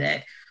plan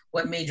that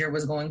what major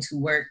was going to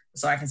work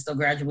so I can still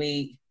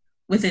graduate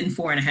within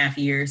 4.5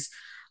 years.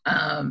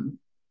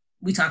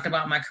 We talked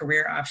about my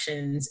career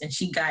options, and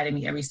she guided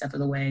me every step of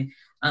the way.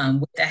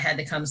 With that had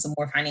to come some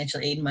more financial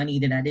aid money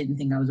that I didn't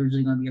think I was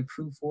originally going to be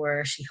approved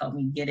for. She helped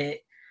me get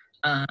it.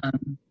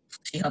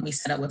 She helped me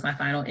set up with my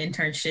final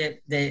internship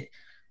that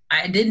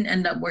I didn't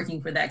end up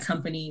working for that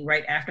company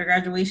right after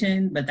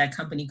graduation, but that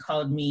company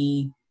called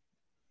me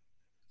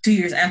 2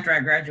 years after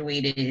I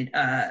graduated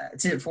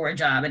for a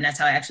job, and that's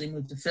how I actually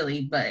moved to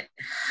Philly. But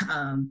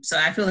so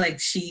I feel like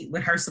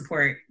with her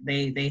support,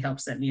 they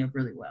helped set me up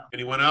really well.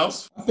 Anyone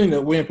else? I think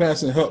that William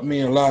Patterson helped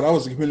me a lot. I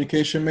was a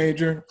communication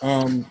major.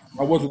 I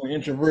wasn't an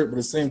introvert, but at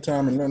the same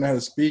time, and learning how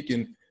to speak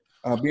and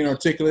being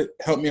articulate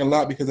helped me a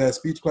lot because I had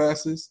speech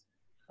classes.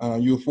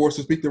 You were forced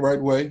to speak the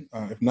right way.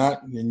 If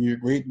not, then your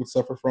grade would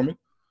suffer from it.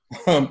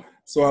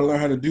 So I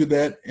learned how to do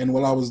that. And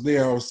while I was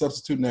there, I was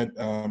substituting at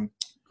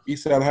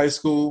Eastside High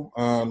School.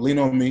 Lean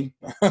on Me,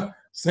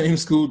 same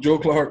school, Joe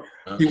Clark.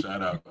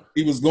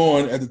 He was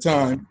gone at the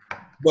time.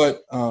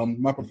 But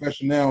my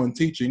profession now in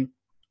teaching,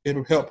 it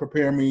helped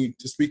prepare me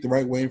to speak the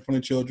right way in front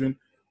of children,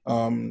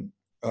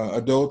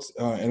 adults,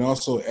 and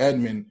also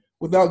admin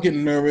without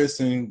getting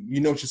nervous. And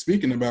you know what you're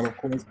speaking about, of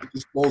course, it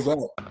just flows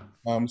out.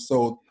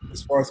 So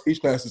as far as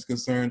speech class is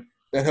concerned,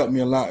 that helped me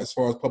a lot as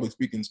far as public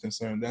speaking is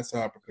concerned. That's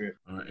how I prepared.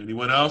 All right.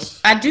 Anyone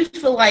else? I do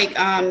feel like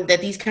that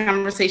these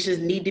conversations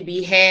need to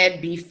be had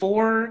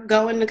before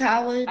going to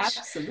college.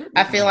 Absolutely.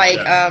 I feel like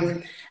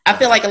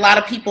a lot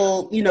of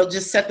people,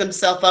 just set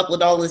themselves up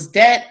with all this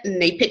debt,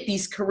 and they pick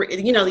these career.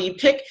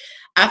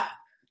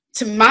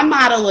 My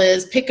motto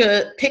is pick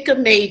a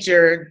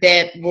major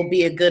that will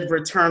be a good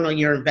return on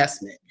your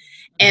investment.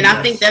 And yes.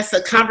 I think that's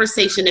a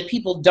conversation that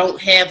people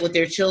don't have with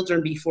their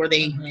children before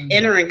they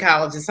enter in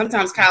college. And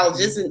sometimes college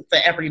isn't for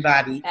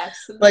everybody.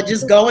 Absolutely. But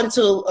just going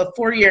to a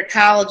 4-year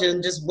college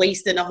and just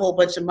wasting a whole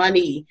bunch of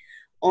money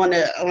on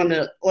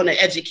an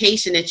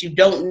education that you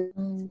don't.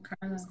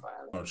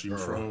 Oh, she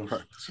froze.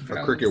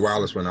 Her cricket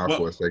wireless went out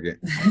for a second.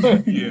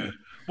 Yeah.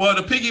 Well,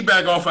 to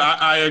piggyback off,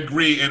 I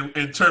agree. And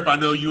Terp, I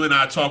know you and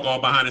I talk all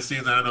behind the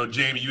scenes. And I know,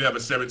 Jamie, you have a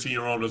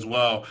 17-year-old as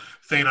well.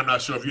 Thane, I'm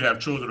not sure if you have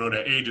children or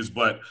their ages,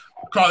 but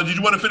Carla, did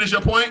you want to finish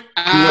your point?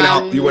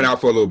 You went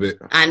out for a little bit.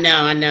 I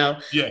know.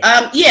 Yeah.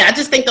 I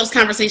just think those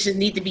conversations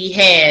need to be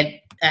had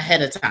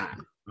ahead of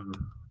time. Mm-hmm.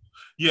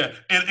 Yeah,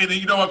 and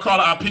you know what,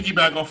 Carla, I'll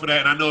piggyback off of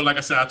that. And I know, like I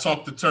said, I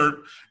talked to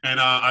Turk, and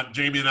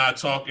Jamie and I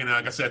talk, and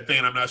like I said,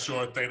 Thane, I'm not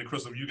sure, Thane and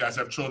Crystal, if you guys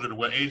have children and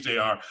what age they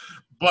are.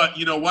 But,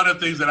 you know, one of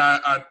the things that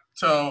I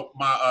tell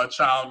my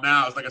child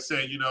now is, like I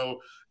said, you know,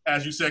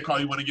 as you said,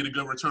 Carla, you want to get a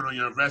good return on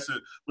your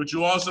investment, but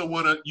you also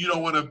you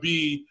don't want to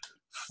be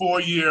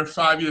 5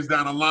 years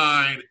down the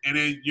line, and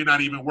then you're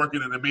not even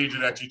working in the major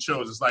that you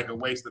chose. It's like a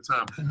waste of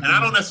time. And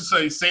I don't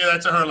necessarily say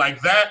that to her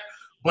like that,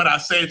 but I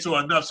say it to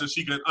her enough so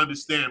she can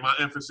understand my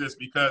emphasis,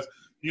 because,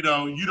 you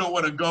know, you don't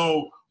want to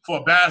go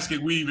for basket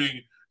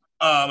weaving,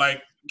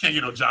 like, can't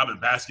get no job in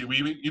basket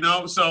weaving, you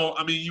know? So,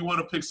 I mean, you want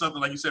to pick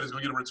something, like you said, is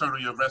going to get a return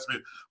on your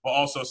investment, but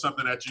also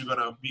something that you're going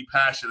to be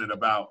passionate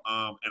about.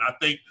 And I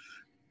think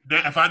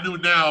that if I knew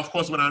now, of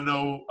course,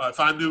 if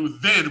I knew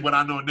then what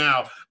I know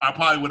now, I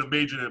probably would have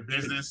majored in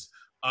business.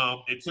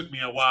 It took me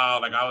a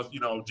while. Like, I was,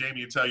 you know,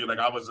 Jamie would tell you, like,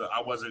 I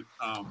wasn't,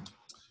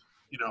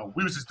 you know,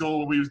 we was just doing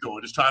what we was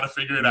doing, just trying to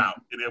figure it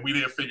out. And then we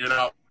didn't figure it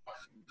out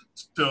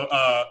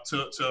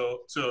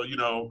till you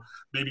know,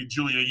 maybe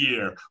junior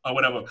year or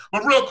whatever.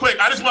 But real quick,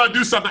 I just want to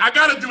do something. I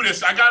got to do this,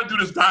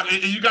 Doc.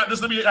 And you got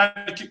this. Let me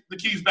add the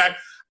keys back.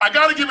 I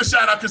got to give a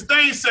shout out because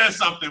Thane said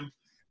something,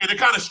 and it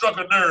kind of struck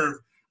a nerve.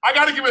 I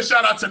got to give a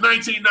shout out to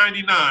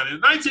 1999.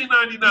 In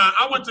 1999,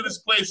 I went to this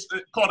place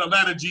called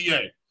Atlanta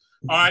GA.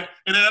 All right,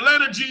 and in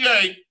Atlanta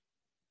GA,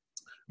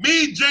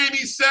 me,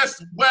 Jamie,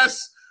 Seth,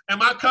 Wes, and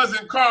my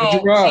cousin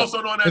Carl,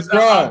 also known as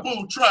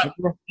Boo Truck,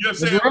 you know what I'm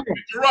saying?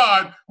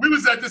 Gerard, we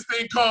was at this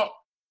thing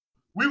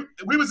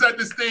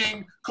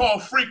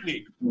called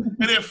Freaknik.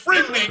 And in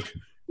Freaknik,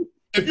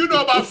 if you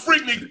know about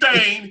Freaknik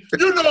Thane,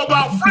 you know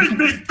about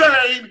Freaknik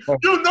Thane.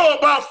 You know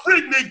about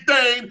Freaknik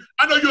Thane.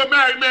 I know you're a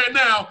married man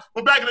now,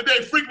 but back in the day,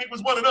 Freaknik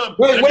was one of them.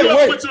 Wait,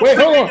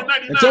 hold on.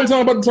 Tell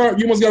me about the time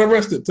you almost got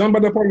arrested. Tell me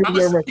about that part you got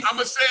arrested. I'm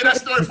going to say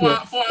that story for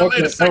our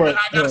later segment.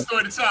 I got a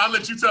story to tell. I'll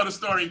let you tell the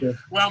story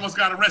where I almost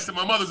got arrested.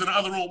 My mother's in the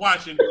other room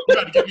watching. You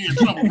got to get me in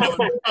trouble,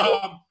 brother.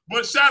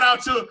 But shout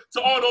out to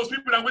all those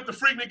people that went to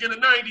Freaknik in the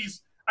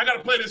 90s. I got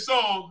to play this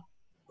song.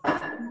 Okay.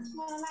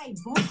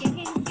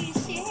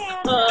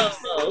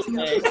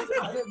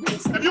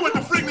 If you went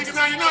to Freaknik in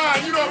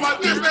 99, you know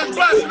about this. That's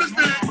blasphemous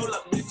thing.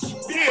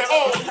 Yeah,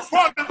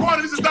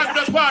 pardon, this is Dr.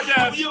 Best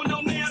Podcast. Yeah.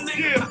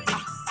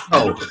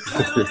 Oh.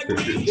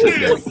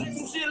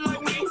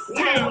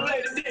 Yeah.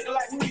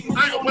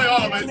 I ain't gonna play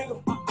all of it.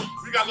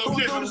 We got little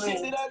kids on the room.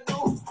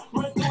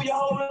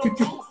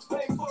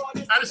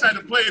 I just had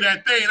to play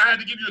that thing. I had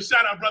to give you a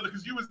shout out, brother,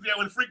 because you was there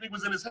when Freaknik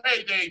was in his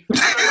heyday.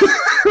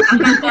 I'm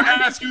not gonna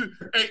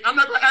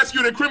ask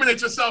you to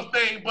incriminate yourself,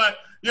 thing, but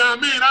you know what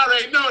I mean? I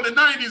already know in the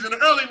 90s, in the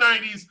early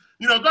 90s,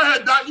 you know, go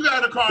ahead, Doc, you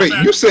got a car. Wait,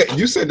 back. you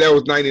said that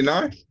was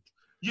 99?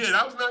 Yeah,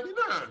 that was 99,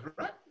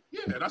 right?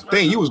 Yeah, that's what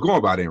Thing you was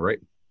going by then, right?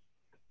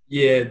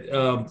 Yeah,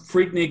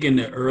 Freaknik in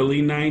the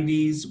early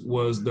 90s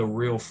was the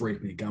real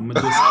Freaknik. I'm going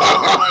to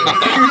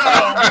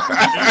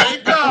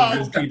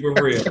just keep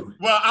it real.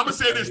 Well, I'm going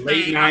to say this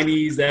late thing.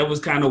 90s, that was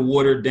kind of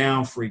watered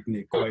down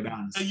Freaknik, quite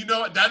honestly. And you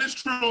know what? That is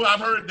true. I've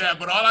heard that.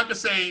 But all I can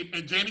say,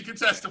 and Jamie can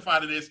testify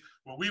to this,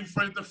 when we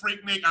went to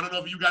Freaknik, I don't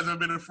know if you guys have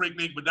been to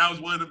Freaknik, but that was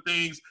one of the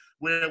things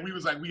where we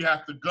was like, we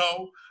have to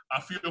go.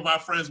 A few of our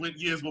friends went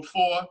years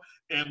before,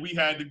 and we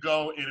had to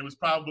go, and it was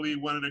probably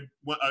one of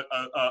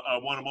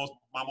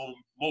my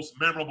most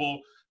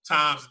memorable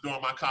times during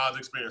my college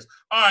experience.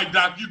 All right,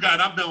 Doc, you got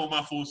it. I'm done with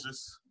my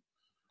foolishness.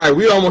 All right,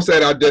 we almost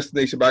at our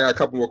destination, but I got a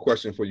couple more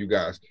questions for you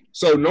guys.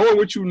 So knowing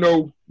what you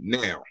know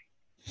now,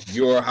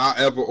 your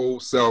however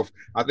old self,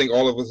 I think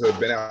all of us have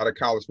been out of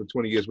college for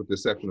 20 years with the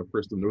exception of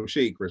Crystal. No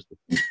shade, Crystal.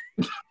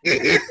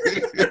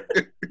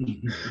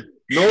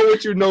 Knowing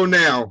what you know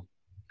now,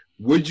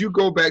 would you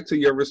go back to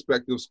your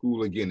respective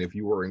school again if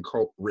you were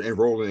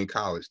enrolling in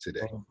college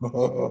today?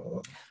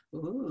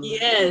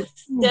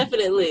 Yes,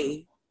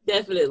 definitely.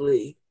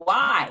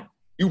 Why?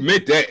 You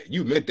meant that.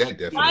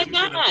 Definitely. Why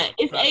not?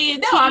 It's A&T.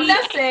 No, I'm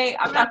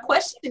not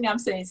questioning. I'm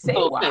saying say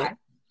why.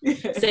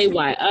 Say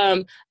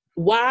why.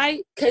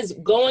 Why? Because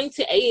going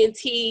to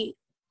A&T,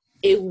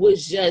 it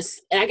was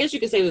just, and I guess you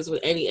could say this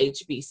with any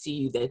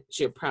HBCU that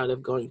you're proud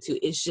of going to.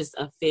 It's just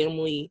a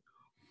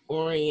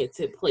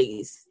family-oriented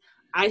place.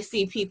 I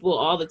see people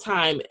all the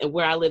time, and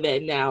where I live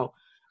at now,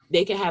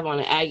 they can have on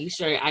an Aggie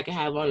shirt, I can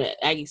have on an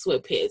Aggie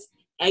sweatpants,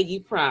 Aggie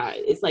pride.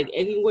 It's like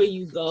anywhere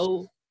you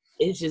go,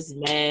 it's just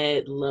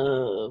mad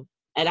love.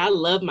 And I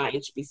love my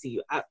HBCU.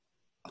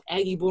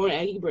 Aggie born,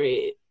 Aggie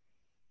bred.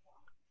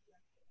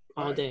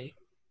 All day.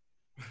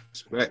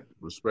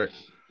 Respect.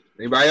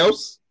 Anybody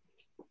else?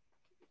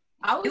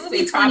 I would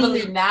say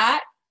probably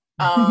not.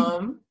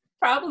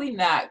 Probably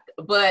not.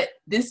 But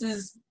this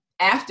is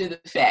after the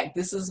fact.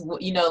 This is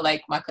what, you know,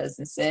 like my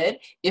cousin said,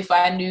 if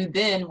I knew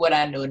then what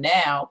I know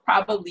now,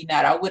 probably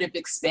not. I would have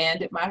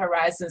expanded my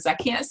horizons. I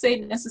can't say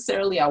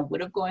necessarily I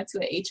would have gone to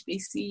an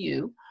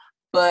HBCU,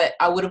 but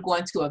I would have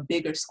gone to a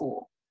bigger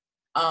school.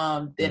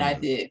 than I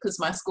did, because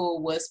my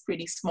school was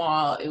pretty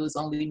small. It was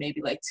only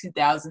maybe like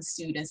 2,000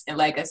 students. And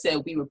like I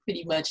said, we were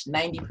pretty much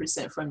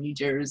 90% from New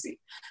Jersey.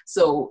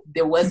 So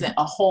there wasn't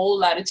a whole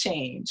lot of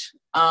change.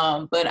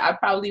 But I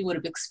probably would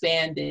have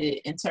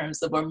expanded in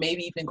terms of, or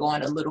maybe even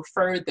going a little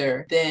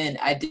further than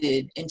I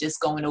did in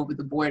just going over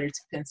the border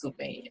to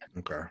Pennsylvania.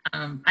 Okay.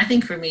 I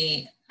think for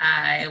me,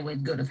 I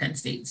would go to Penn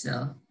State.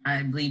 So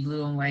I bleed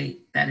blue and white.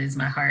 That is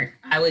my heart.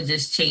 I would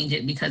just change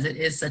it because it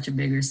is such a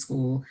bigger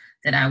school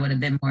that I would have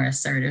been more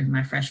assertive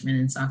my freshman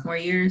and sophomore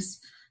years.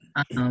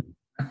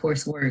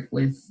 Coursework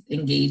with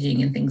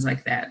engaging and things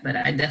like that. But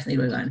I definitely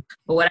would have done.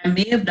 But what I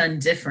may have done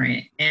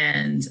different,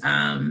 and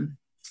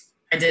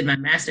I did my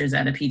master's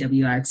at a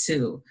PWI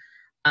too.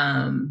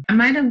 I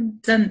might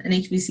have done an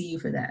HBCU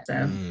for that.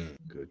 So.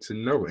 Good to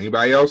know.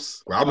 Anybody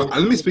else? Well,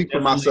 let me speak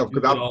for myself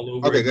because I'm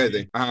okay. Go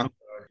ahead.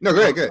 No,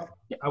 go ahead.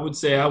 I would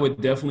say I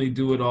would definitely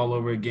do it all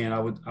over again. I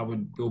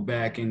would go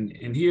back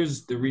and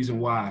here's the reason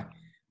why.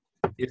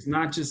 It's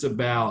not just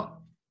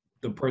about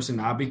the person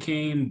I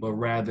became, but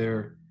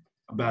rather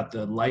about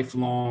the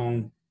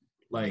lifelong,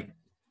 like,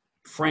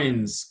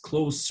 friends,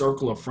 close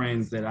circle of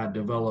friends that I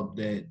developed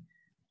that,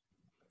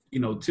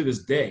 to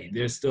this day,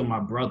 they're still my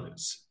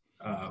brothers.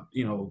 I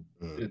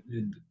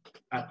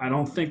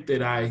don't think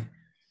that I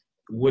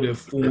would have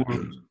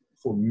formed,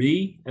 for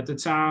me at the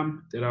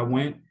time that I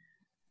went,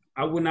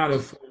 I would not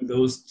have formed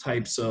those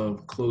types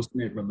of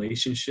close-knit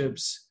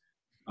relationships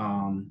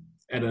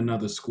at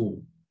another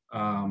school.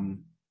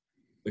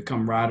 The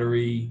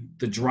camaraderie,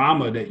 the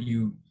drama that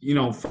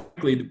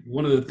frankly,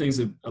 one of the things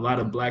that a lot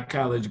of Black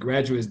college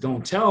graduates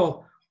don't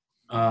tell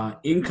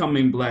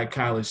incoming Black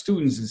college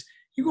students is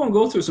you're going to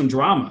go through some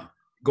drama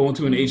going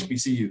to an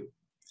HBCU.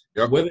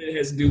 Yep. Whether it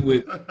has to do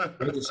with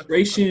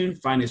registration,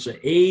 financial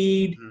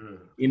aid,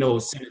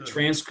 sending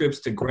transcripts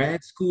to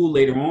grad school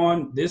later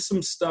on, there's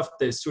some stuff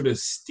that sort of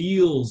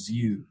steals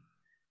you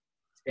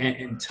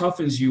and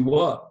toughens you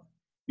up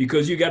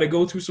because you got to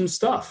go through some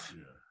stuff.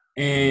 Yeah.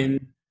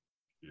 And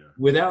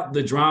without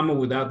the drama,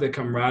 without the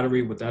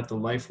camaraderie, without the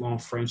lifelong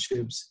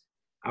friendships,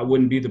 I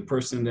wouldn't be the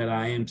person that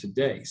I am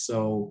today.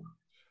 So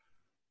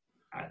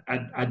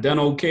I done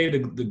okay. The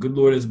good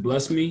Lord has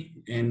blessed me.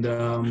 And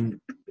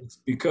it's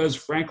because,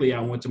 frankly,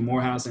 I went to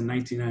Morehouse in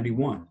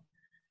 1991.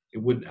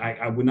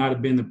 I would not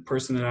have been the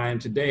person that I am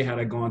today had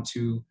I gone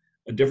to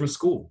a different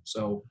school.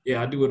 So,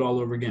 yeah, I do it all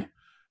over again.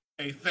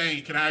 Hey,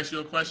 Thane, can I ask you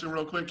a question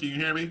real quick? Can you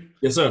hear me?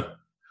 Yes, sir.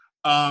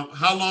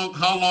 How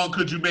long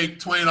could you make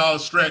 $20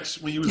 stretch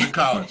when you was in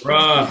college?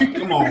 Bruh,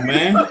 come on,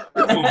 man.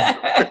 Come on.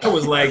 That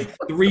was like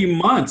 3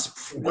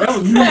 months.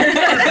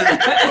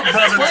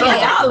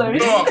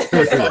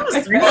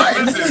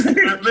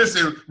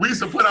 Listen, we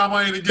used to put our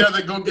money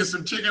together, go get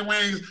some chicken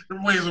wings. The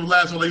wings would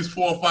last for at least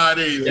 4 or 5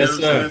 days. Yes,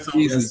 sir. So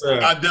yes,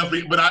 sir. I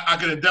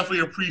can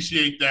definitely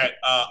appreciate that.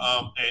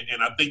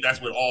 And I think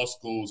that's with all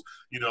schools,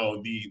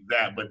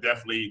 but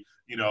definitely,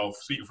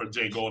 speaking for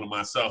Jay Gold and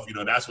myself,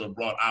 that's what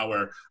brought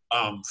our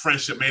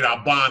friendship, made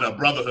our bond a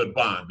brotherhood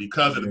bond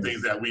because of the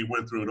things that we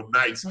went through. The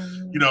nights,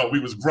 we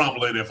was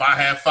grumbling. If I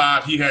had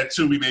 5, he had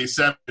 2, we made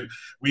 7.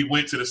 We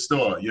went to the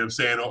store, you know what I'm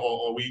saying?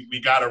 Or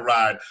we got a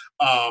ride.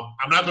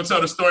 I'm not going to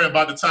tell the story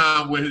about the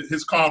time when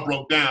his car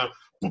broke down.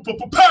 Pow!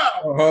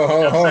 You know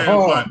what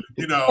I'm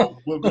saying? But,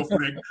 we'll go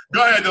from there.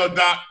 Go ahead, though,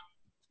 Doc.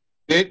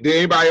 Did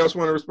anybody else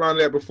want to respond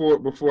to that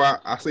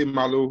before I say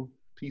my little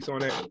piece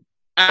on that?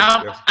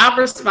 I'll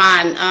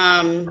respond.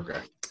 Okay.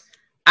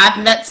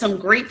 I've met some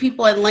great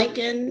people at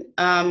Lincoln.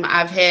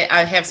 I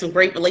have some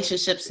great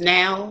relationships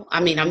now. I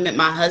met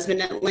my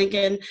husband at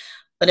Lincoln,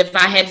 but if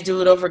I had to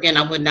do it over again,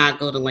 I would not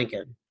go to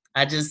Lincoln.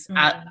 I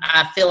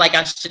feel like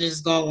I should have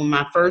just gone with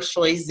my first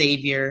choice,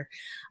 Xavier.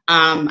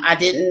 Sometimes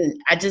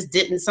I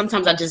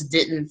just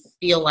didn't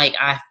feel like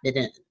I fit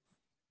in.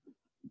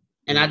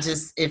 And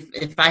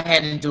if I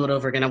had to do it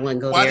over again, I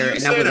wouldn't go there,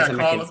 and I wouldn't send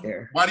my kids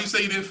there. Why do you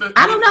say you didn't fit?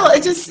 I don't know.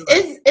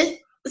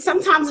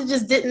 Sometimes it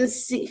just didn't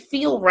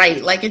feel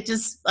right. Like it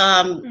just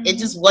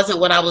wasn't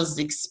what I was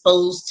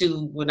exposed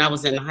to when I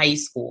was in high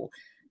school.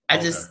 I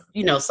just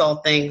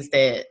saw things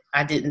that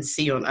I didn't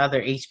see on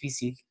other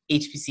HBCU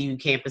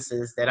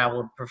campuses that I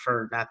would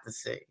prefer not to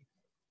see.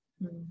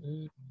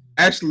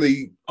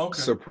 Actually,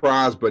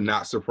 surprised but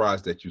not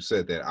surprised that you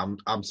said that.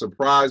 I'm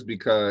surprised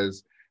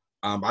because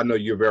I know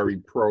you're very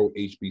pro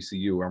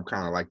HBCU. I'm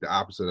kind of like the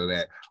opposite of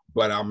that,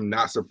 but I'm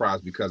not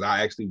surprised because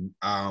I actually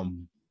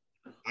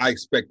I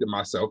expected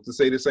myself to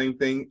say the same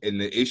thing. And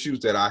the issues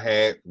that I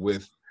had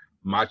with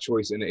my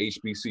choice in the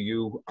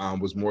HBCU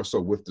was more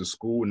so with the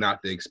school,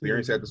 not the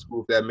experience at the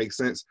school, if that makes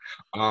sense.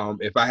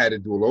 If I had to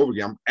do it over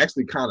again, I'm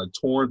actually kind of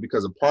torn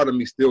because a part of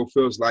me still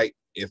feels like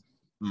if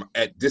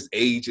at this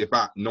age,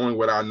 knowing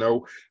what I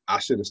know, I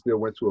should have still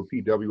went to a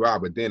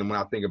PWI. But then when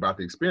I think about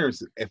the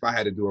experience, if I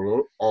had to do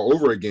it all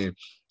over again,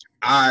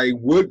 I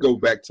would go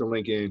back to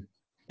Lincoln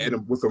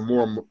and with a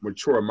more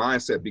mature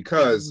mindset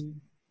because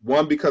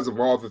of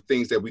all the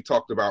things that we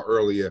talked about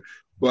earlier,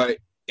 but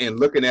in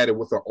looking at it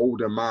with an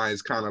older mind,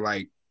 it's kind of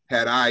like,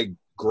 had I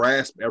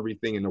grasped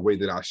everything in the way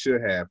that I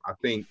should have, I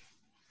think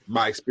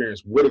my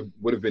experience would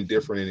have been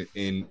different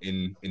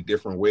in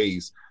different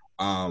ways.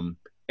 And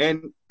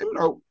you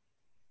know,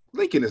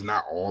 Lincoln is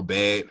not all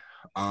bad.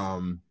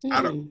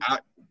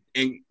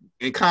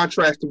 In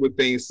contrast to what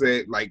they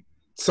said, like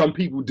some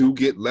people do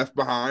get left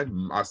behind,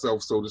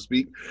 myself so to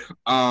speak.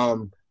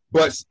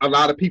 But a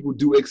lot of people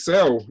do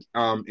excel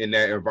in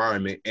that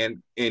environment.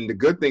 And the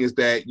good thing is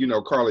that, you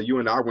know, Carla, you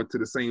and I went to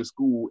the same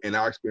school and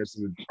our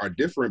experiences are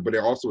different, but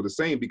they're also the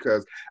same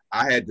because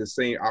I had the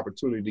same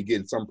opportunity to get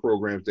in some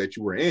programs that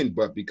you were in.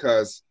 But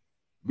because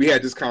we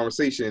had this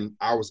conversation,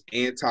 I was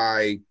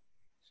anti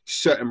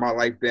shutting my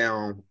life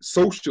down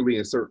socially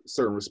in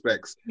certain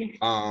respects.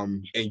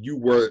 And you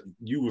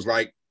was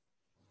like,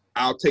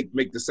 I'll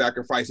make the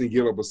sacrifice and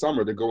give up a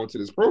summer to go into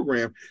this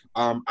program.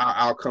 Our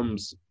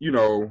outcomes, you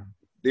know,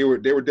 they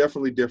were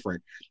definitely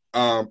different.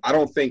 I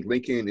don't think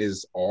Lincoln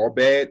is all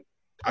bad.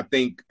 I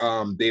think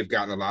they've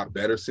gotten a lot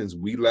better since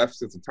we left,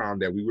 since the time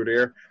that we were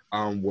there.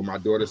 When my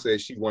daughter said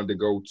she wanted to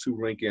go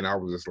to Lincoln, I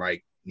was just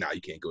like, nah,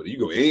 you can't go there. You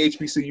go any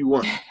HBCU you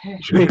want.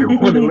 You ain't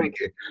going to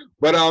Lincoln.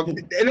 But and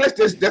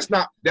that's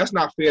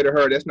not fair to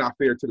her. That's not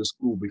fair to the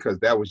school because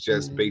that was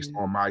just based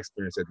on my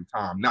experience at the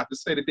time. Not to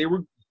say that they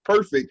were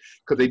perfect,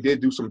 because they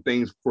did do some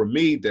things for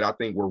me that I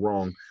think were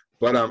wrong.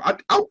 But I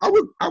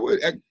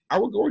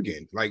would go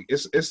again. Like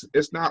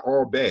it's not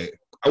all bad.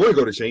 I would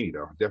go to Cheney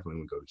though. Definitely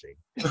would go to Cheney.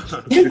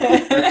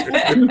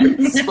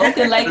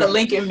 Spoken like a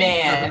Lincoln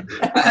man.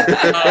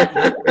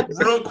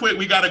 Real quick,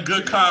 we got a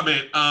good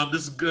comment.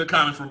 This is a good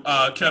comment from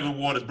Kevin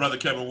Waters, brother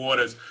Kevin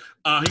Waters.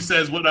 He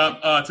says, "What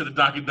up to the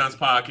Dr. Dunn's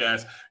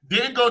podcast?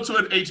 Didn't go to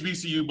an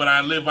HBCU, but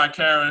I live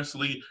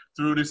vicariously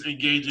through this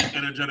engaging,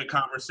 energetic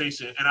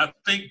conversation." And I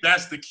think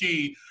that's the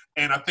key.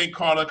 And I think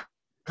Carla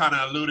kind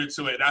of alluded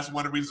to it. That's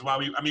one of the reasons why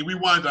we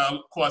wanted to,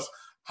 of course,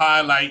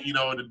 highlight, you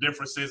know, the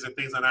differences and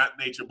things of that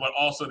nature, but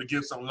also to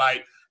give some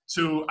light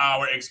to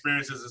our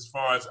experiences as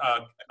far as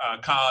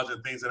college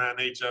and things of that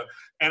nature.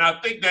 And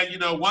I think that, you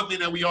know, one thing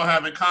that we all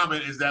have in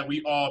common is that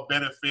we all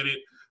benefited,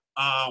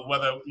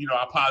 whether, you know,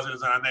 our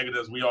positives and our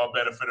negatives, we all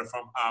benefited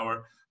from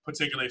our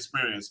particular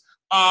experience.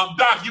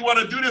 Doc, you want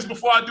to do this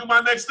before I do my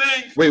next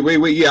thing?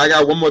 Wait. Yeah, I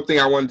got one more thing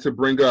I wanted to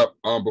bring up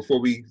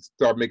before we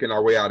start making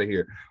our way out of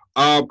here.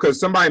 Because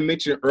somebody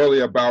mentioned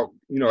earlier about,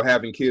 you know,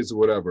 having kids or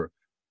whatever.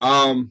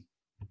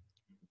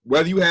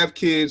 Whether you have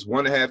kids,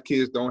 want to have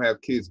kids, don't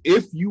have kids,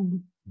 if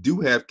you do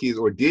have kids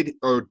or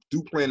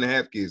do plan to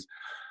have kids,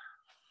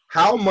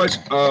 how much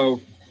of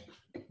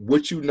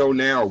what you know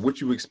now, what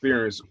you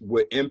experience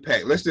would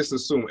impact? Let's just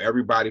assume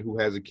everybody who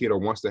has a kid or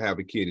wants to have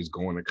a kid is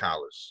going to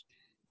college,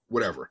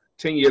 whatever.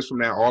 10 years from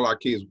now, all our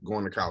kids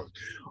going to college.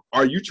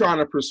 Are you trying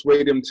to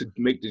persuade them to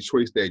make the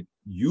choice that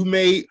you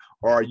made,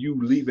 or are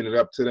you leaving it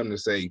up to them to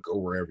say, go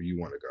wherever you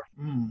want to go?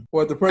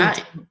 Well, at the present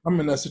time, I'm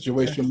in that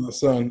situation. My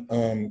son,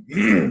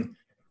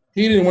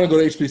 he didn't want to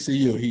go to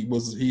HBCU.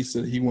 He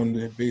said he wanted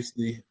to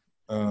basically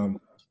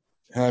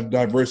have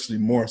diversity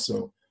more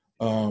so.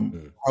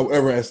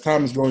 However, as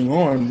time is going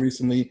on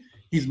recently,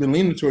 he's been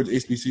leaning towards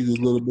HBCUs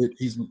a little bit.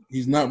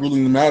 He's not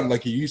ruling them out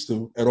like he used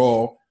to at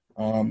all.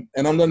 And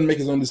I'm letting him make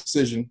his own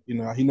decision. You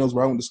know, he knows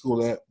where I went to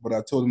school at, but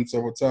I told him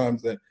several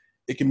times that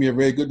it can be a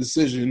very good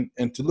decision,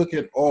 and to look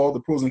at all the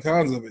pros and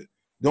cons of it.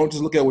 Don't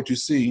just look at what you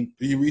see,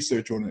 do your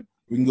research on it.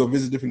 We can go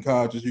visit different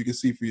colleges. You can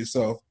see for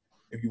yourself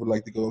if you would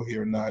like to go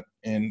here or not.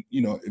 And,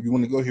 you know, if you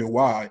want to go here,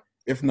 why?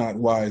 If not,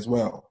 why as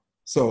well?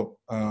 So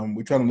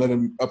we're trying to let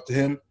him, up to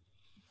him,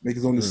 make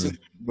his own decision.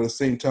 But at the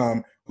same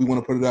time, we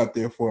want to put it out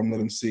there for him,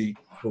 let him see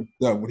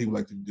what he would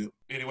like to do.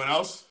 Anyone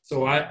else?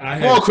 So I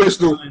have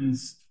Crystal.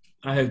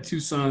 I have two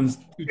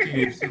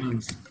teenage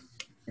sons.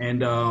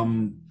 And,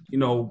 you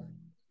know,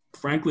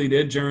 frankly,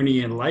 their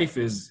journey in life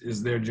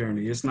is their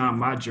journey. It's not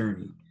my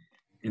journey.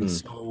 And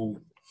so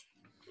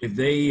if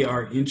they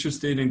are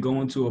interested in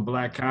going to a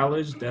black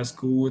college, that's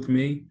cool with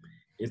me.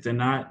 If they're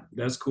not,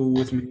 that's cool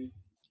with me.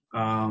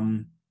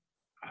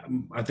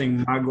 I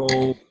think my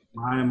goal,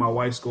 mine and my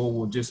wife's goal,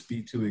 will just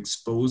be to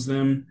expose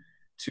them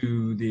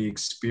to the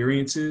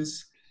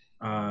experiences.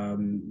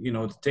 You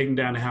know, to take them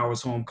down to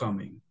Howard's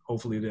homecoming.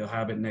 Hopefully they'll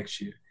have it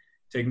next year.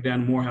 Take them down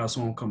to Morehouse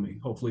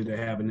homecoming. Hopefully they'll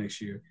have it next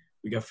year.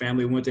 We got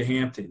family who went to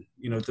Hampton,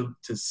 you know,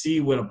 to see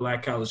what a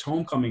black college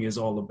homecoming is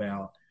all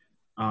about.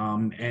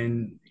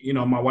 And, you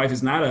know, my wife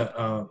is not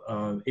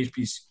a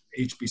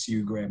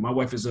HBCU grad. My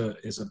wife is a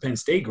Penn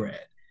State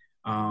grad.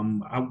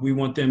 We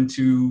want them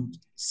to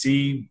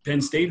see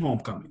Penn State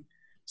homecoming.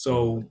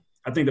 So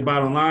I think the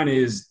bottom line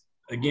is,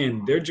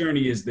 again, their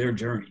journey is their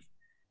journey.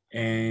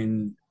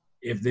 And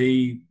if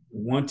they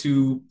want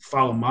to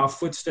follow my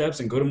footsteps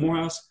and go to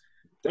Morehouse,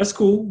 that's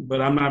cool.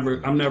 But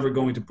I'm never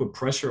going to put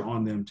pressure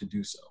on them to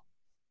do so.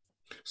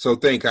 So,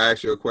 can I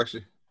ask you a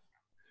question?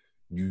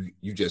 You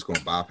just gonna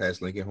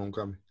bypass Lincoln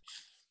homecoming?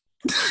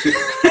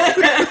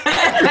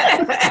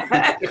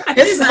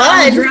 It's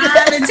fun.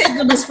 Drive and take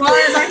them as far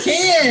as I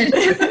can.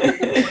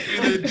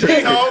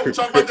 G-Ho,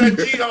 talk about that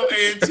G-Ho,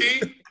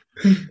 A&T.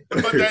 What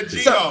about that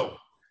G-Ho?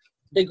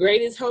 the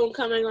greatest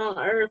homecoming on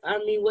earth. I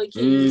mean, what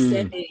can you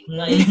say?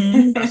 Like,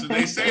 that's what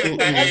they say.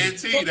 That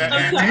A&T. That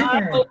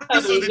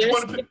A&T. So did you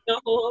want to pick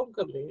the whole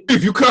homecoming?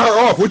 If you cut her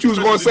off, what you was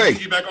going to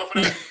say? Back off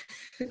of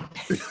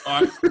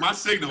that? My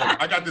signal.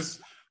 I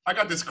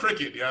got this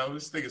cricket, yo.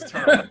 This thing is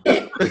terrible.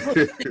 I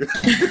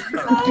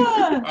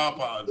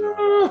apologize.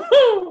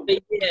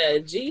 But yeah,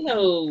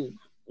 G-Ho,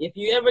 if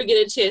you ever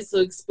get a chance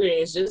to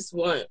experience just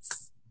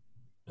once,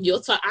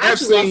 you'll talk. I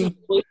actually lost my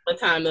voice one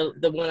time,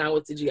 the one I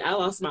went to G. I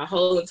lost my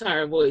whole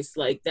entire voice.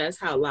 Like, that's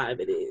how live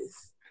it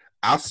is.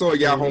 I saw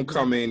y'all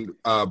homecoming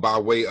by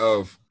way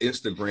of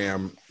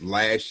Instagram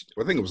I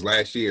think it was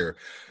last year.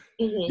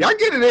 Mm-hmm. Y'all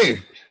get it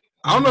in.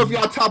 I don't know if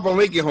y'all top on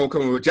Lincoln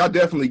homecoming, but y'all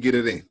definitely get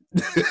it in.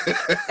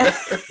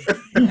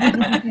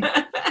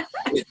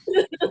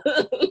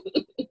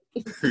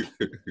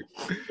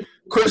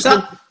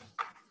 Crystal?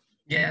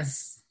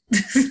 Yes.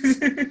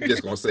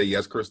 Just gonna say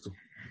yes, Crystal.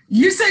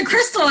 You said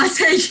Crystal, I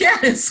said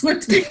yes.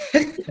 What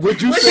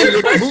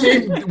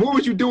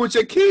would you do with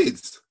your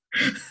kids?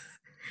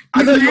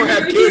 I know you don't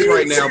have kids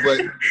right now,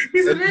 but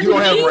you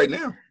don't have them right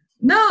now.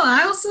 No,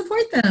 I will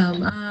support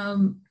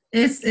them.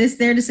 It's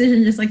their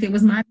decision, just like it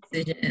was my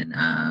decision.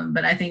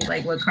 But I think,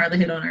 like what Carla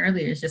hit on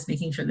earlier, is just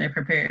making sure they're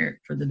prepared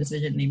for the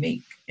decision they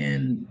make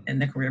and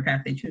the career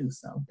path they choose.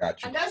 So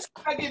gotcha. And that's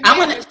I get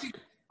married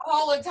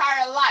whole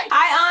entire life.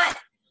 Hi, Aunt.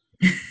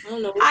 I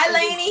don't know. Hi,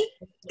 Lainey.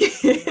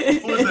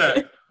 Who is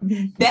that?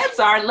 That's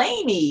our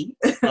Lainey.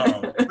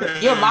 Oh,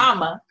 your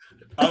mama.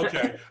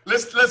 Okay,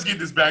 let's get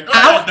this back. Go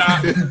ahead,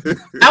 Doc.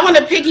 I want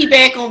to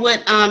piggyback on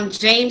what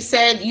James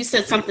said. You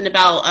said something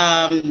about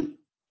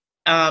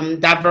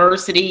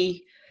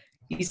diversity.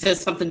 You said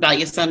something about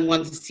your son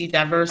wants to see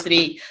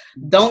diversity.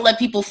 Don't let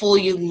people fool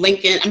you.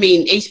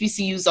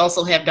 HBCUs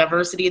also have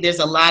diversity. There's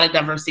a lot of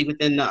diversity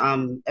within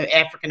the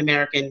African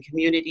American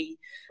community.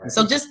 Right.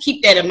 So just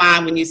keep that in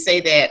mind when you say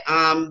that.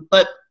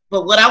 But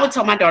what I would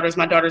tell my daughters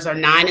are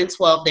 9 and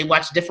 12. They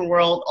watch Different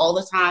World all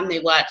the time. They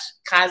watch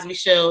Cosby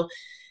Show.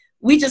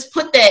 We just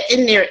put that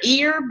in their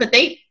ear, but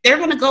they're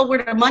going to go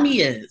where their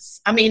money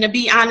is. I mean, to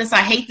be honest,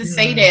 I hate to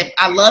say that.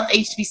 I love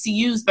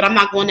HBCUs, but I'm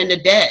not going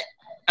into debt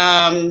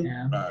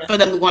for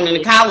them going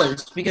into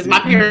college because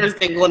my parents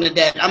didn't go into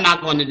debt. I'm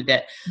not going into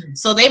debt.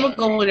 So they would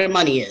go where their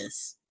money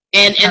is.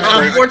 And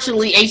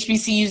unfortunately,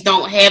 HBCUs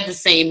don't have the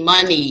same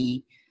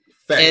money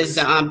as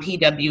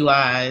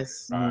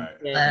PWIs. Right.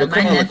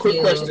 Yeah.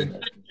 Quick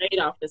question.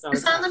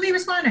 Let me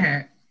respond to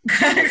her.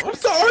 I'm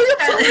sorry.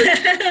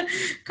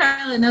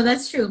 Carla, no,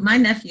 that's true. My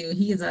nephew,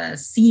 he is a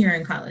senior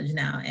in college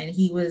now, and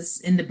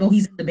he's in the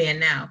band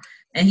now,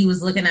 and he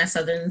was looking at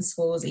Southern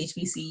schools,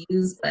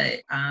 HBCUs.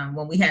 But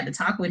when we had to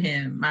talk with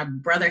him, my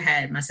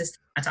sister,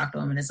 I talked to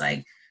him, and it's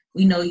like,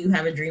 we know you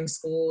have a dream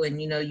school,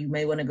 and you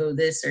may want to go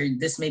this, or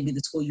this may be the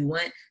school you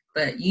want,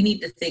 but you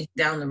need to think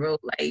down the road.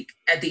 Like,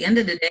 at the end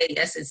of the day,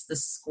 yes, it's the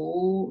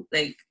school,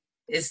 like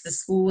it's the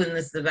school and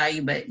it's the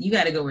value, but you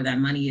got to go where that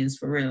money is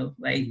for real,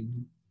 like.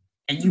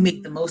 And you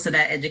make the most of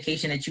that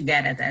education that you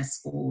got at that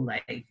school,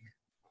 like,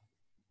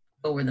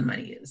 go where the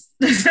money is.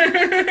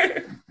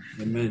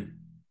 Amen.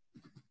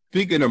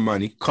 Speaking of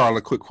money,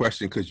 Carla, quick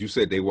question, because you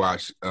said they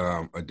watch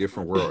A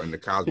Different World and the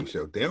Cosby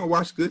Show. They don't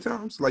watch Good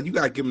Times? Like, you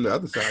got to give them the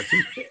other side,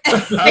 too.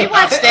 They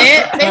watch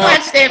that. They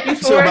watch that before.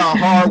 It's about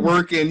hard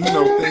work and,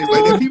 things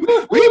like that.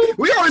 People,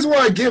 we always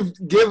want to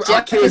give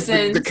our kids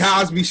the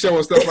Cosby Show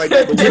and stuff like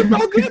that, but what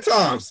about Good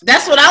Times?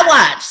 That's what I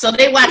watch, so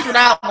they watch what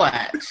I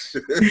watch.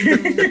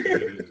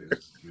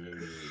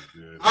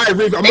 All right,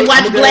 Reeve, they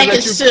watch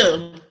Blackish,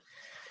 too.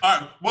 All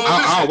right. Well,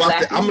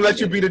 I'm gonna let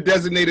you be the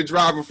designated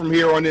driver from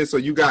here on in, so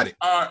you got it.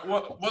 All right.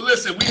 Well,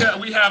 listen. We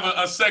have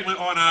a segment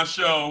on our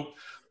show.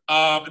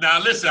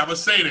 Now, listen. I'm gonna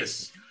say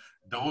this.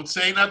 Don't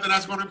say nothing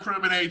that's gonna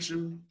incriminate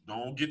you.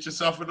 Don't get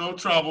yourself in no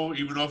trouble,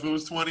 even though if it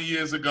was 20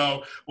 years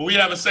ago. But we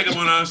have a segment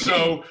on our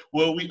show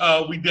where we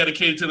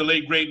dedicate to the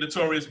late great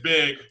Notorious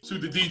Big, to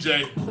the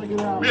DJ.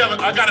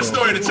 I got a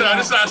story to tell.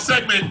 This is our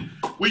segment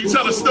where you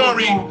tell a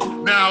story.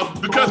 Now,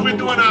 because we're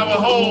doing our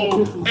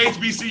whole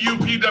HBCU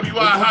PWI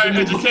higher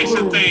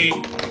education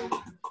thing,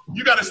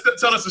 you got to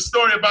tell us a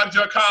story about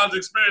your college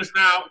experience.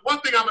 Now, one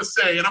thing I'm gonna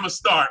say, and I'm gonna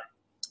start.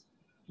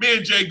 Me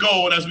and Jay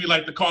Gold, as we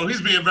like to call him,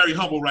 he's being very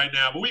humble right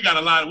now, but we got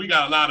a lot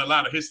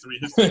of history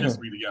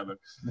together.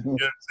 You know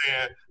what I'm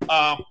saying?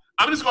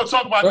 I'm just gonna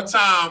talk about the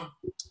time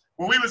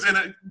when we was in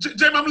it.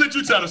 Jay, I'm gonna let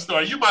you tell the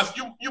story. You might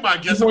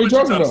guess. I'm gonna let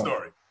you tell the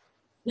story.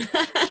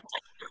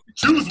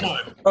 Choose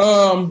one.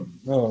 Oh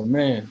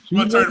man. You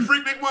want to turn the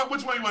Freaknik one?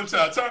 Which one you want to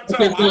tell? Tell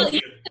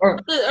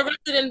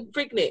Arrested in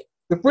Freaknik.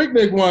 The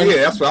Freaknik one. Yeah,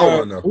 that's what I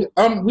want to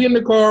know. We in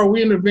the car.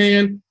 We in the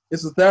van.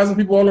 It's 1,000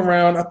 people all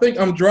around. I think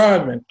I'm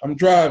driving.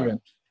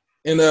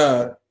 And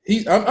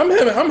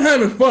I'm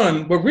having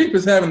fun, but Reap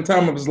is having the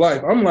time of his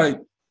life. I'm like,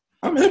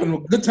 I'm having a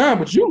good time,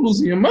 but you're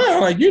losing your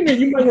mind. Like, you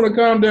might want to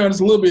calm down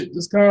just a little bit.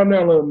 Just calm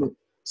down a little bit.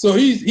 So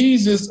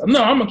he's just,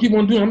 no, I'm gonna keep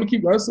on doing.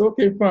 I said,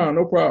 okay, fine,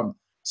 no problem.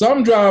 So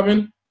I'm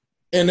driving,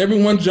 and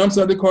everyone jumps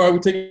out of the car. We're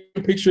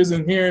taking pictures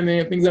and here and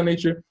there, things of that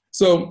nature.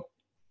 So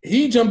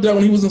he jumped out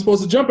when he wasn't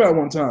supposed to jump out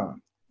one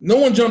time. No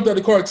one jumped out of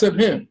the car except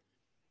him.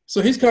 So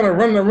he's kind of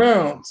running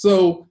around.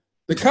 So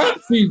the cop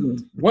sees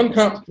him. One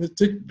cop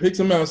picks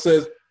him out and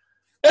says,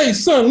 "Hey,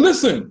 son,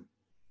 listen.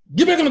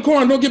 Get back in the car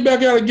and don't get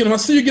back out again. If I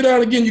see you get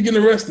out again, you're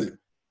getting arrested."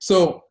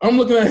 So I'm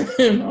looking at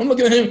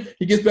him.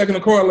 He gets back in the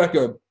car like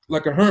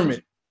a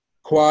hermit,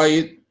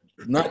 quiet,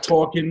 not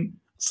talking.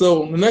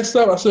 So the next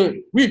stop, I said,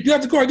 "Get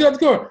out the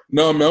car.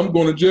 No, man, I'm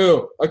going to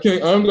jail. I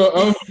can't. I don't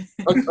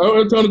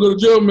have time to go to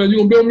jail, man. You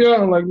gonna bail me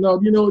out?" I'm like,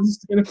 "No,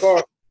 just stay in the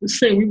car.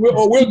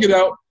 We'll get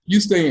out. You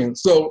stay in."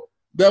 So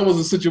that was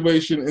a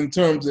situation in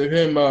terms of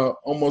him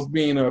almost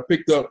being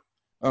picked up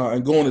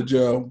and going to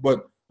jail.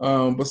 But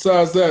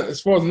besides that, as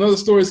far as another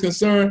story is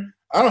concerned,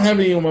 I don't have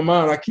any on my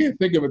mind. I can't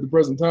think of it at the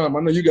present time. I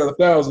know you got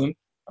 1,000.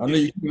 I know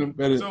you can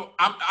bet it. So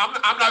I'm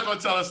not going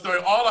to tell a story.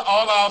 All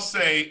I'll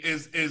say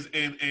is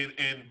in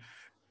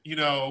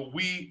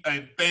we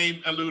and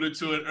Thane alluded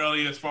to it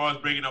earlier as far as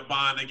bringing a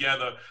bond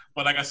together.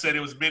 But like I said, it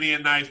was many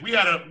and nice. We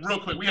had a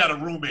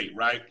roommate,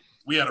 right?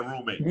 We had a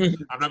roommate.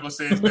 I'm not going to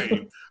say his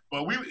name,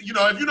 but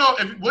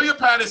if William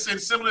Patterson,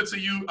 similar to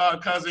you,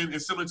 cousin,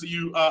 and similar to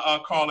you,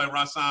 Carla and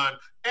Rasan,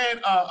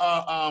 and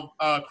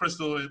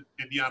Crystal and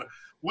Deanna,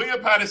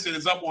 William Patterson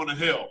is up on a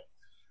hill,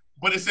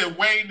 but it's in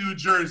Wayne, New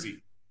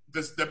Jersey.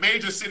 The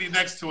major city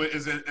next to it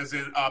is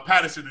in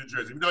Patterson, New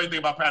Jersey. If you know anything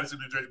about Patterson,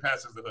 New Jersey,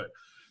 Patterson's the hood.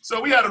 So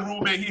we had a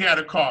roommate. He had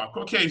a car,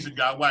 Caucasian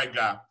guy, white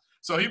guy.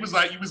 So he was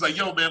like,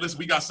 "Yo, man, listen,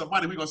 we got some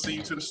money. We're going to send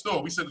you to the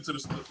store." We sent him to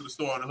the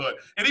store on the hood.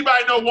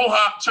 Anybody know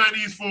Wohop,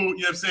 Chinese food,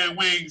 you know what I'm saying,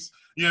 wings,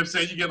 you know what I'm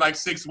saying? You get like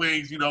 6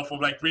 wings, for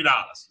like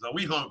 $3. So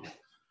we hungry.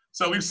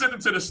 So we sent him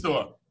to the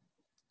store.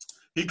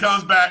 He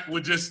comes back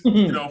with just,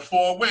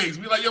 4 wings.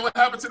 We like, "Yo, what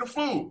happened to the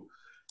food?"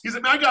 He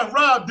said, "Man, I got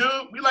robbed,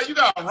 dude." We like, "You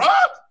got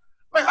robbed?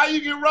 Like, how you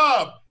get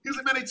robbed?" He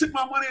said, "Man, they took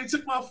my money, they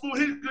took my food.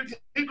 Here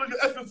go your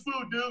effing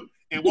food, dude."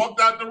 And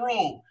walked out the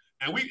room.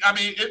 And we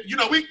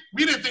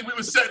didn't think we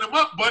were setting them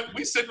up, but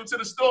we sent them to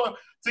the store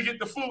to get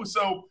the food.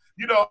 So,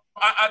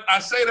 I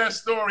say that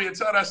story and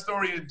tell that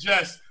story in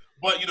jest,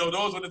 but,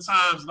 those were the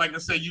times, like I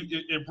said,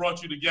 it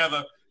brought you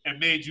together and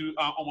made you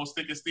almost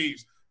thick as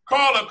thieves.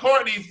 Carla,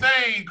 Courtney,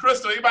 Thane,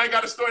 Crystal, anybody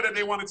got a story that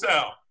they want to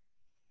tell?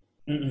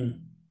 Mm-mm.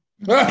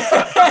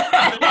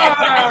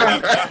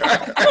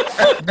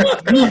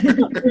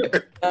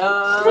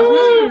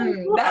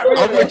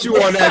 I'm with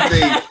you on that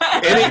thing.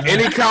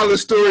 Any college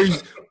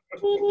stories,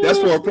 that's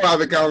for a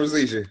private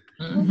conversation.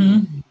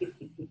 Mm-hmm.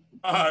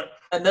 All right.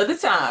 Another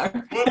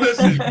time. Well,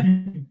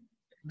 listen.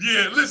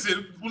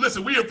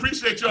 Listen, we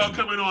appreciate y'all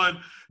coming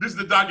on. This is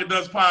the Dr.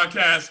 Does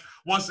podcast.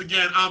 Once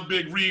again, I'm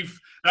Big Reef.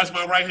 That's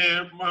my right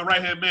hand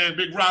man,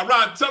 Big Rod.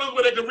 Rod, tell them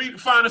where they can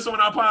find us on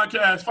our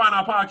podcast. Find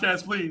our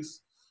podcast,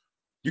 please.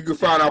 You can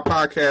find our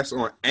podcast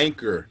on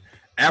Anchor,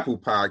 Apple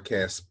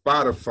Podcasts,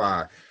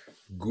 Spotify,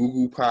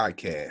 Google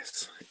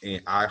Podcasts,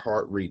 and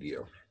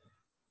iHeartRadio.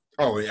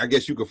 Oh, and I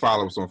guess you can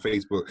follow us on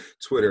Facebook,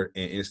 Twitter,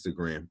 and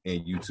Instagram,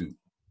 and YouTube.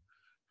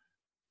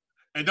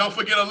 And don't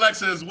forget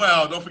Alexa as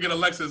well.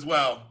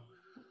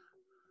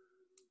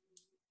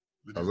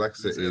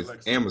 Alexa is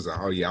Amazon.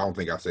 Oh yeah, I don't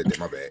think I said that.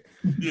 My bad.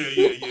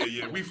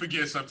 Yeah. We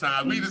forget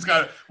sometimes. We just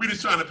trying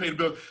to pay the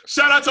bills.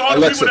 Shout out to all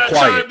Alexa, the people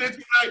that chimed in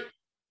tonight.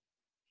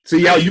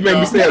 See, y'all, you made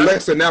me say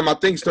Alexa. Now my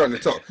thing's starting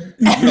to talk.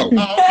 No.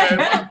 Oh, okay.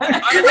 Well,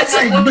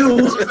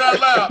 I was that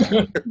loud.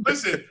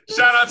 Listen,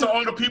 shout out to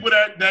all the people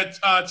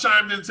that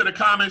chimed into the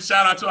comments.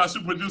 Shout out to our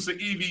super producer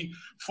Evie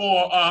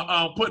for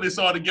putting this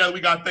all together. We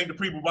got to thank the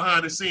people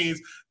behind the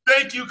scenes.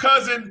 Thank you,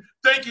 cousin.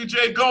 Thank you,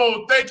 Jay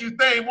Gold. Thank you,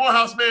 Thane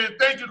Morehouse, man.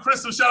 Thank you,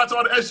 Crystal. Shout out to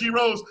all the SG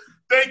Rose.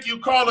 Thank you,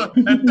 Carla.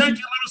 And thank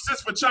you, little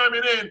sis, for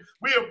chiming in.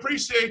 We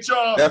appreciate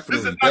y'all. Definitely,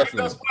 this is Dr.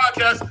 Dust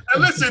Podcast.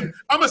 And listen,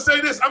 I'm going to say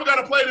this. I'm going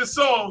to play this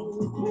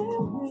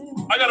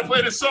song. I got to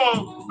play this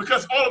song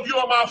because all of you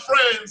are my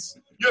friends.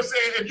 You're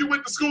saying if you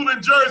went to school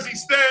in Jersey,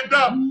 stand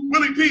up.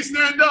 Willie P,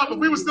 stand up. If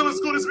we were still in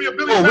school, this would be a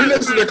Billy we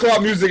listen to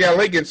club music at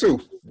Lincoln, too.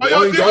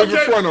 Don't even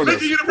front on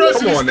this.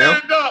 University, come on now.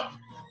 Stand up.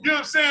 You know what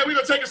I'm saying? We're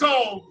going to take us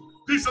home.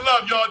 Peace and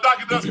love, y'all.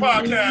 Dr. Dust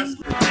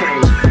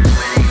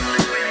Podcast.